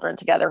several children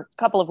together, a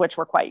couple of which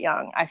were quite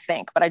young, I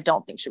think, but I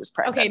don't think she was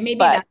pregnant. Okay. Maybe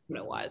that's what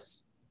it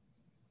was.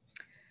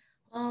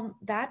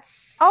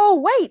 That's.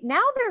 Oh wait!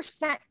 Now they're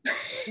saying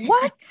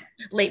what?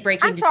 Late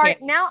breaking. I'm sorry.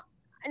 Now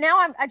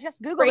I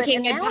just googled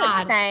breaking it, and now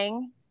it's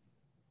saying.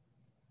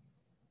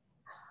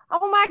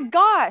 Oh my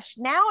gosh!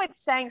 Now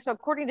it's saying so.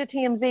 According to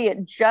TMZ,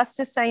 it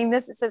just is saying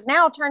this. It says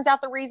now it turns out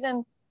the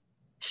reason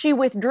she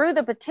withdrew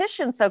the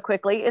petition so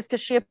quickly is because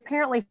she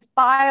apparently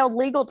filed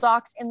legal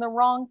docs in the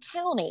wrong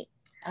county.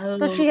 Oh.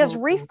 So she has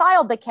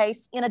refiled the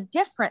case in a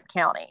different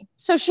county.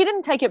 So she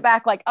didn't take it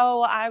back like,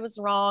 oh, I was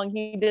wrong.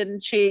 He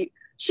didn't cheat.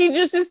 She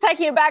just is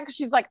taking it back because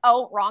she's like,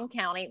 oh, wrong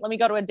county. Let me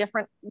go to a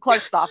different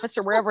clerk's office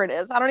or wherever it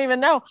is. I don't even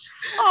know.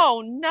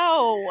 Oh,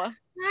 no.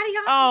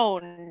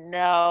 Oh,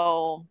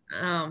 no.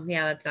 Oh,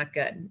 yeah, that's not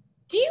good.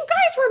 Do you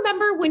guys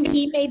remember when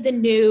he made the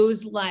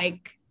news?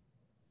 Like,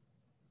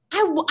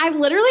 I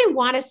literally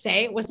want to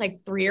say it was like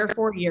 3 or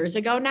 4 years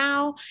ago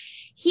now.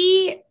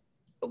 He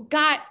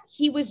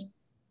was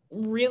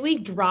really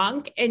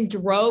drunk and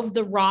drove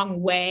the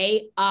wrong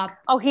way up.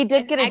 Oh, he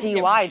did get a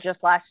DUI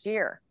just last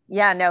year.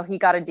 Yeah, no, he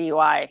got a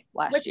DUI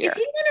last year. Is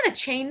he one of the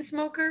chain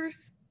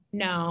smokers?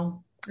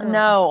 No. Oh.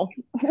 No.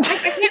 I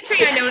can't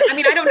say I know. I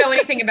mean, I don't know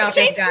anything about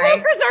this guy. Chain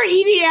smokers are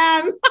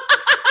EDM.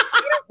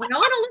 I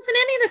don't listen to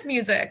any of this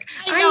music.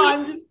 I know,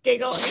 I'm just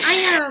giggling.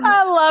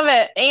 I love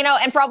it.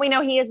 And for all we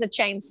know, he is a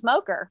chain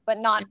smoker, but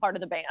not part of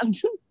the band.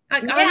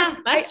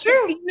 That's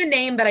true. I've seen the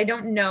name, but I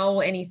don't know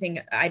anything.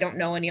 I don't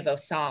know any of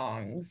those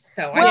songs.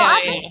 So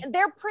I think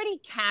they're pretty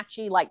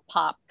catchy, like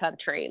pop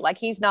country. Like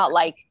he's not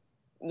like,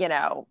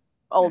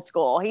 old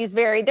school. He's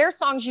their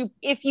songs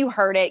if you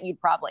heard it, you'd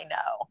probably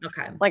know.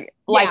 Okay.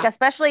 Like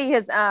especially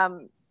his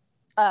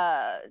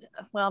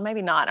well,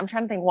 maybe not. I'm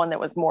trying to think one that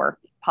was more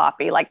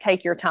poppy, like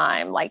Take Your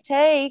Time. Like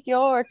Take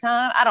Your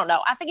Time. I don't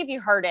know. I think if you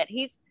heard it,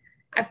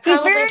 I've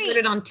probably heard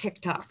it on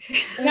TikTok.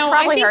 No,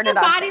 I think the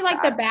Body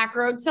Like the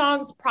Backroad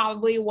song's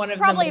probably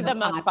the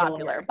most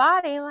popular.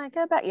 Body Like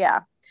a Back. Yeah.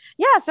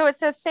 So it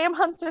says Sam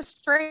Hunt's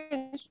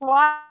estranged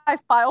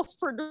wife files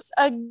for divorce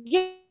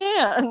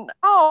again.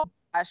 Oh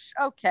gosh.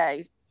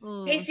 Okay.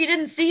 In case you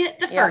didn't see it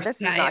the first time.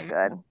 This is not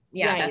good.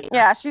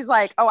 Yeah. She's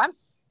like, oh,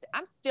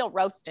 I'm still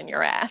roasting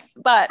your ass,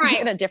 but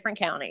in a different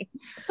county.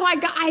 So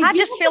I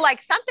just feel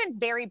like something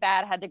very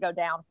bad had to go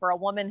down for a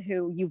woman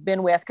who you've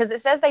been with, because it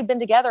says they've been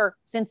together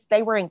since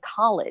they were in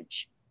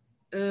college.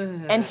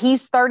 Ugh. And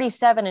he's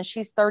 37 and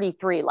she's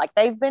 33. Like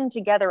they've been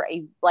together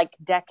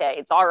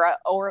decades or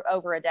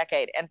over a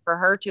decade. And for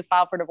her to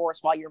file for divorce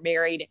while you're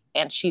married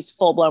and she's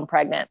full blown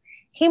pregnant,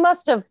 he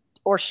must have,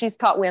 or she's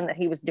caught wind that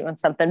he was doing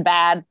something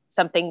bad,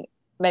 something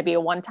maybe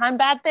a one-time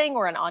bad thing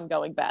or an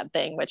ongoing bad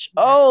thing, which,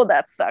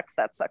 that sucks.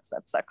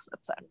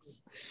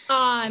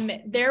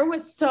 There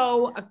was,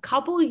 a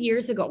couple of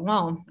years ago,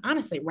 well,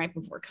 honestly, right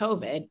before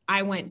COVID,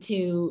 I went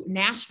to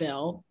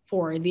Nashville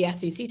for the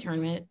SEC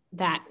tournament,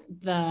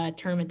 the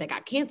tournament that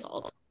got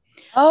canceled.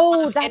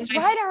 Oh, that's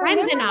right. I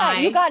remember that.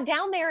 You got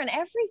down there and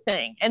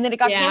everything, and then it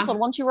got canceled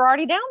once you were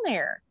already down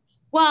there.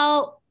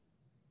 Well,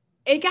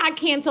 it got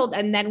canceled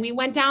and then we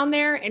went down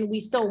there and we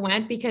still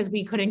went because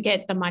we couldn't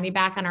get the money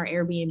back on our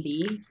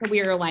Airbnb. So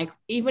we were like,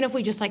 even if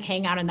we just like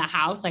hang out in the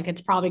house, like it's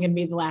probably going to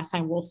be the last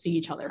time we'll see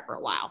each other for a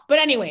while. But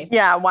anyways.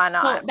 Yeah, why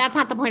not? So that's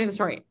not the point of the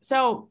story.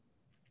 So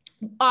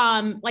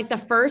like the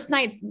first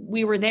night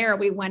we were there,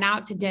 we went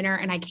out to dinner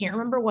and I can't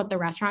remember what the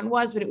restaurant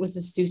was, but it was a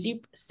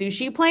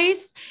sushi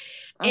place.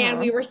 And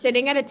we were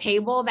sitting at a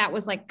table that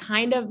was like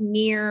kind of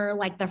near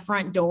like the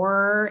front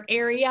door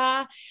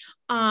area.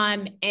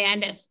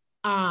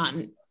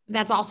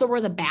 That's also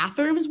where the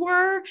bathrooms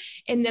were.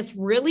 And this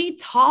really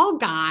tall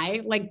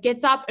guy like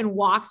gets up and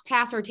walks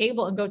past our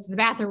table and goes to the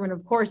bathroom. And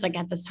of course, like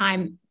at this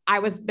time,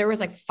 there was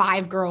like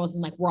 5 girls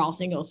and like, we're all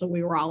single. So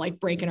we were all like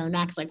breaking our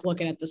necks, like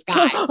looking at this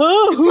guy.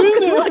 Oh, who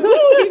is it? Like,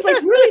 ooh, he's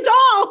like really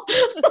tall.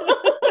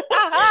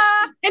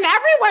 And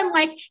everyone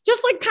like,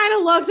 just like kind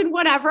of looks and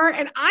whatever.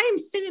 And I'm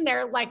sitting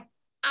there like,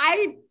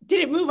 I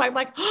didn't move. I'm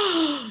like,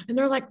 oh, and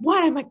they're like,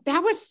 what? I'm like,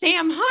 that was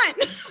Sam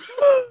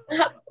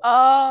Hunt.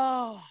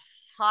 Oh,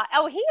 hot.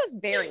 Oh, he is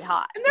very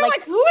hot. And they're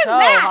like, who is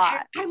that?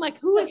 Hot. I'm like,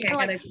 who is that?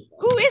 Like,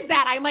 who is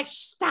that? I'm like,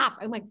 stop.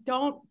 I'm like,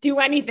 don't do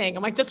anything.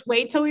 I'm like, just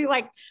wait till he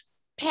like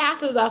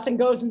passes us and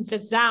goes and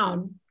sits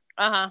down.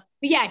 Uh-huh.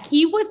 But yeah,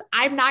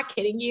 I'm not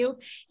kidding you.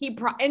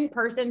 In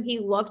person, he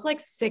looked like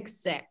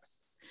 6'6".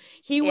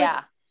 He was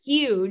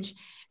huge.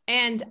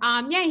 And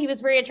yeah, he was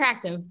very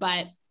attractive,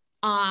 but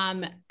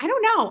I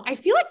don't know. I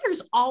feel like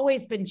there's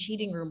always been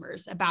cheating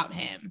rumors about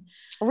him.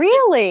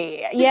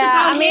 Really?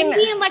 Yeah. I mean,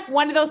 being like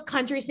one of those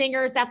country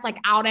singers that's like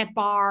out at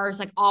bars,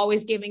 like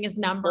always giving his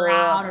number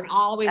out and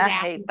always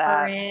asking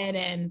for it.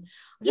 And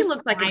he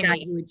looks like a guy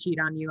who would cheat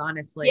on you,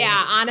 honestly.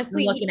 Yeah,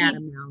 honestly. I'm looking at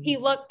him now. He's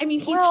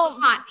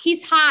hot.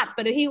 He's hot,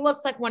 but he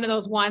looks like one of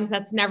those ones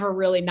that's never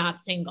really not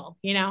single,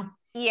 you know?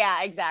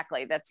 Yeah,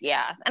 exactly.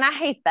 And I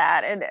hate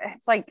that. And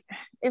it's like,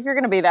 if you're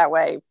going to be that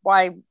way,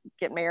 why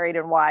get married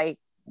and why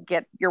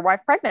get your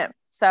wife pregnant?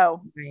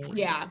 So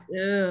yeah.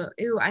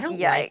 Ew, I don't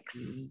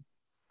yikes.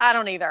 I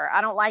don't either.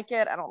 I don't like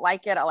it.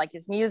 I like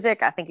his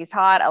music. I think he's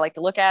hot. I like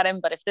to look at him,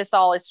 but if this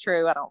all is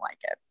true, I don't like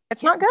it.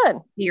 It's not good.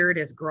 Beard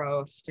is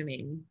gross to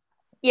me.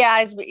 Yeah,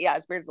 his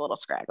beard's a little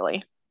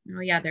scraggly.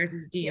 Oh yeah, there's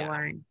his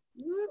DUI.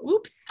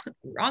 Oops,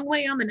 wrong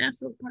way on the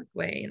National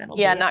Parkway.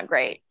 Not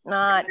great.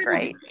 Not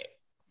great.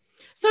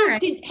 So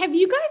have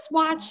you guys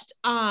watched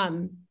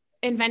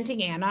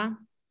Inventing Anna?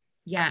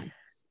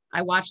 Yes.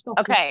 I watched the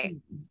whole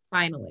thing,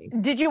 finally.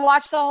 Did you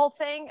watch the whole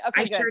thing?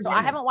 Okay, good. Sure so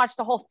I haven't watched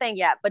the whole thing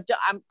yet, but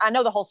I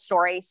know the whole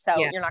story, so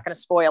you're not going to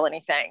spoil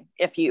anything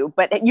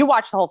but you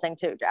watched the whole thing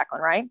too,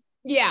 Jacqueline, right?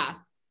 Yeah.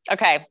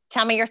 Okay.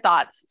 Tell me your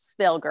thoughts.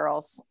 Spill,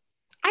 girls.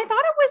 I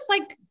thought it was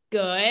like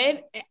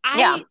good.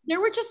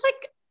 There were just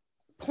like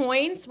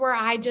points where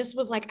I just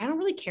was like, I don't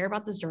really care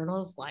about this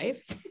journalist's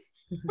life.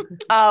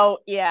 Oh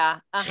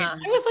yeah. Uh-huh.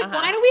 I was like,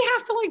 why do we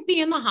have to like be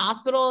in the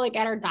hospital, like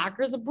at our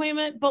doctor's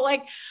appointment? But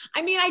like,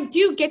 I mean, I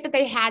do get that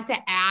they had to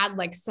add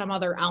like some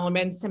other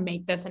elements to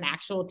make this an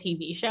actual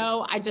TV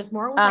show. I just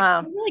more was like,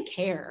 I don't really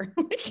care.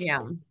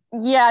 Yeah.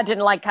 I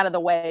didn't like kind of the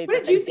way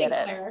that they did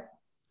it. Claire?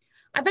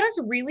 I thought it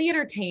was really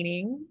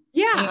entertaining.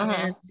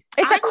 Yeah.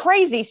 It's a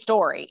crazy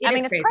story.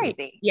 It's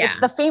crazy. Yeah. It's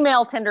the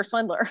female Tinder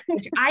swindler.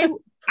 I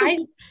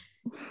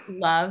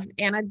love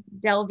Anna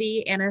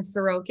Delvey, Anna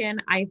Sorokin.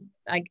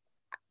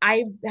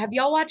 Have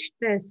y'all watched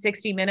the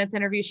 60 Minutes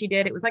interview she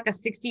did? It was like a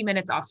 60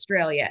 Minutes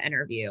Australia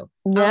interview.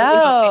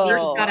 No. She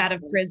first got out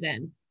of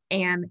prison.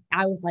 And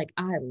I was like,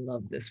 I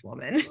love this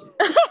woman.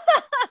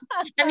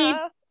 I mean,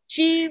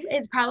 she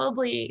is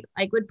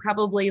would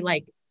probably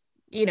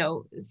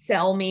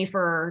sell me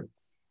for,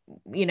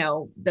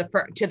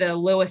 to the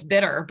lowest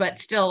bidder, but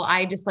still,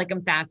 I just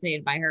am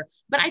fascinated by her.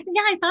 But I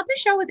thought the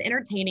show was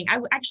entertaining. I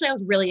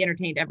was really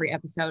entertained every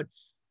episode.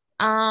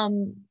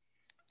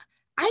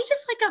 I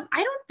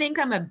don't think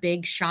I'm a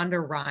big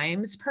Shonda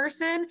Rhimes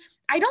person.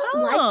 I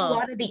don't like a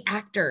lot of the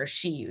actors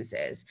she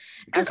uses.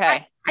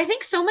 Okay. I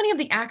think so many of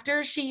the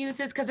actors she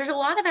uses, because there's a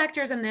lot of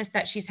actors in this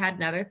that she's had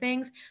in other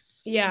things.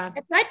 Yeah.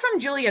 Aside from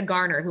Julia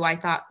Garner, who I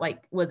thought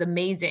was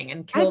amazing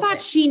and killed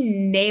it. She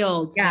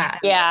nailed that.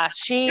 Yeah.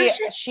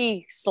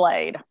 She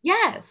slayed.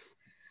 Yes.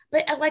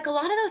 But like a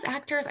lot of those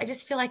actors, I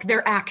just feel like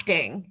they're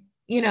acting,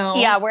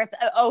 Yeah. Where it's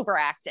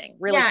overacting,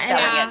 really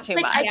selling it too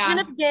much. I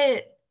kind of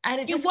get,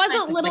 it was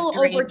a little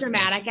over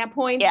dramatic at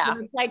points. Yeah.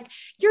 It's like,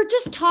 you're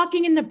just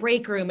talking in the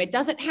break room. It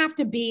doesn't have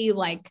to be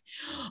like,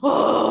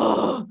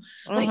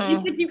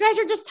 if you guys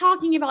are just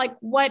talking about like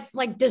what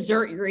like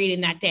dessert you're eating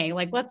that day,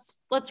 like let's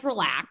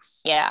relax.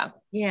 Yeah.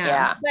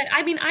 But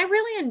I mean, I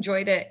really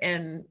enjoyed it,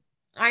 and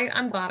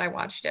I'm glad I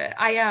watched it.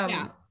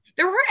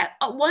 There were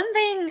one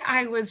thing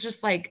I was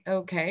just like,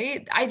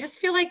 okay, I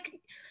just feel like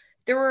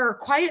there were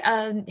quite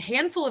a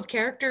handful of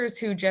characters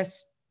who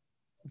just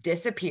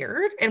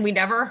disappeared and we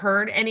never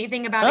heard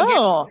anything about it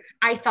again.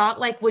 I thought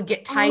would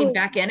get tied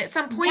back in at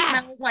some point. Yes. And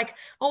I was like,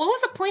 well, what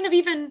was the point of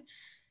even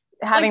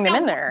having them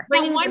in there?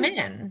 Bringing them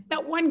in.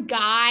 That one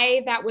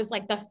guy that was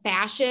like the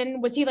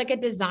fashion, was he like a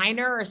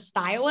designer or a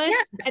stylist?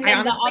 Yes, and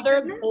then the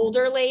other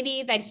older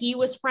lady that he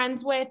was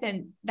friends with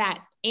and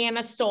that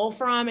Anna stole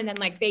from, and then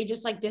they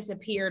just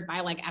disappeared by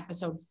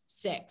episode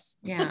 6.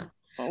 Yeah.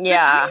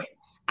 Yeah.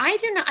 I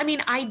do not. I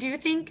mean, I do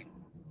think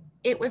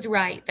it was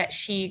right that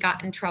she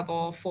got in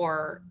trouble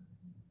for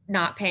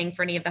not paying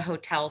for any of the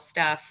hotel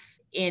stuff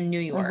in New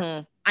York.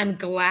 Mm-hmm. I'm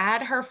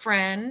glad her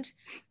friend,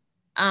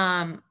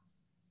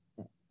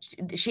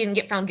 she didn't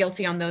get found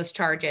guilty on those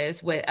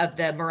charges of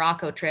the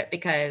Morocco trip,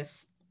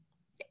 because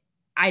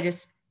I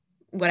just,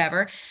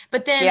 whatever.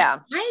 But then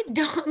I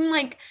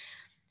don't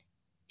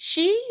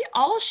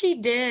all she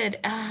did,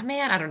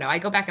 man, I don't know. I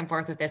go back and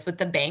forth with this with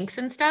the banks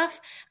and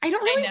stuff. I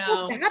don't really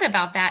feel bad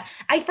about that.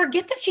 I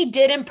forget that she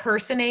did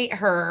impersonate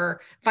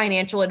her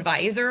financial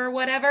advisor or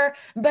whatever,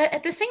 but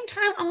at the same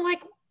time, I'm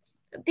like,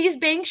 these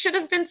banks should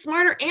have been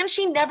smarter, and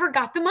she never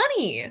got the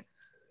money.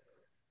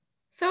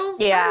 So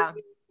yeah.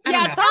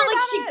 Yeah, it's not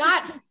like she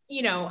got,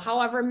 you know,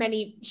 however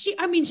many she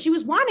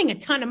was wanting a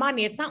ton of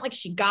money. It's not like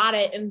she got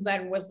it and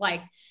then was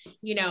like,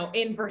 you know,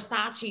 in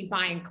Versace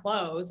buying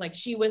clothes. Like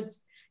she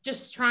was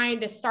just trying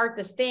to start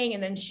this thing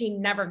and then she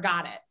never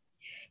got it.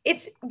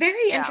 It's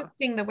very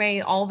interesting the way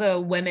all the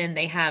women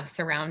they have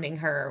surrounding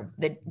her,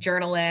 the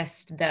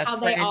journalist, how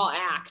friend, they all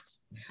act.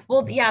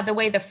 Well, yeah, the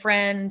way the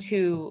friend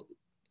who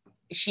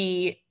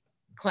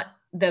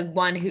the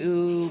one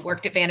who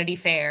worked at Vanity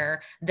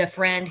Fair, the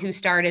friend who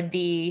started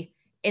the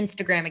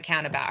Instagram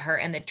account about her,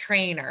 and the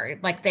trainer,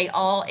 like they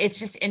all, it's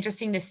just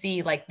interesting to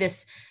see like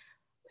this,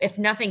 if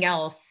nothing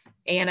else,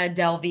 Anna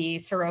Delvey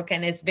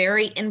Sorokin is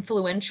very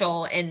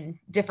influential in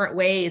different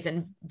ways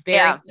and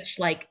very much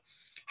like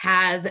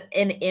has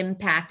an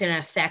impact and an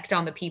effect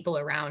on the people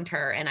around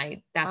her.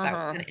 And that was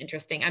kind of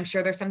interesting. I'm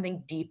sure there's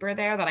something deeper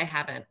there that I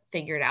haven't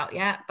figured out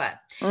yet, but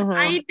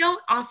I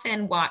don't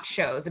often watch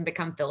shows and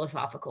become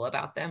philosophical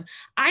about them.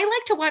 I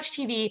like to watch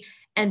TV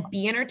and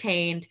be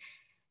entertained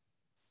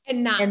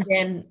and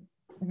then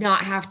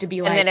not have to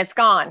be like, and then it's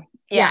gone.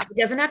 Yeah. It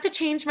doesn't have to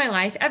change my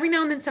life. Every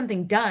now and then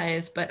something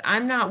does, but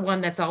I'm not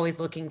one that's always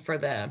looking for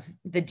the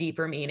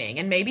deeper meaning.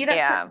 And maybe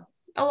that's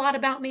a lot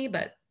about me,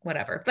 but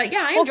whatever. But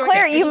yeah, I enjoyed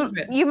Claire,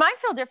 it. You might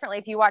feel differently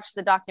if you watch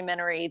the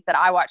documentary that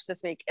I watched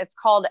this week. It's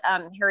called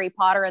Harry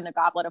Potter and the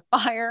Goblet of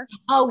Fire.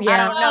 Oh yeah. I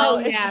don't know. Oh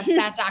yes,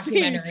 that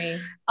documentary.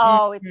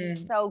 Oh,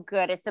 it's so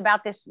good. It's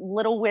about this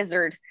little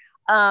wizard.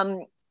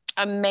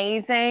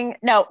 Amazing.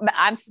 No,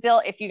 I'm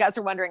still, if you guys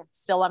are wondering,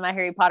 still on my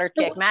Harry Potter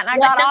kick. Matt and I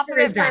got off of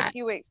it for a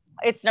few weeks.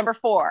 It's number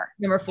 4.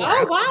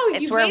 Oh wow,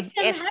 you made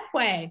some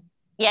halfway.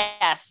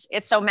 Yes.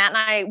 It's so Matt and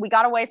I, we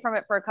got away from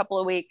it for a couple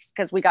of weeks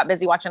because we got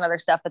busy watching other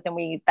stuff, but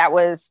then that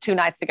was 2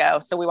 nights ago.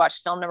 So we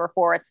watched film number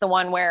 4. It's the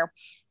one where,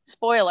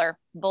 spoiler,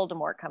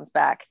 Voldemort comes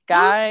back.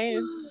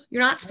 Guys.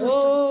 You're not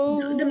supposed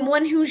to, the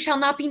one who shall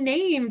not be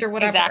named or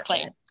whatever.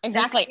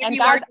 Exactly. And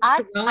guys,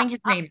 throwing his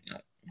name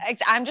out.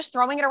 I'm just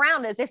throwing it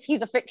around as if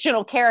he's a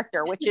fictional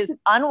character, which is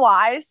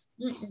unwise.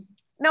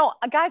 No,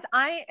 guys,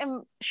 I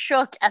am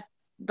shook at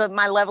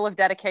my level of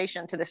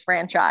dedication to this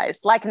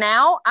franchise. Like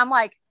now I'm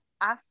like,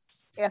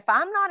 if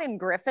I'm not in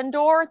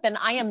Gryffindor, then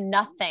I am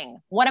nothing.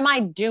 What am I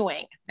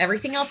doing?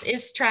 Everything else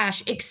is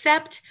trash,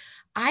 except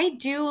I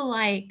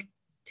like,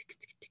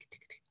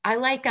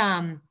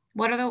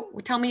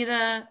 tell me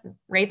the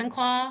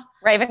Ravenclaw,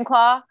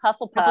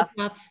 Hufflepuff,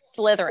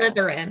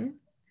 Slytherin.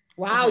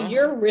 Wow,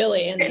 you're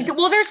really in it.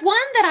 Well, there's one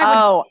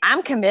that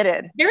I'm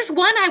committed. There's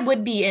one I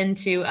would be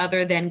into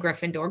other than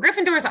Gryffindor.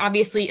 Gryffindor is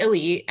obviously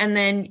elite, and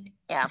then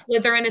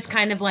Slytherin is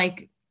kind of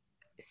like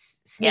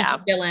sneaky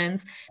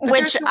villains.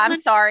 Which I'm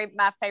sorry,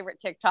 my favorite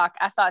TikTok.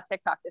 I saw a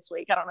TikTok this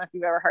week. I don't know if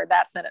you've ever heard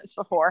that sentence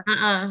before. But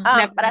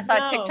I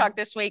saw a TikTok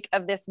this week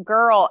of this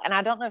girl, and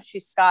I don't know if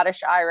she's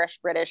Scottish, Irish,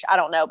 British. I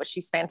don't know, but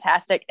she's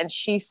fantastic. And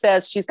she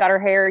says she's got her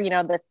hair, you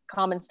know, the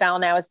common style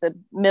now is the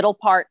middle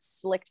part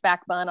slicked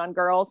back bun on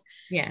girls.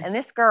 Yes. And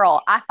this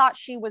girl, I thought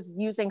she was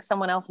using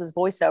someone else's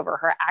voiceover.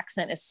 Her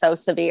accent is so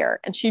severe.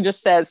 And she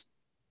just says,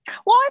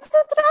 "Why is it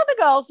that other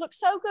girls look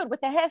so good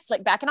with their hair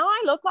slicked back and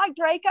I look like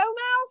Draco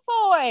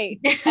Malfoy?"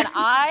 And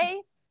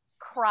I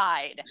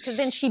cried because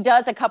then she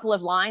does a couple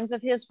of lines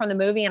of his from the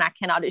movie and I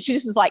cannot do. She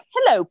just is like,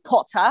 "Hello,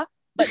 Potter,"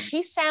 but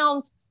she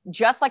sounds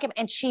just like him,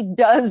 and she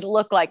does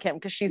look like him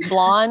because she's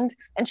blonde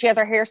and she has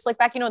her hair slicked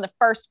back. You know, in the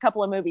first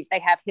couple of movies, they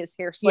have his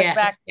hair slicked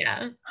back.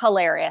 Yeah,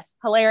 hilarious.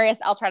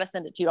 I'll try to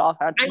send it to you all.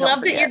 I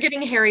love that you're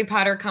getting Harry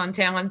Potter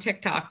content on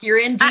TikTok. You're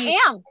in deep. I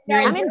am.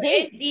 I'm in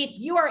deep.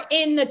 You are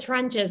in the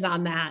trenches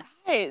on that.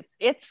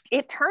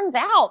 It turns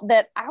out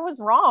that I was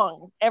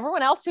wrong.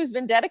 Everyone else who's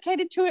been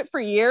dedicated to it for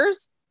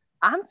years,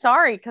 I'm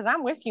sorry because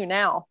I'm with you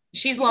now.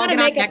 She's logging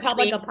on next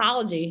week.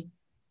 Apology.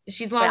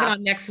 She's logging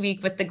on next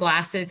week with the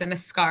glasses and a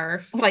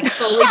scarf, like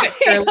slowly but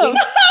surely. You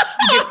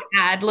just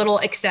add little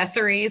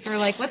accessories. We're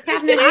like, what's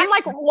happening? I'm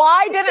like,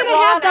 why didn't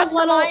Ron ask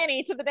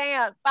Hermione to the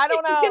dance? I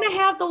don't know. She's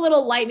gonna have the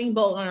little lightning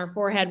bolt on her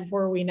forehead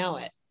before we know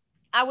it.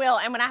 I will.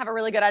 And when I have a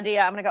really good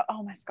idea, I'm gonna go,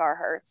 "Oh, my scar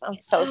hurts. I'm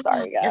so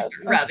sorry, guys.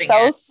 I'm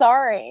so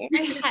sorry." My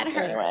head hurts.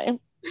 Anyway,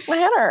 my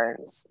head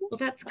hurts. Well,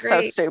 that's great.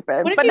 So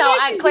stupid. But no,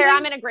 Claire,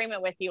 I'm in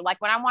agreement with you.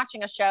 Like when I'm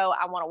watching a show,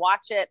 I want to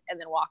watch it and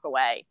then walk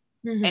away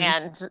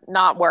and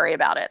not worry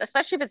about it,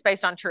 especially if it's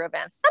based on true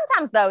events.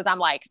 Sometimes those I'm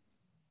like,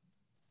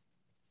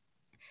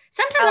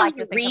 sometimes I like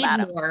to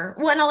read more.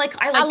 Well, no,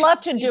 I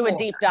love to do a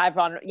deep dive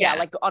on,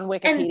 like on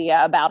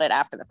Wikipedia about it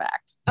after the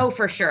fact. Oh,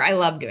 for sure. I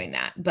love doing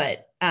that.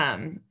 But,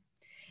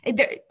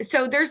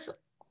 so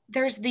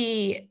there's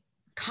the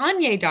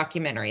Kanye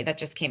documentary that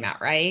just came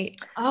out, right?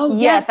 Oh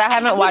yes, I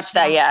haven't watched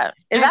that yet.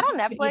 Is that on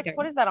Netflix?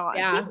 What is that on?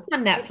 Yeah, it's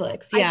on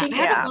Netflix. Yeah, I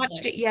haven't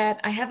watched it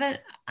yet.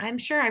 I'm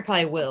sure I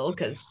probably will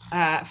because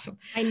I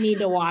need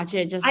to watch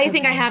it. I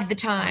think I have the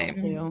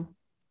time.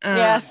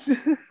 Yes,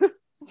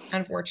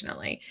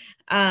 unfortunately.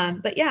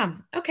 But yeah,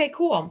 okay,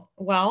 cool.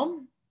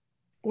 Well,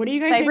 what are you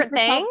guys favorite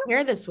things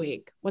here this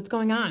week? What's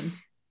going on?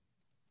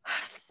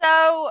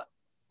 So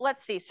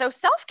let's see. So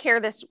self-care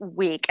this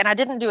week, and I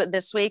didn't do it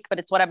this week, but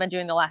it's what I've been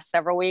doing the last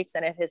several weeks.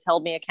 And it has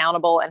held me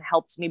accountable and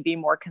helped me be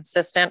more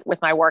consistent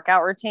with my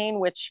workout routine,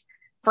 which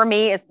for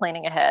me is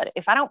planning ahead.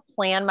 If I don't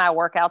plan my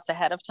workouts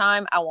ahead of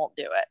time, I won't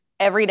do it.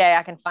 Every day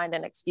I can find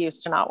an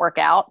excuse to not work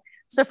out.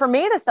 So for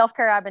me, the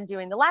self-care I've been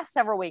doing the last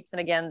several weeks, and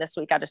again, this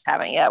week I just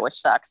haven't yet, which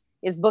sucks,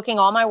 is booking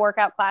all my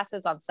workout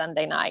classes on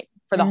Sunday night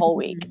for the whole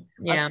week.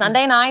 Yeah. On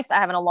Sunday nights, I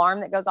have an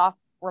alarm that goes off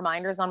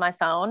reminders on my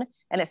phone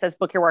and it says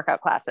book your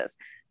workout classes.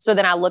 So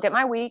then I look at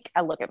my week,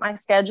 I look at my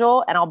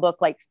schedule, and I'll book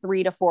like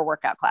 3 to 4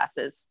 workout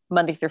classes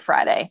Monday through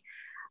Friday.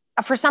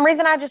 For some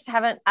reason, I just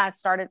haven't,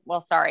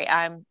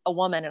 I'm a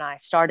woman and I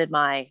started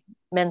my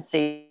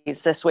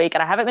menses this week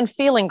and I haven't been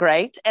feeling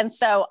great. And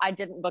so I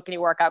didn't book any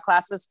workout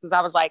classes because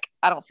I was like,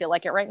 I don't feel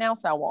like it right now,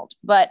 so I won't.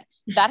 But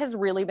that has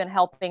really been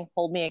helping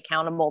hold me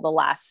accountable the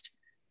last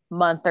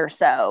month or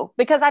so,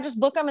 because I just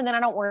book them and then I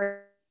don't worry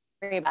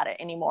about it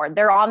anymore.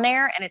 They're on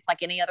there and it's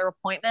like any other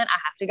appointment. I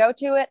have to go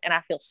to it and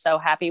I feel so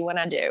happy when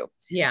I do.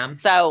 Yeah.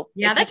 So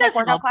yeah, that does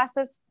workout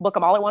classes, book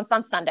them all at once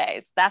on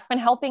Sundays. That's been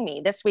helping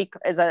me. This week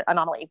is an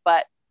anomaly,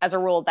 but as a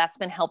rule, that's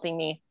been helping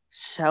me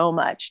so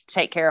much to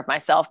take care of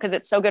myself because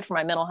it's so good for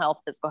my mental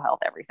health, physical health,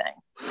 everything.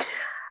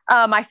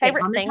 My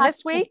favorite thing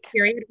this week.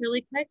 Period,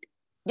 really quick.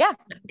 Yeah.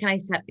 Can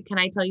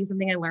I tell you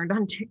something I learned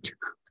on TikTok?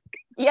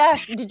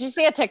 Yes. Did you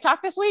see a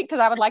TikTok this week? Because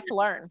I would like to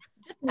learn.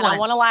 And I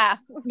want to laugh.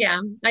 Yeah.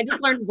 I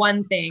just learned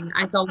one thing.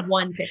 I saw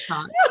one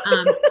TikTok.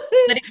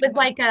 But it was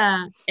like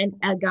a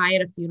guy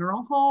at a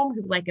funeral home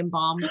who like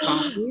embalms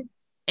bodies.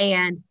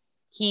 And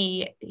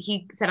he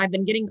said, I've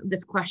been getting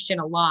this question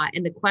a lot.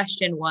 And the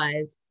question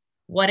was,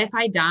 what if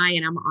I die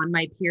and I'm on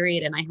my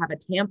period and I have a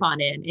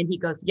tampon in? And he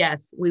goes,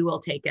 yes, we will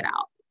take it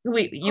out.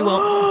 You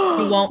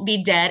won't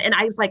be dead. And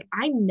I was like,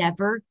 I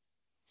never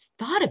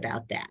thought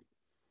about that.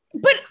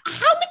 But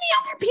how many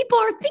other people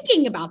are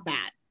thinking about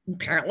that?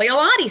 Apparently a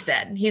lot, he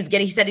said. He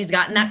said he's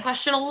gotten that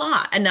question a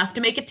lot, enough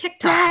to make a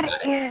TikTok.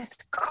 That is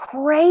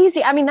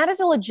crazy. I mean, that is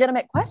a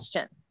legitimate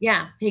question.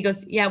 Yeah. He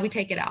goes, yeah, we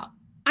take it out.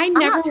 I'm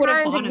not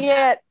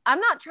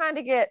trying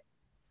to get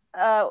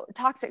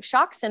toxic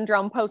shock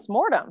syndrome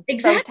post-mortem.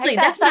 Exactly. So take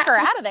that sucker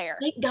out of there.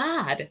 Thank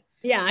God.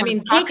 Yeah. I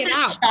mean, take it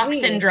out. Shock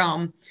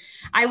syndrome.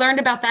 I learned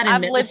about that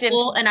in middle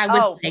school and I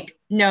was like,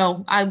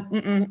 no,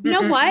 you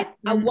know what?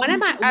 One of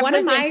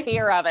my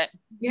fear of it.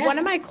 Yes. One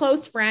of my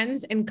close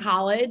friends in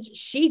college,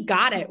 she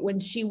got it when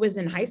she was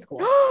in high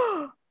school.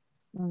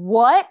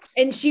 What?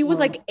 And she was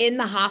like in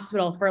the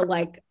hospital for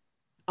like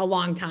a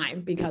long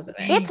time because of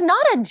it. It's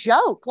not a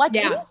joke. Like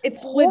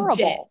it's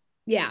horrible. Legit.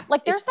 Yeah.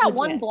 Like there's that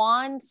one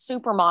blonde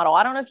supermodel.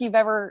 I don't know if you've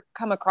ever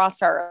come across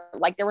her.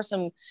 Like there was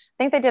I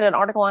think they did an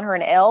article on her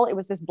in Elle. It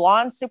was this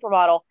blonde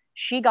supermodel.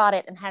 She got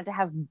it and had to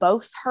have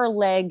both her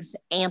legs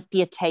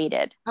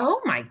amputated. Oh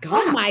my God.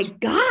 Oh my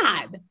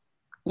God.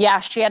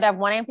 Yeah. She had to have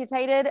one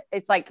amputated.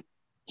 It's like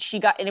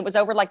and it was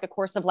over like the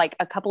course of like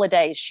a couple of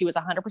days. She was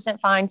 100%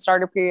 fine,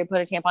 started her period,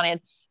 put a tampon in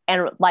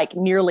and like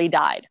nearly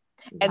died.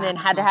 And then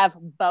had to have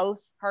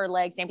both her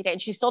legs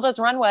amputated. She still does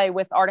runway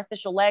with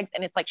artificial legs.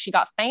 And it's like, she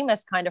got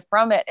famous kind of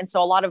from it. And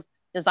so a lot of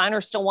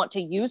designers still want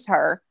to use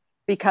her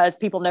because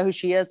people know who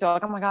she is. They're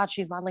like, oh my God,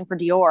 she's modeling for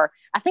Dior.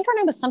 I think her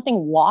name was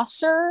something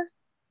Wasser,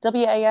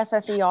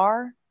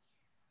 Wasser,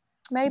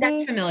 maybe.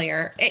 That's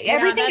familiar.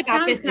 Everything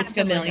about this is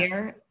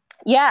familiar.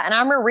 Yeah. And I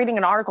remember reading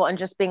an article and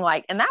just being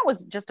like, and that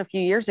was just a few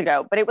years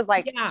ago, but it was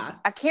like,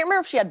 I can't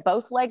remember if she had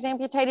both legs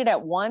amputated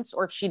at once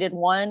or if she did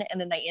one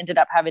and then they ended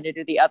up having to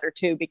do the other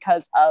two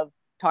because of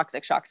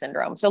toxic shock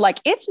syndrome. So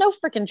like, it's no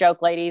freaking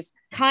joke, ladies.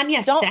 Kanya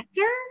Setzer?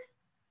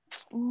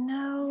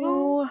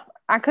 No,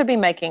 I could be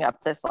making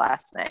up this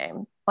last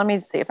name. Let me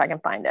see if I can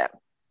find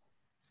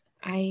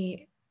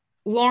it.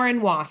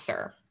 Lauren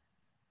Wasser.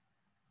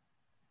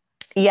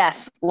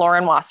 Yes.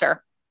 Lauren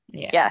Wasser.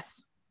 Yeah.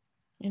 Yes.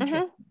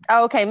 Mm-hmm.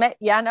 Oh, okay.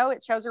 Yeah, no,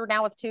 it shows her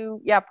now with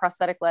 2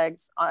 prosthetic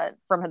legs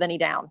from the knee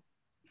down.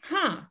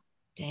 Huh.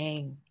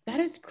 Dang. That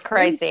is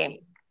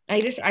crazy.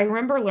 I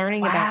remember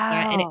learning about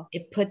that and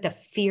it put the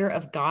fear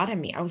of God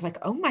in me. I was like,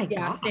 oh my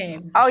God.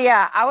 Same. Oh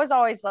yeah. I was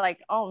always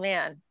like, oh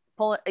man,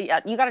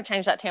 you got to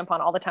change that tampon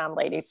all the time,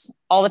 ladies,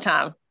 all the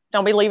time.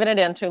 Don't be leaving it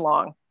in too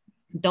long.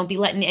 Don't be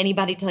letting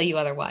anybody tell you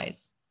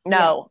otherwise. No.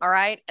 Yeah. All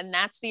right. And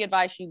that's the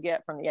advice you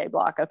get from the A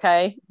block.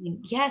 Okay.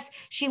 Yes.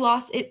 She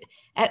lost it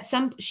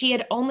she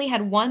had only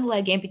had one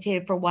leg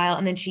amputated for a while.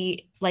 And then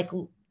she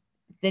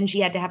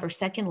had to have her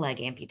second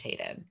leg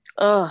amputated.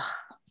 Ugh.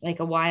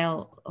 Like a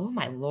while. Oh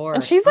my Lord.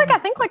 And she's like, I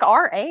think like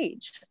our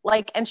age,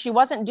 like, and she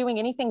wasn't doing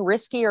anything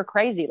risky or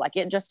crazy. Like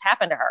it just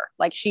happened to her.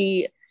 Like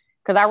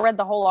cause I read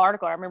the whole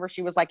article. I remember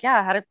she was like,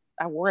 yeah,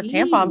 I wore a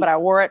tampon, but I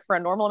wore it for a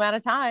normal amount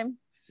of time.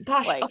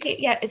 Gosh. Okay.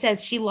 Yeah. It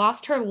says she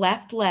lost her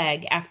left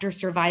leg after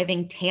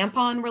surviving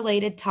tampon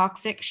related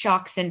toxic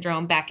shock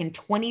syndrome back in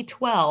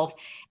 2012.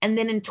 And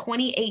then in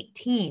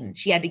 2018,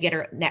 she had to get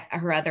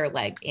her other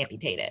leg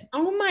amputated.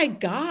 Oh my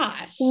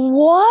gosh.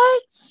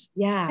 What?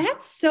 Yeah.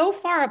 That's so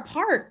far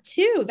apart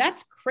too.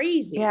 That's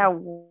crazy. Yeah.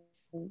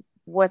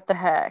 What the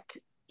heck?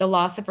 The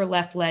loss of her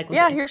left leg.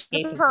 Here's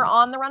her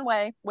on the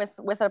runway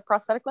with a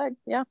prosthetic leg.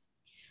 Yeah.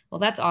 Well,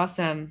 that's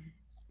awesome.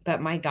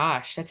 But my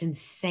gosh, that's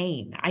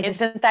insane.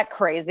 Isn't that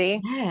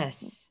crazy?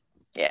 Yes.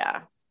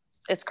 Yeah.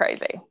 It's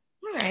crazy.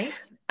 All right.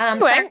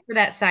 Anyway. Sorry for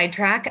that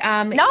sidetrack.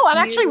 No, I'm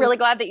actually really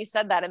glad that you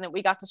said that and that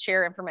we got to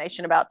share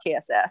information about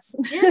TSS.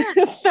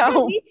 Yeah.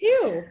 So me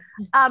too.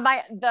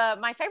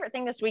 My favorite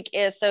thing this week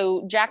is,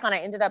 so Jacqueline, I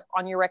ended up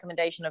on your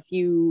recommendation a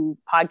few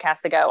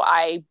podcasts ago.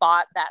 I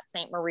bought that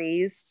St.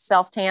 Marie's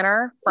self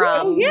tanner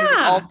from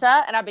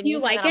Ulta, and I've been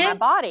using it on my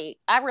body.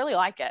 I really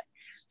like it.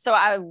 So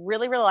I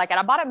really, really like it.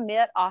 I bought a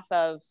mitt off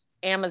of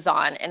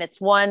Amazon, and it's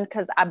one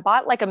because I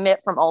bought like a mitt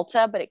from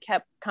Ulta, but it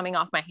kept coming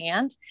off my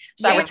hand.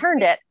 So I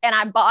returned it, and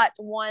I bought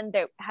one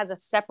that has a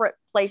separate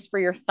place for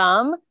your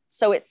thumb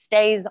so it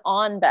stays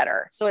on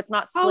better. So it's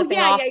not slipping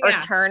off or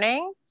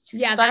turning.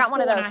 Yeah. So I got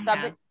one of those. So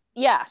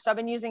I've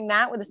been using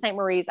that with the St.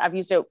 Marie's. I've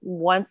used it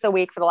once a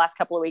week for the last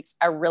couple of weeks.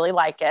 I really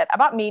like it. I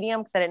bought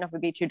medium because I didn't know if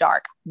it'd be too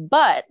dark,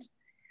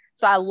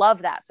 so I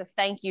love that. So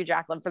thank you,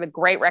 Jacqueline, for the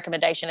great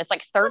recommendation. It's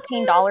like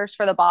 $13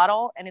 for the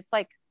bottle, and it's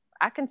like,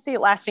 I can see it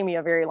lasting me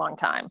a very long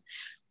time.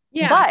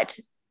 Yeah. But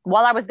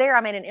while I was there,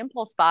 I made an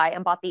impulse buy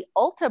and bought the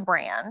Ulta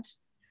brand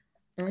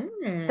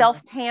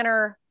self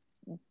tanner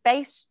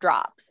face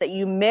drops that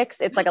you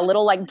mix. It's like a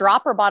little like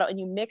dropper bottle, and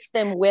you mix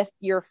them with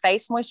your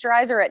face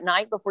moisturizer at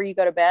night before you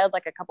go to bed,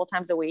 like a couple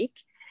times a week.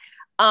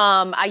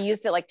 I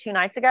used it like 2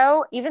 nights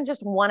ago, even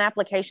just one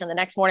application. The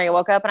next morning I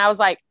woke up and I was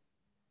like,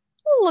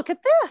 oh, look at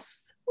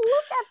this.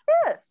 Look at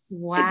this.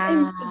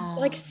 Wow.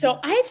 Like, so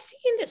I've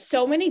seen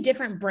so many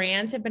different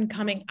brands have been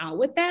coming out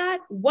with that.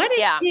 What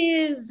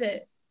is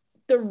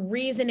the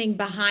reasoning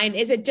behind?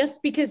 Is it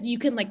just because you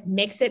can like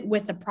mix it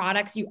with the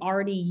products you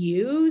already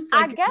use?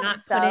 Like, I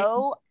guess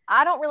so.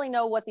 I don't really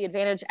know what the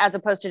advantage, as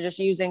opposed to just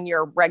using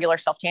your regular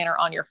self tanner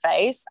on your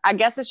face. I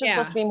guess it's just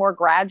supposed to be more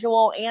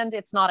gradual, and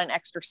it's not an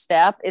extra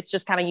step. It's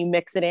just kind of, you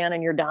mix it in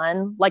and you're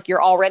done. Like,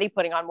 you're already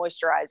putting on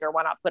moisturizer.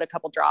 Why not put a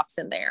couple drops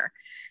in there?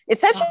 It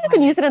says you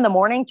can use it in the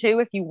morning too,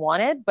 if you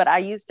wanted, but I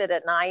used it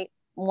at night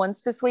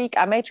once this week.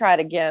 I may try it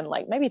again,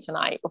 like maybe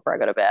tonight before I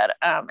go to bed,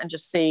 and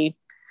just see.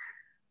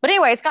 But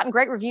anyway, it's gotten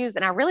great reviews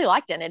and I really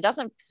liked it. And it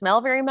doesn't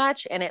smell very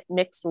much, and it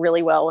mixed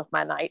really well with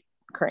my night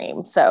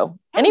cream. So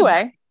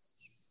anyway,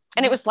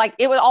 and it was like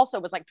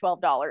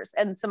 $12,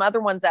 and some other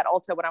ones at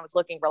Ulta when I was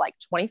looking were like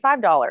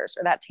 $25, or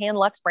that Tan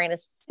Luxe brand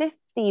is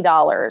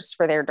 $50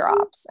 for their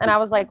drops. And I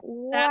was like,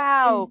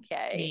 wow,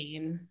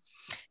 okay.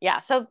 Yeah.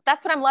 So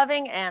that's what I'm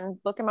loving,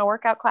 and booking my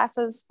workout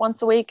classes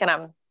once a week, and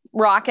I'm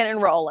rocking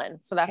and rolling.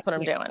 So that's what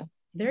I'm doing.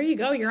 There you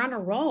go. You're on a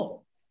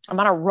roll. I'm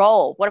on a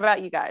roll. What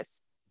about you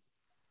guys?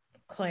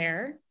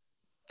 Claire?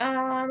 What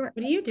are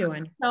you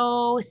doing?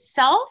 So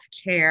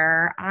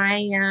self-care,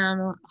 I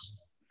am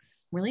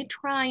really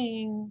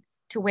trying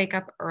to wake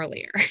up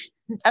earlier.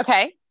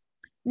 Okay.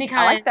 Because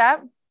I like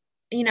that.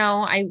 You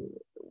know,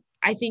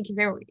 I think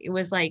it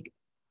was like,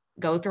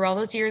 go through all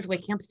those years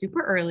waking up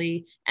super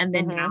early, and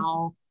then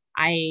now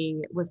I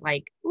was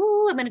like,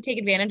 ooh, I'm going to take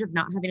advantage of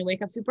not having to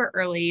wake up super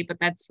early, but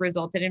that's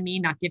resulted in me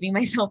not giving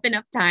myself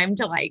enough time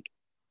to like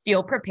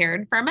feel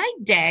prepared for my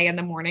day in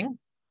the morning.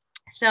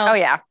 So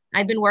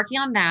I've been working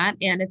on that,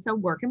 and it's a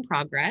work in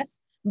progress,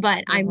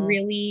 but I'm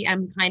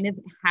kind of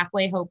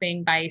halfway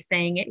hoping by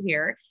saying it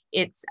here,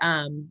 it's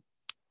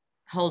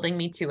holding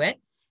me to it.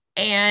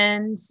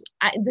 And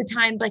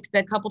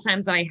the couple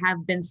times that I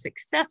have been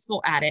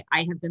successful at it,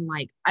 I have been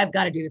like, I've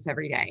got to do this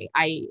every day.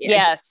 I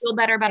feel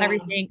better about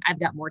everything. I've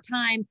got more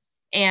time.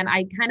 And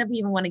I kind of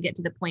even want to get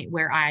to the point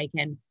where I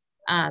can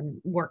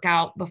work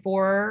out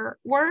before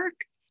work.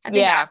 I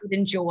think I would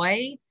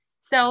enjoy.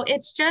 So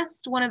it's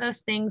just one of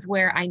those things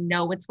where I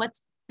know it's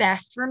what's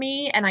best for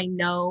me, and I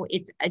know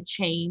it's a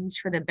change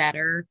for the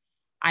better.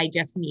 I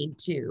just need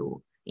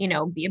to,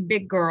 be a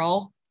big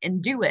girl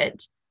and do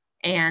it.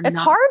 And it's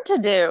hard to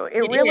do.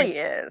 It really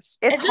is.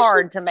 It's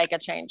hard to make a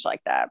change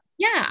like that.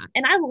 Yeah.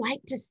 And I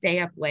like to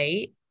stay up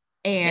late,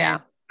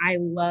 and I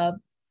love,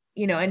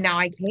 and now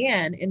I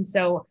can. And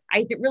so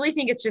I really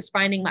think it's just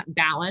finding that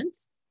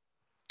balance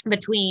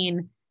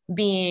between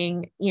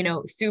being,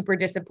 super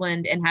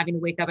disciplined and having to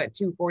wake up at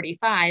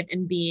 2:45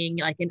 and being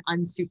like an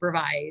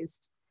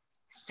unsupervised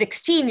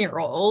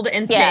 16-year-old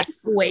and staying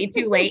way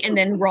too late and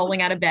then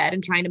rolling out of bed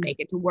and trying to make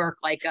it to work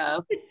like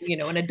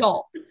an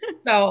adult.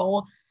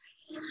 So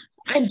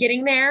I'm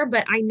getting there,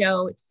 but I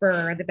know it's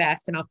for the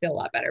best, and I'll feel a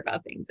lot better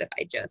about things if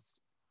I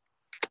just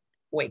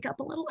wake up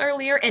a little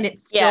earlier. And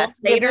it's still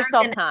give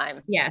yourself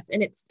time. Yes.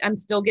 And I'm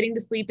still getting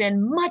to sleep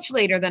in much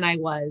later than I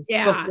was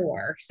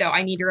before. So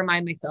I need to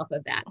remind myself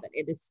of that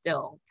it is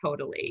still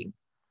totally.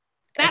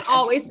 That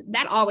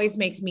always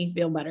makes me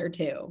feel better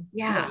too.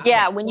 Yeah.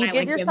 Yeah. When you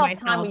give yourself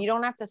time, when you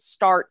don't have to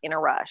start in a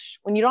rush,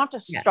 when you don't have to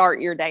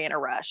start your day in a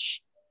rush,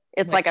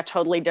 it's like a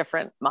totally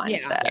different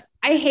mindset. Yeah.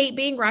 I hate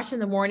being rushed in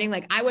the morning.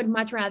 Like, I would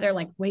much rather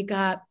like wake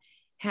up,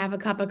 have a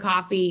cup of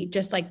coffee,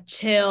 just like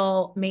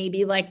chill,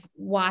 maybe like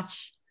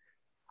watch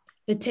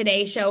the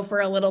Today Show for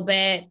a little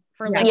bit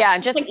for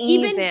like, just like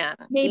ease even in.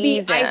 Maybe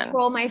ease ice in.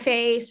 roll my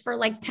face for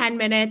like 10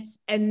 minutes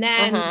and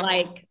then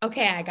like,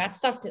 okay, I got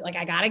stuff to like,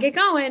 I gotta get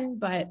going.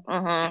 But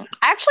I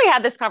actually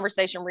had this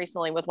conversation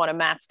recently with one of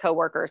Matt's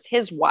coworkers,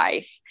 his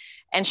wife,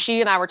 and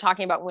she and I were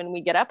talking about when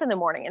we get up in the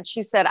morning. And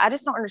she said, I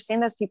just don't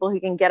understand those people who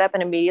can get up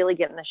and immediately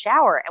get in the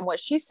shower. And what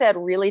she said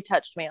really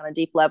touched me on a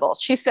deep level.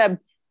 She said,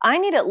 I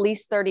need at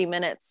least 30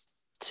 minutes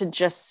to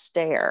just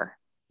stare.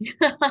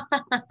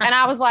 And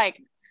I was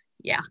like,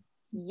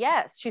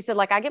 yes. She said,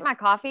 like, I get my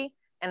coffee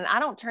and I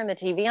don't turn the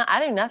TV on.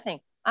 I do nothing.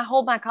 I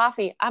hold my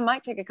coffee. I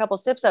might take a couple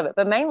sips of it,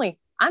 but mainly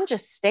I'm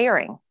just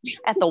staring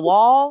at the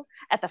wall,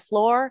 at the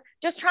floor,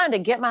 just trying to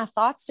get my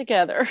thoughts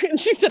together. And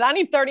she said, I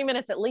need 30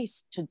 minutes at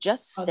least to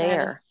just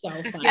stare. So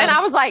funny. And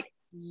I was like,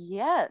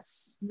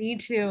 yes. Me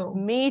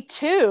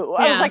too.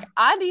 I was like,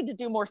 I need to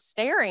do more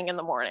staring in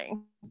the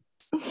morning.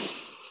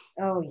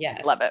 Oh,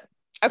 yes. Love it.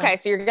 Okay.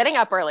 So you're getting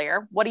up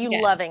earlier. What are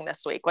you loving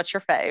this week? What's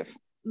your fave?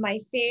 My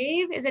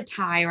fave is a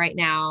tie right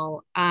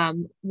now.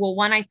 Well,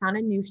 one, I found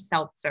a new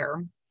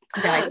seltzer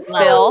that I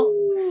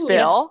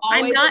spill.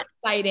 I'm not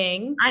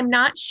exciting. I'm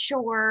not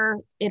sure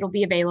it'll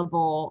be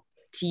available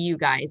to you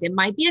guys. It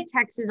might be a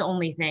Texas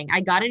only thing.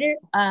 I got it at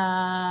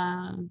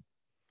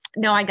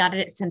I got it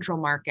at Central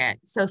Market.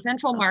 So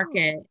Central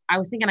Market, I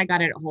was thinking I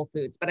got it at Whole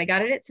Foods, but I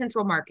got it at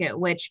Central Market,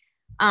 which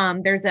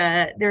there's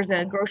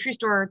a grocery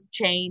store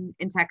chain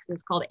in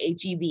Texas called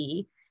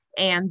HEB,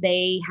 and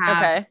they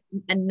have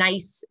a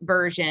nice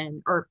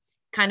version, or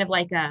kind of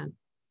like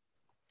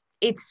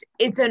it's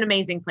an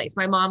amazing place.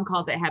 My mom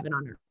calls it heaven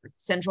on earth.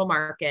 Central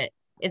Market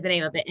is the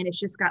name of it. And it's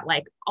just got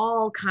like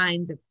all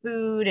kinds of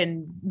food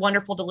and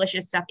wonderful,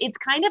 delicious stuff. It's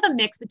kind of a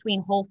mix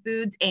between Whole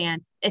Foods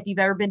and if you've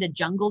ever been to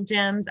Jungle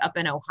Gyms up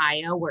in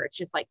Ohio, where it's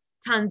just like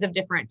tons of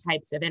different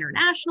types of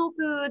international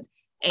foods.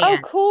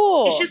 And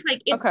cool. It's just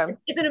like,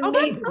 it's an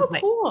amazing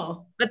place.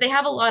 Cool. But they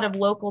have a lot of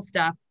local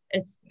stuff.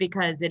 It's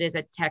because it is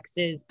a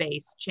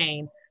Texas-based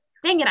chain.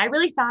 Dang it. I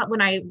really thought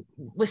when I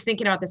was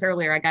thinking about this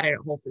earlier, I got it at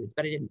Whole Foods,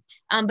 but I didn't.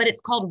 But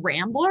it's called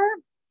Rambler,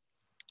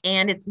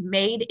 and it's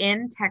made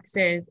in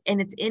Texas,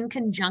 and it's in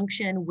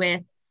conjunction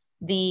with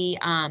the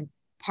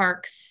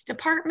Parks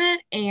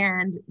Department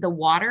and the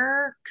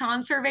Water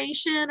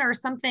Conservation or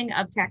something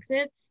of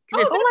Texas.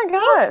 Oh my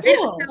gosh.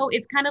 So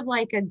it's kind of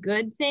like a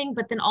good thing,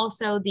 but then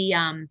also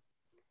the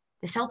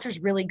seltzer's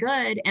really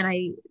good. And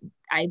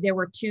I there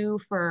were 2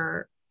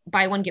 for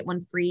buy one, get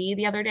one free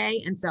the other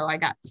day. And so I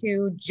got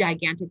 2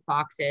 gigantic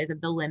boxes of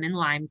the lemon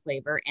lime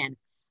flavor and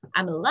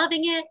I'm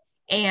loving it.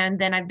 And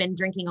then I've been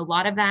drinking a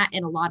lot of that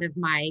and a lot of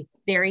my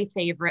very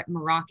favorite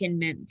Moroccan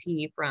mint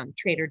tea from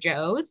Trader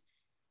Joe's.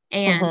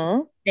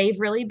 And they've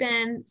really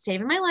been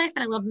saving my life.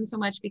 And I love them so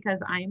much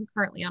because I am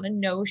currently on a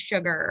no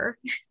sugar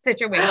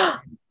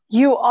situation.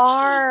 You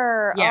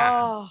are? Yeah.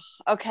 Oh,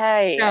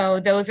 okay. So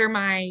those are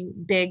my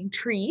big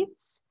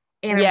treats.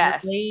 And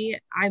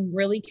I'm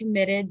really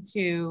committed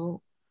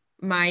to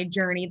my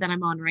journey that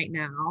I'm on right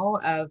now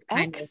of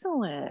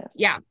excellent.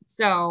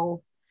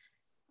 So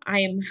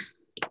I'm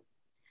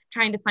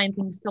trying to find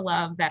things to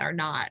love that are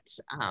not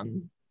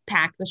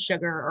packed with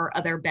sugar or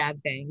other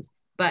bad things.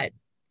 But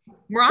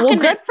Moroccan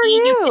mint tea,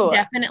 you can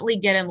definitely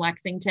get in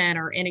Lexington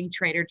or any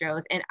Trader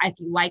Joe's. And if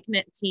you like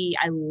mint tea,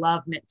 I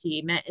love mint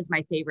tea. Mint is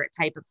my favorite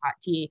type of hot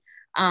tea.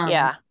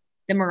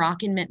 The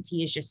Moroccan mint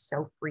tea is just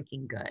so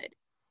freaking good.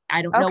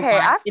 I don't know why.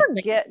 I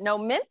forget.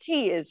 Mint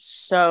tea is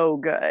so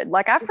good.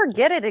 Like I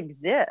forget it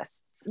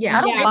exists. Yeah.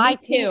 I don't buy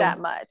tea that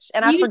much.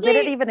 And I forget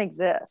it even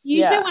exists.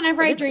 Usually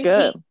whenever I drink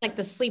tea, like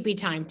the sleepy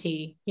time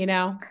tea, you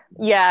know?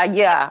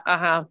 Yeah.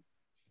 Uh-huh.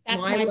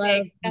 That's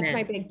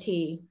my big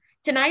tea.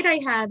 Tonight I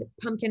had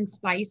pumpkin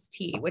spice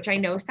tea, which I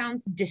know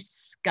sounds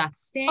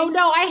disgusting. Oh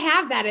no, I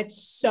have that.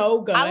 It's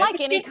so good. I like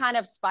any kind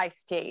of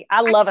spice tea.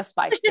 I love a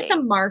spice tea. It's just a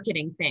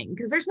marketing thing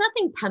because there's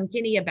nothing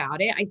pumpkin-y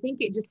about it. I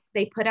think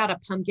they put out a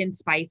pumpkin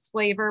spice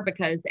flavor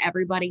because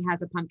everybody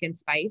has a pumpkin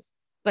spice,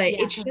 but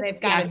it's just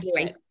spice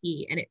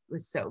tea and it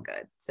was so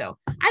good. So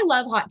I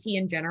love hot tea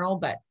in general,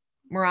 but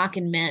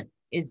Moroccan mint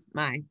is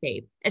my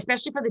fave,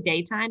 especially for the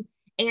daytime.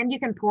 And you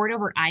can pour it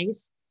over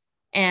ice.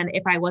 And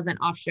if I wasn't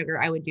off sugar,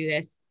 I would do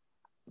this.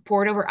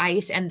 Pour it over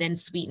ice and then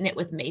sweeten it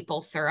with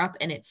maple syrup.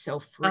 And it's so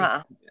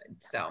freaking good.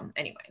 So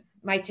anyway,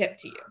 my tip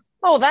to you.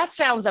 Oh, that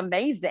sounds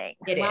amazing.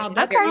 It is.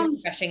 That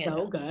sounds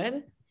so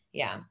good.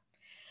 Yeah.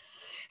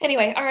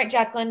 Anyway. All right,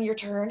 Jacqueline, your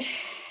turn.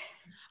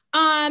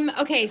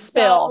 Okay.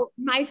 So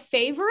my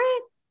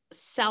favorite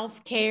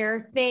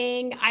self-care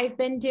thing I've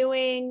been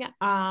doing,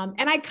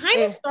 and I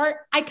kind of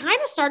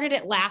started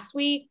it last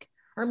week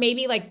or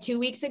maybe like 2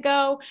 weeks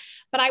ago,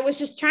 but I was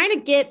just trying to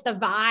get the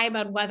vibe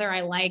on whether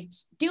I liked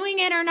doing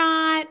it or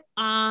not.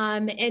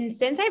 And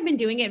since I've been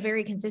doing it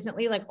very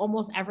consistently, like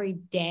almost every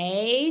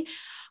day,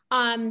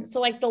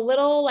 so like the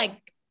little like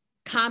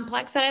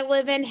complex that I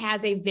live in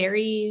has a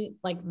very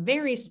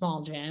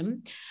small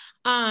gym.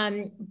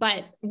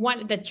 But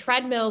the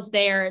treadmills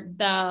there,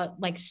 the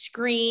like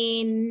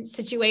screen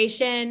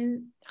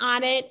situation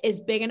on it is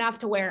big enough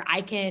to where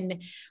I can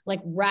like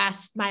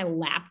rest my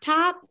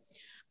laptop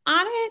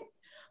on it.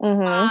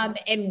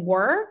 And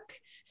work.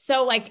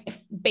 So like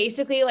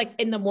basically like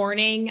in the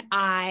morning,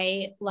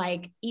 I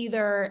like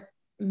either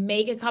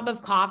make a cup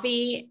of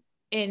coffee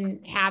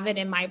and have it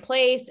in my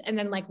place and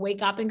then like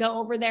wake up and go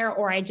over there,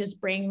 or I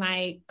just bring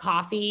my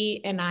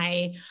coffee and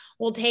I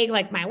will take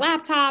like my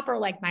laptop or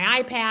like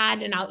my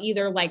iPad and I'll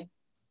either like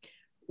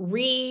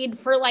read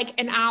for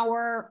like an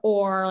hour,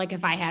 or like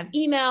if I have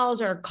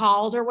emails or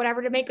calls or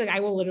whatever to make, like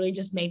I will literally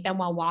just make them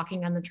while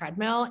walking on the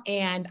treadmill.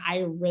 And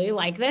I really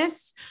like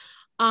this.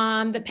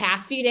 The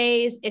past few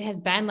days, it has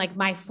been like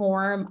my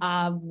form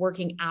of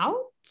working out.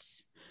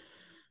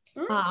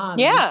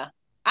 Yeah.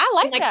 I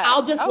like like that.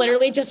 I'll just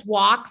literally just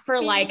walk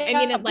for like, I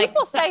mean, it, like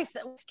people say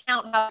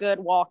count how good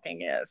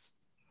walking is.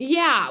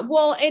 Yeah.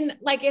 Well, and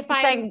like if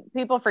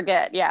people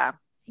forget. Yeah.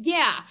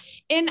 Yeah.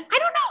 And I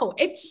don't know.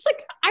 It's just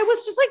like, I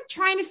was just like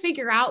trying to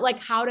figure out like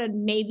how to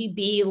maybe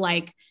be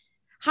like,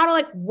 how to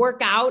like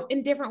work out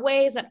in different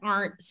ways that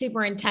aren't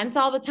super intense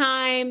all the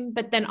time,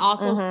 but then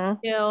also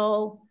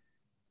still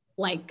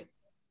like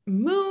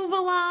move a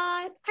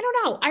lot. I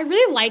don't know. I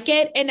really like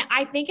it. And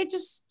I think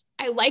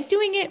I like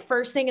doing it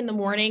first thing in the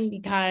morning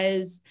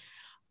because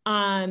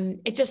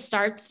it just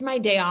starts my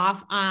day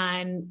off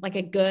on like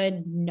a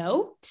good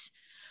note.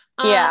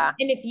 And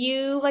if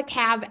you like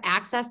have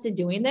access to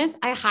doing this,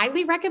 I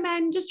highly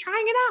recommend just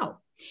trying it out.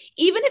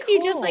 Even if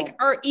you just like,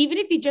 or even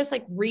if you just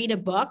like read a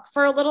book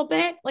for a little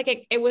bit,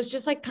 like it was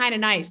just like kind of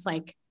nice.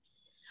 Like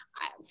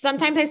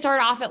sometimes I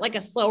start off at like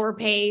a slower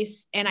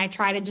pace and I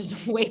try to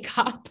just wake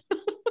up.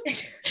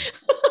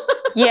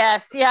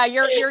 Yes. Yeah.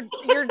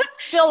 You're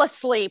still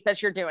asleep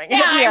as you're doing it.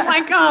 Yeah. Yes.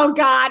 I'm like, oh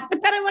God.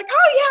 But then I'm like,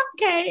 oh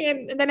yeah.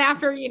 Okay. And then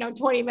after,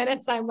 20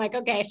 minutes, I'm like,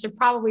 okay, I should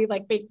probably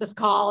like make this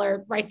call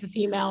or write this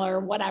email or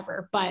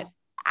whatever. But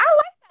I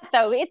like that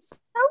though. It's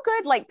so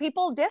good. Like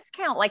people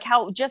discount like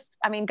how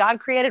God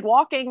created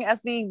walking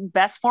as the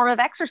best form of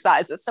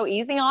exercise. It's so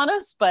easy on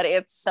us, but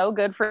it's so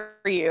good for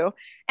you.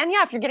 And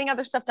yeah, if you're getting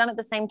other stuff done at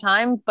the same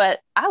time, but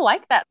I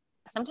like that.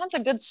 Sometimes a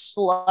good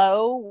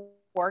slow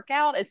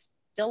workout is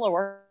still a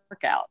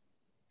workout.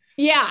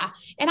 Yeah.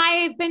 And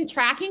I've been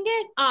tracking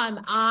it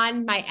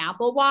on my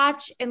Apple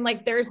Watch. And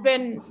like, there's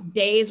been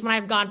days when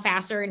I've gone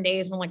faster and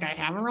days when like, I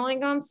haven't really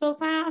gone so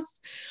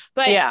fast,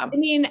 but yeah, I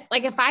mean,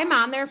 like if I'm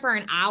on there for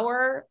an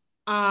hour,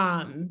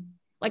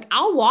 like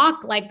I'll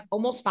walk like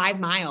almost 5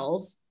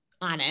 miles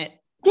on it.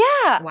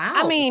 Yeah. Wow.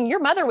 I mean, your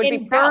mother would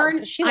be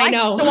proud. She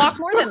likes to walk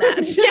more than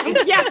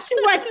that. Yeah, she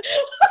would.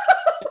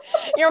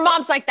 Your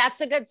mom's like,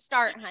 that's a good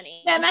start,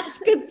 honey. Yeah,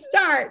 that's a good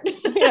start.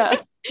 Yeah.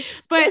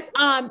 But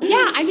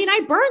yeah, I mean,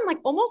 I burn like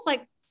almost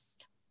like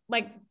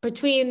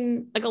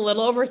between like a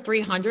little over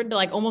 300 to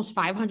like almost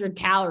 500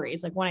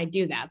 calories, like when I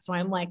do that. So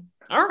I'm like,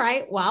 all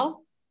right,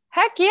 well,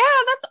 heck yeah,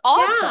 that's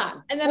awesome.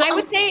 Yeah. And then I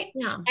would say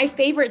my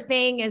favorite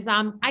thing is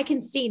I can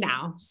see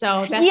now.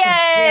 So that's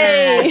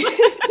yay.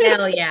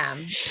 Hell yeah.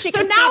 She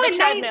can see the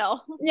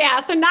treadmill. Yeah.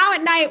 So now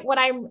at night when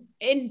I'm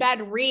in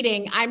bed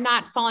reading, I'm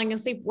not falling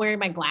asleep wearing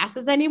my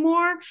glasses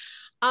anymore.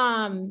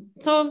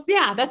 So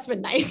yeah, that's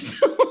been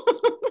nice.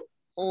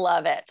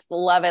 Love it.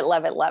 Love it.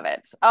 Love it. Love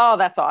it. Oh,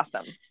 that's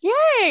awesome.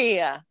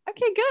 Yay.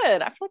 Okay,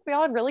 good. I feel like we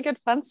all had really good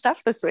fun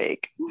stuff this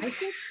week. I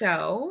think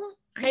so.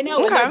 I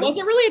know. Okay. There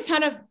wasn't really a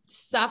ton of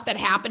stuff that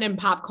happened in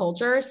pop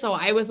culture. So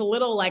I was a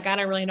little like, I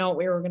don't really know what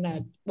we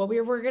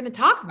were going to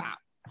talk about.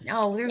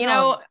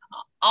 Oh,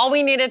 all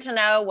we needed to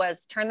know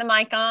was turn the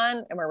mic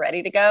on and we're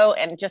ready to go.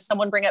 And just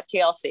someone bring up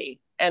TLC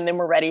and then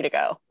we're ready to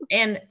go.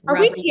 And are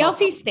we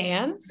TLC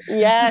stans?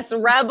 Yes.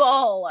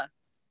 Rebel.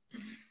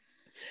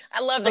 I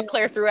love that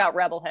Claire threw out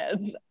Rebel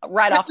heads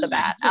right off the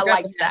bat. I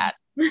liked that.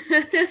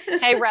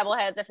 Hey, Rebel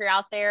heads, if you're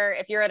out there,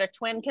 if you're at a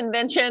twin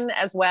convention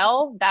as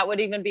well, that would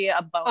even be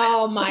a bonus.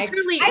 Oh my! I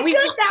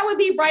feel like that would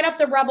be right up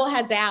the Rebel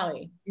heads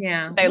alley.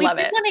 Yeah, they love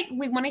it.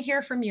 We want to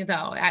hear from you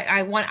though.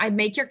 I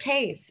make your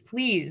case.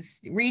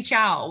 Please reach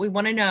out. We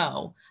want to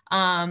know.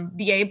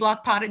 The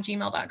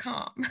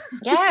ablockpod@gmail.com.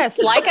 Yes,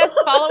 like us,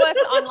 follow us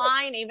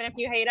online, even if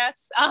you hate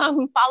us.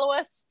 Follow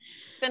us,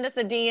 send us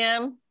a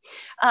DM.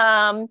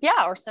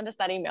 Or send us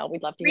that email.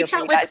 We'd love to hear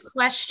from you guys. With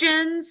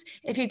questions.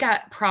 If you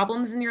got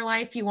problems in your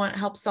life you want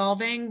help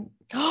solving.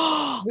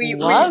 We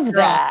love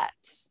that.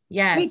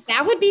 Yes. Wait,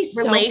 that would be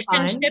so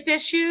relationship fun.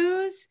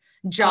 Issues,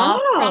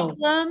 job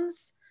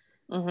problems.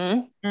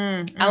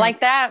 I like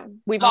that.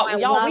 We've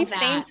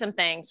seen some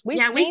things.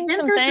 We've seen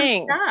some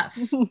things.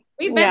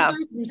 We've been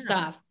through some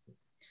stuff.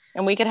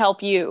 And we could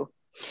help you.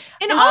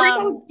 And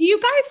also, do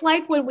you guys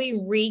like when we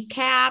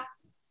recap?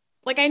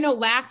 Like I know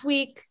last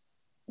week,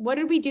 what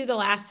did we do the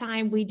last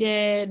time we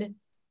did?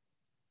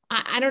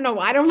 I don't know.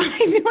 I feel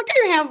like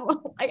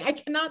I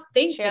cannot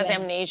think. She has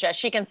amnesia.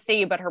 She can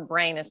see, but her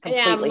brain is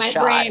completely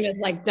shot. My brain is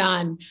like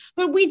done.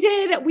 But we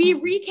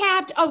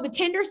recapped, the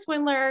Tinder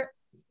Swindler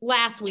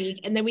last week.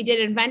 And then we did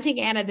Inventing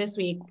Anna this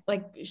week.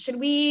 Like, should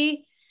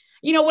we,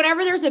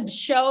 whenever there's a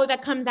show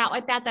that comes out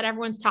like that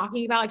everyone's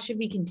talking about, like, should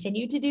we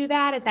continue to do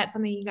that? Is that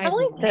something you guys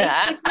like?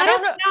 That. Like, let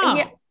us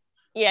know.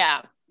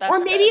 Yeah. Or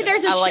maybe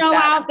there's a show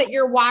out that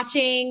you're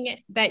watching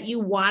that you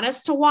want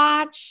us to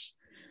watch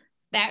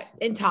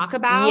and talk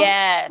about.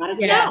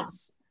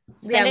 Yes.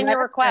 Send in your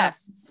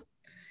requests.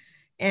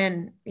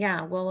 And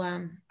yeah,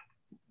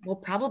 we'll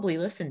probably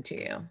listen to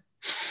you.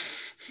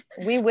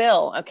 We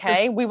will.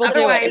 Okay. We will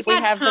do it if we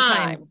have the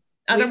time.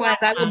 Otherwise,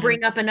 I will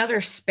bring up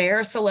another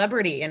spare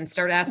celebrity and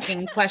start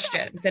asking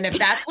questions. And if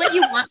that's what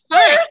you want,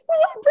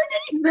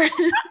 fine.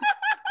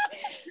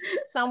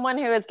 Someone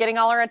who is getting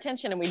all our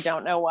attention and we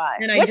don't know why.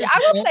 Which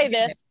I will say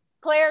this,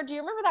 Claire, do you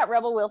remember that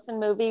Rebel Wilson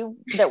movie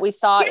that we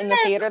saw in the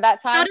theater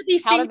that time?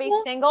 How to Be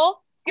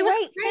Single? It was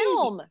great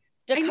film.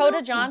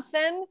 Dakota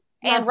Johnson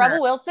and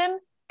Rebel Wilson.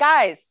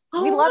 Guys,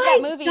 we love that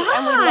movie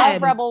and we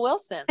love Rebel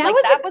Wilson.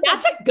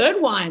 That's a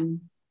good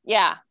one.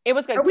 Yeah, it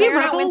was good. Claire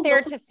and I went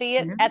there to see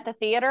it at the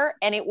theater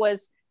and it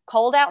was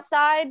cold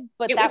outside,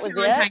 but that was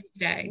Valentine's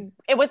Day.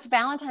 It was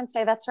Valentine's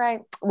Day. That's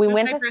right. We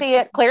went to see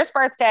it. Claire's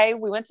birthday.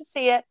 We went to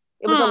see it.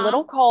 It was a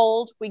little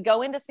cold. We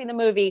go in to see the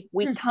movie.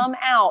 We come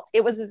out.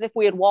 It was as if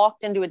we had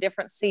walked into a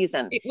different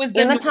season. It was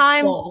in the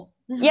time.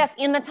 Yes.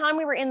 In the time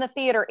we were in the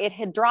theater, it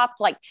had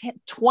dropped like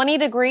 20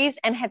 degrees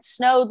and had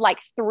snowed like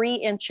 3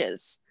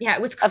 inches. Yeah.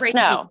 It was crazy. Of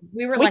snow.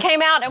 We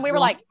came out and we were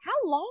like,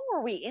 how long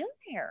were we in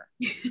there?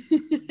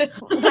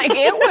 Like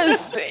it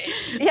was,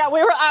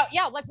 we were out.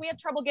 Yeah. Like we had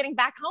trouble getting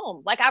back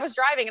home. Like I was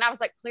driving and I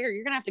was like, Claire,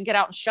 you're going to have to get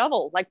out and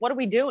shovel. Like, what are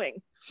we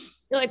doing?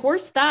 You're like, we're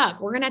stuck.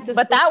 We're going to have to.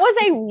 But that was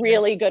a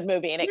really good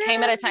movie. And it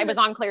came at a time, it was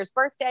on Claire's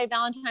birthday,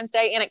 Valentine's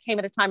Day. And it came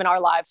at a time in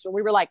our lives where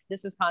we were like,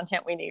 this is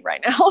content we need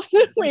right now.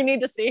 We need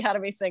to see How to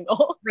Be Single.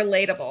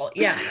 Relatable.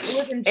 Yeah.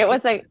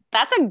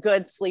 That's a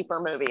good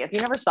sleeper movie. If you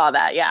never saw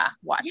that,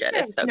 watch it.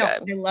 It's so good.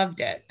 I loved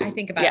it. I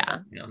think about it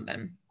now and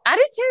then. I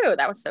do too.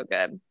 That was so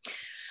good.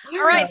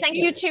 All right. Thank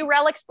you to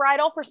Relics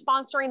Bridal for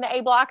sponsoring the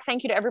A Block.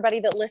 Thank you to everybody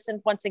that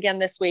listened once again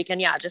this week.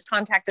 And just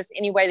contact us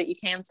any way that you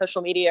can,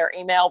 social media or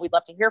email. We'd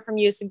love to hear from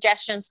you.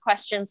 Suggestions,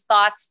 questions,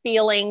 thoughts,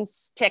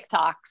 feelings,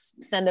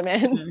 TikToks. Send them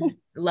in.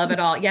 Love it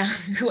all. Yeah.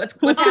 What's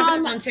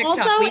happening on TikTok?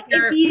 Also, we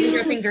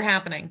hear things are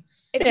happening.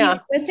 If you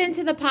listen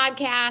to the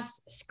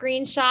podcast,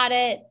 screenshot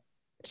it,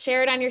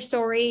 share it on your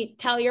story,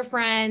 tell your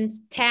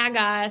friends, tag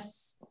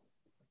us.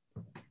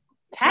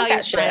 Tell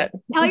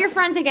your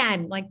friends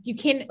again. Like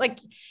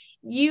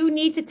you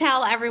need to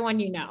tell everyone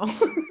you know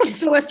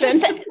to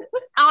listen.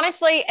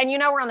 Honestly, and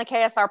we're on the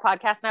KSR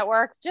Podcast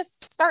Network.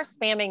 Just start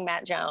spamming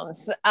Matt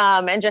Jones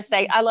and just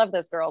say, I love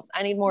those girls.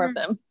 I need more of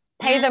them.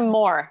 Pay them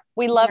more.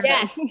 We love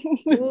them.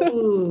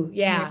 Ooh,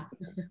 yeah.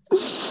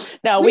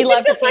 No, we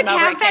love to see them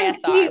over at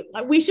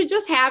KSR. We should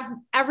just have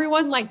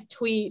everyone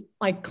tweet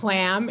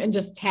Clam and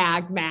just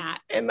tag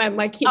Matt. And then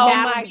my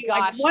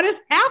gosh, what is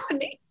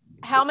happening?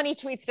 How many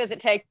tweets does it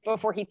take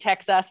before he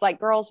texts us like,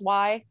 girls,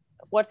 why?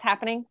 What's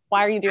happening?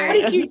 Why are you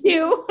doing this? You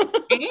do?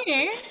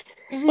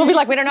 We'll be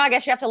like, we don't know. I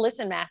guess you have to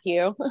listen,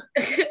 Matthew.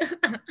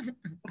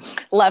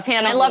 Love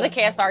him and love the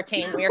KSR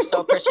team. We are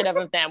so appreciative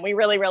of them. We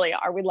really, really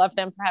are. We love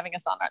them for having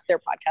us on their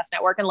podcast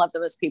network and love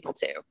them as people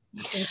too.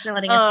 Thanks for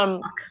letting us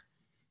talk.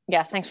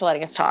 Yes, thanks for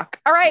letting us talk.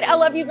 All right. I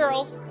love you,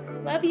 girls.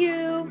 Love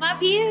you.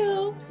 Love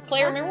you.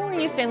 Claire, remember when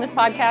you used to end this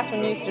podcast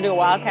when you used to do a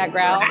wildcat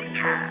growl?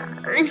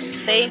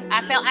 See,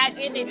 I felt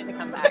it needed to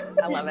come back.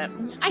 I love it.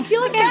 I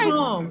feel like I'm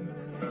home.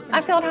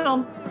 I feel at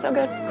home. So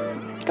good.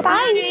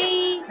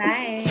 Goodbye.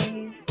 Bye.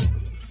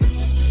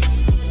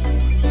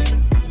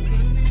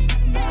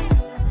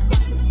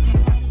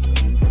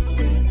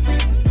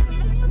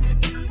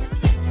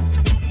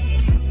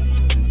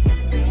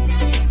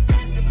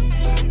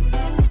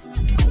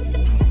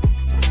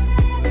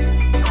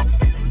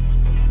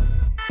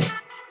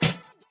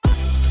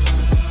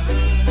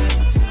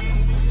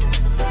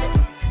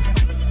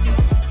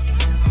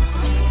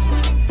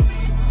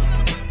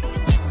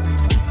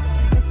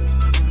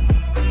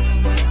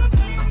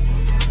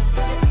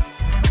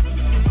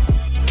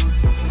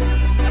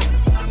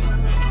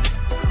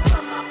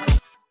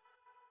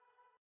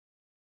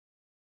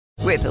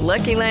 With the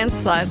Lucky Land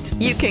Slots,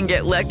 you can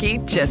get lucky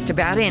just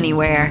about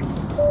anywhere.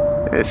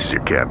 This is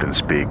your captain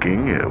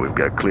speaking. We've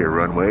got clear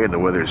runway and the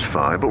weather's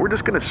fine, but we're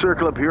just going to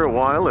circle up here a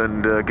while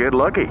and get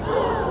lucky.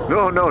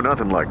 No,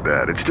 nothing like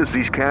that. It's just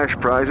these cash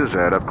prizes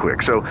add up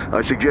quick. So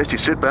I suggest you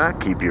sit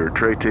back, keep your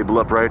tray table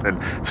upright, and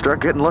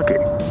start getting lucky.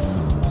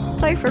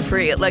 Play for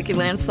free at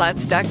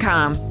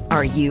LuckyLandSlots.com.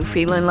 Are you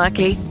feeling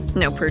lucky?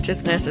 No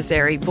purchase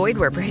necessary. Void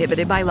where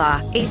prohibited by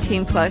law.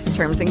 18+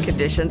 terms and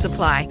conditions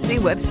apply. See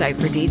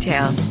website for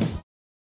details.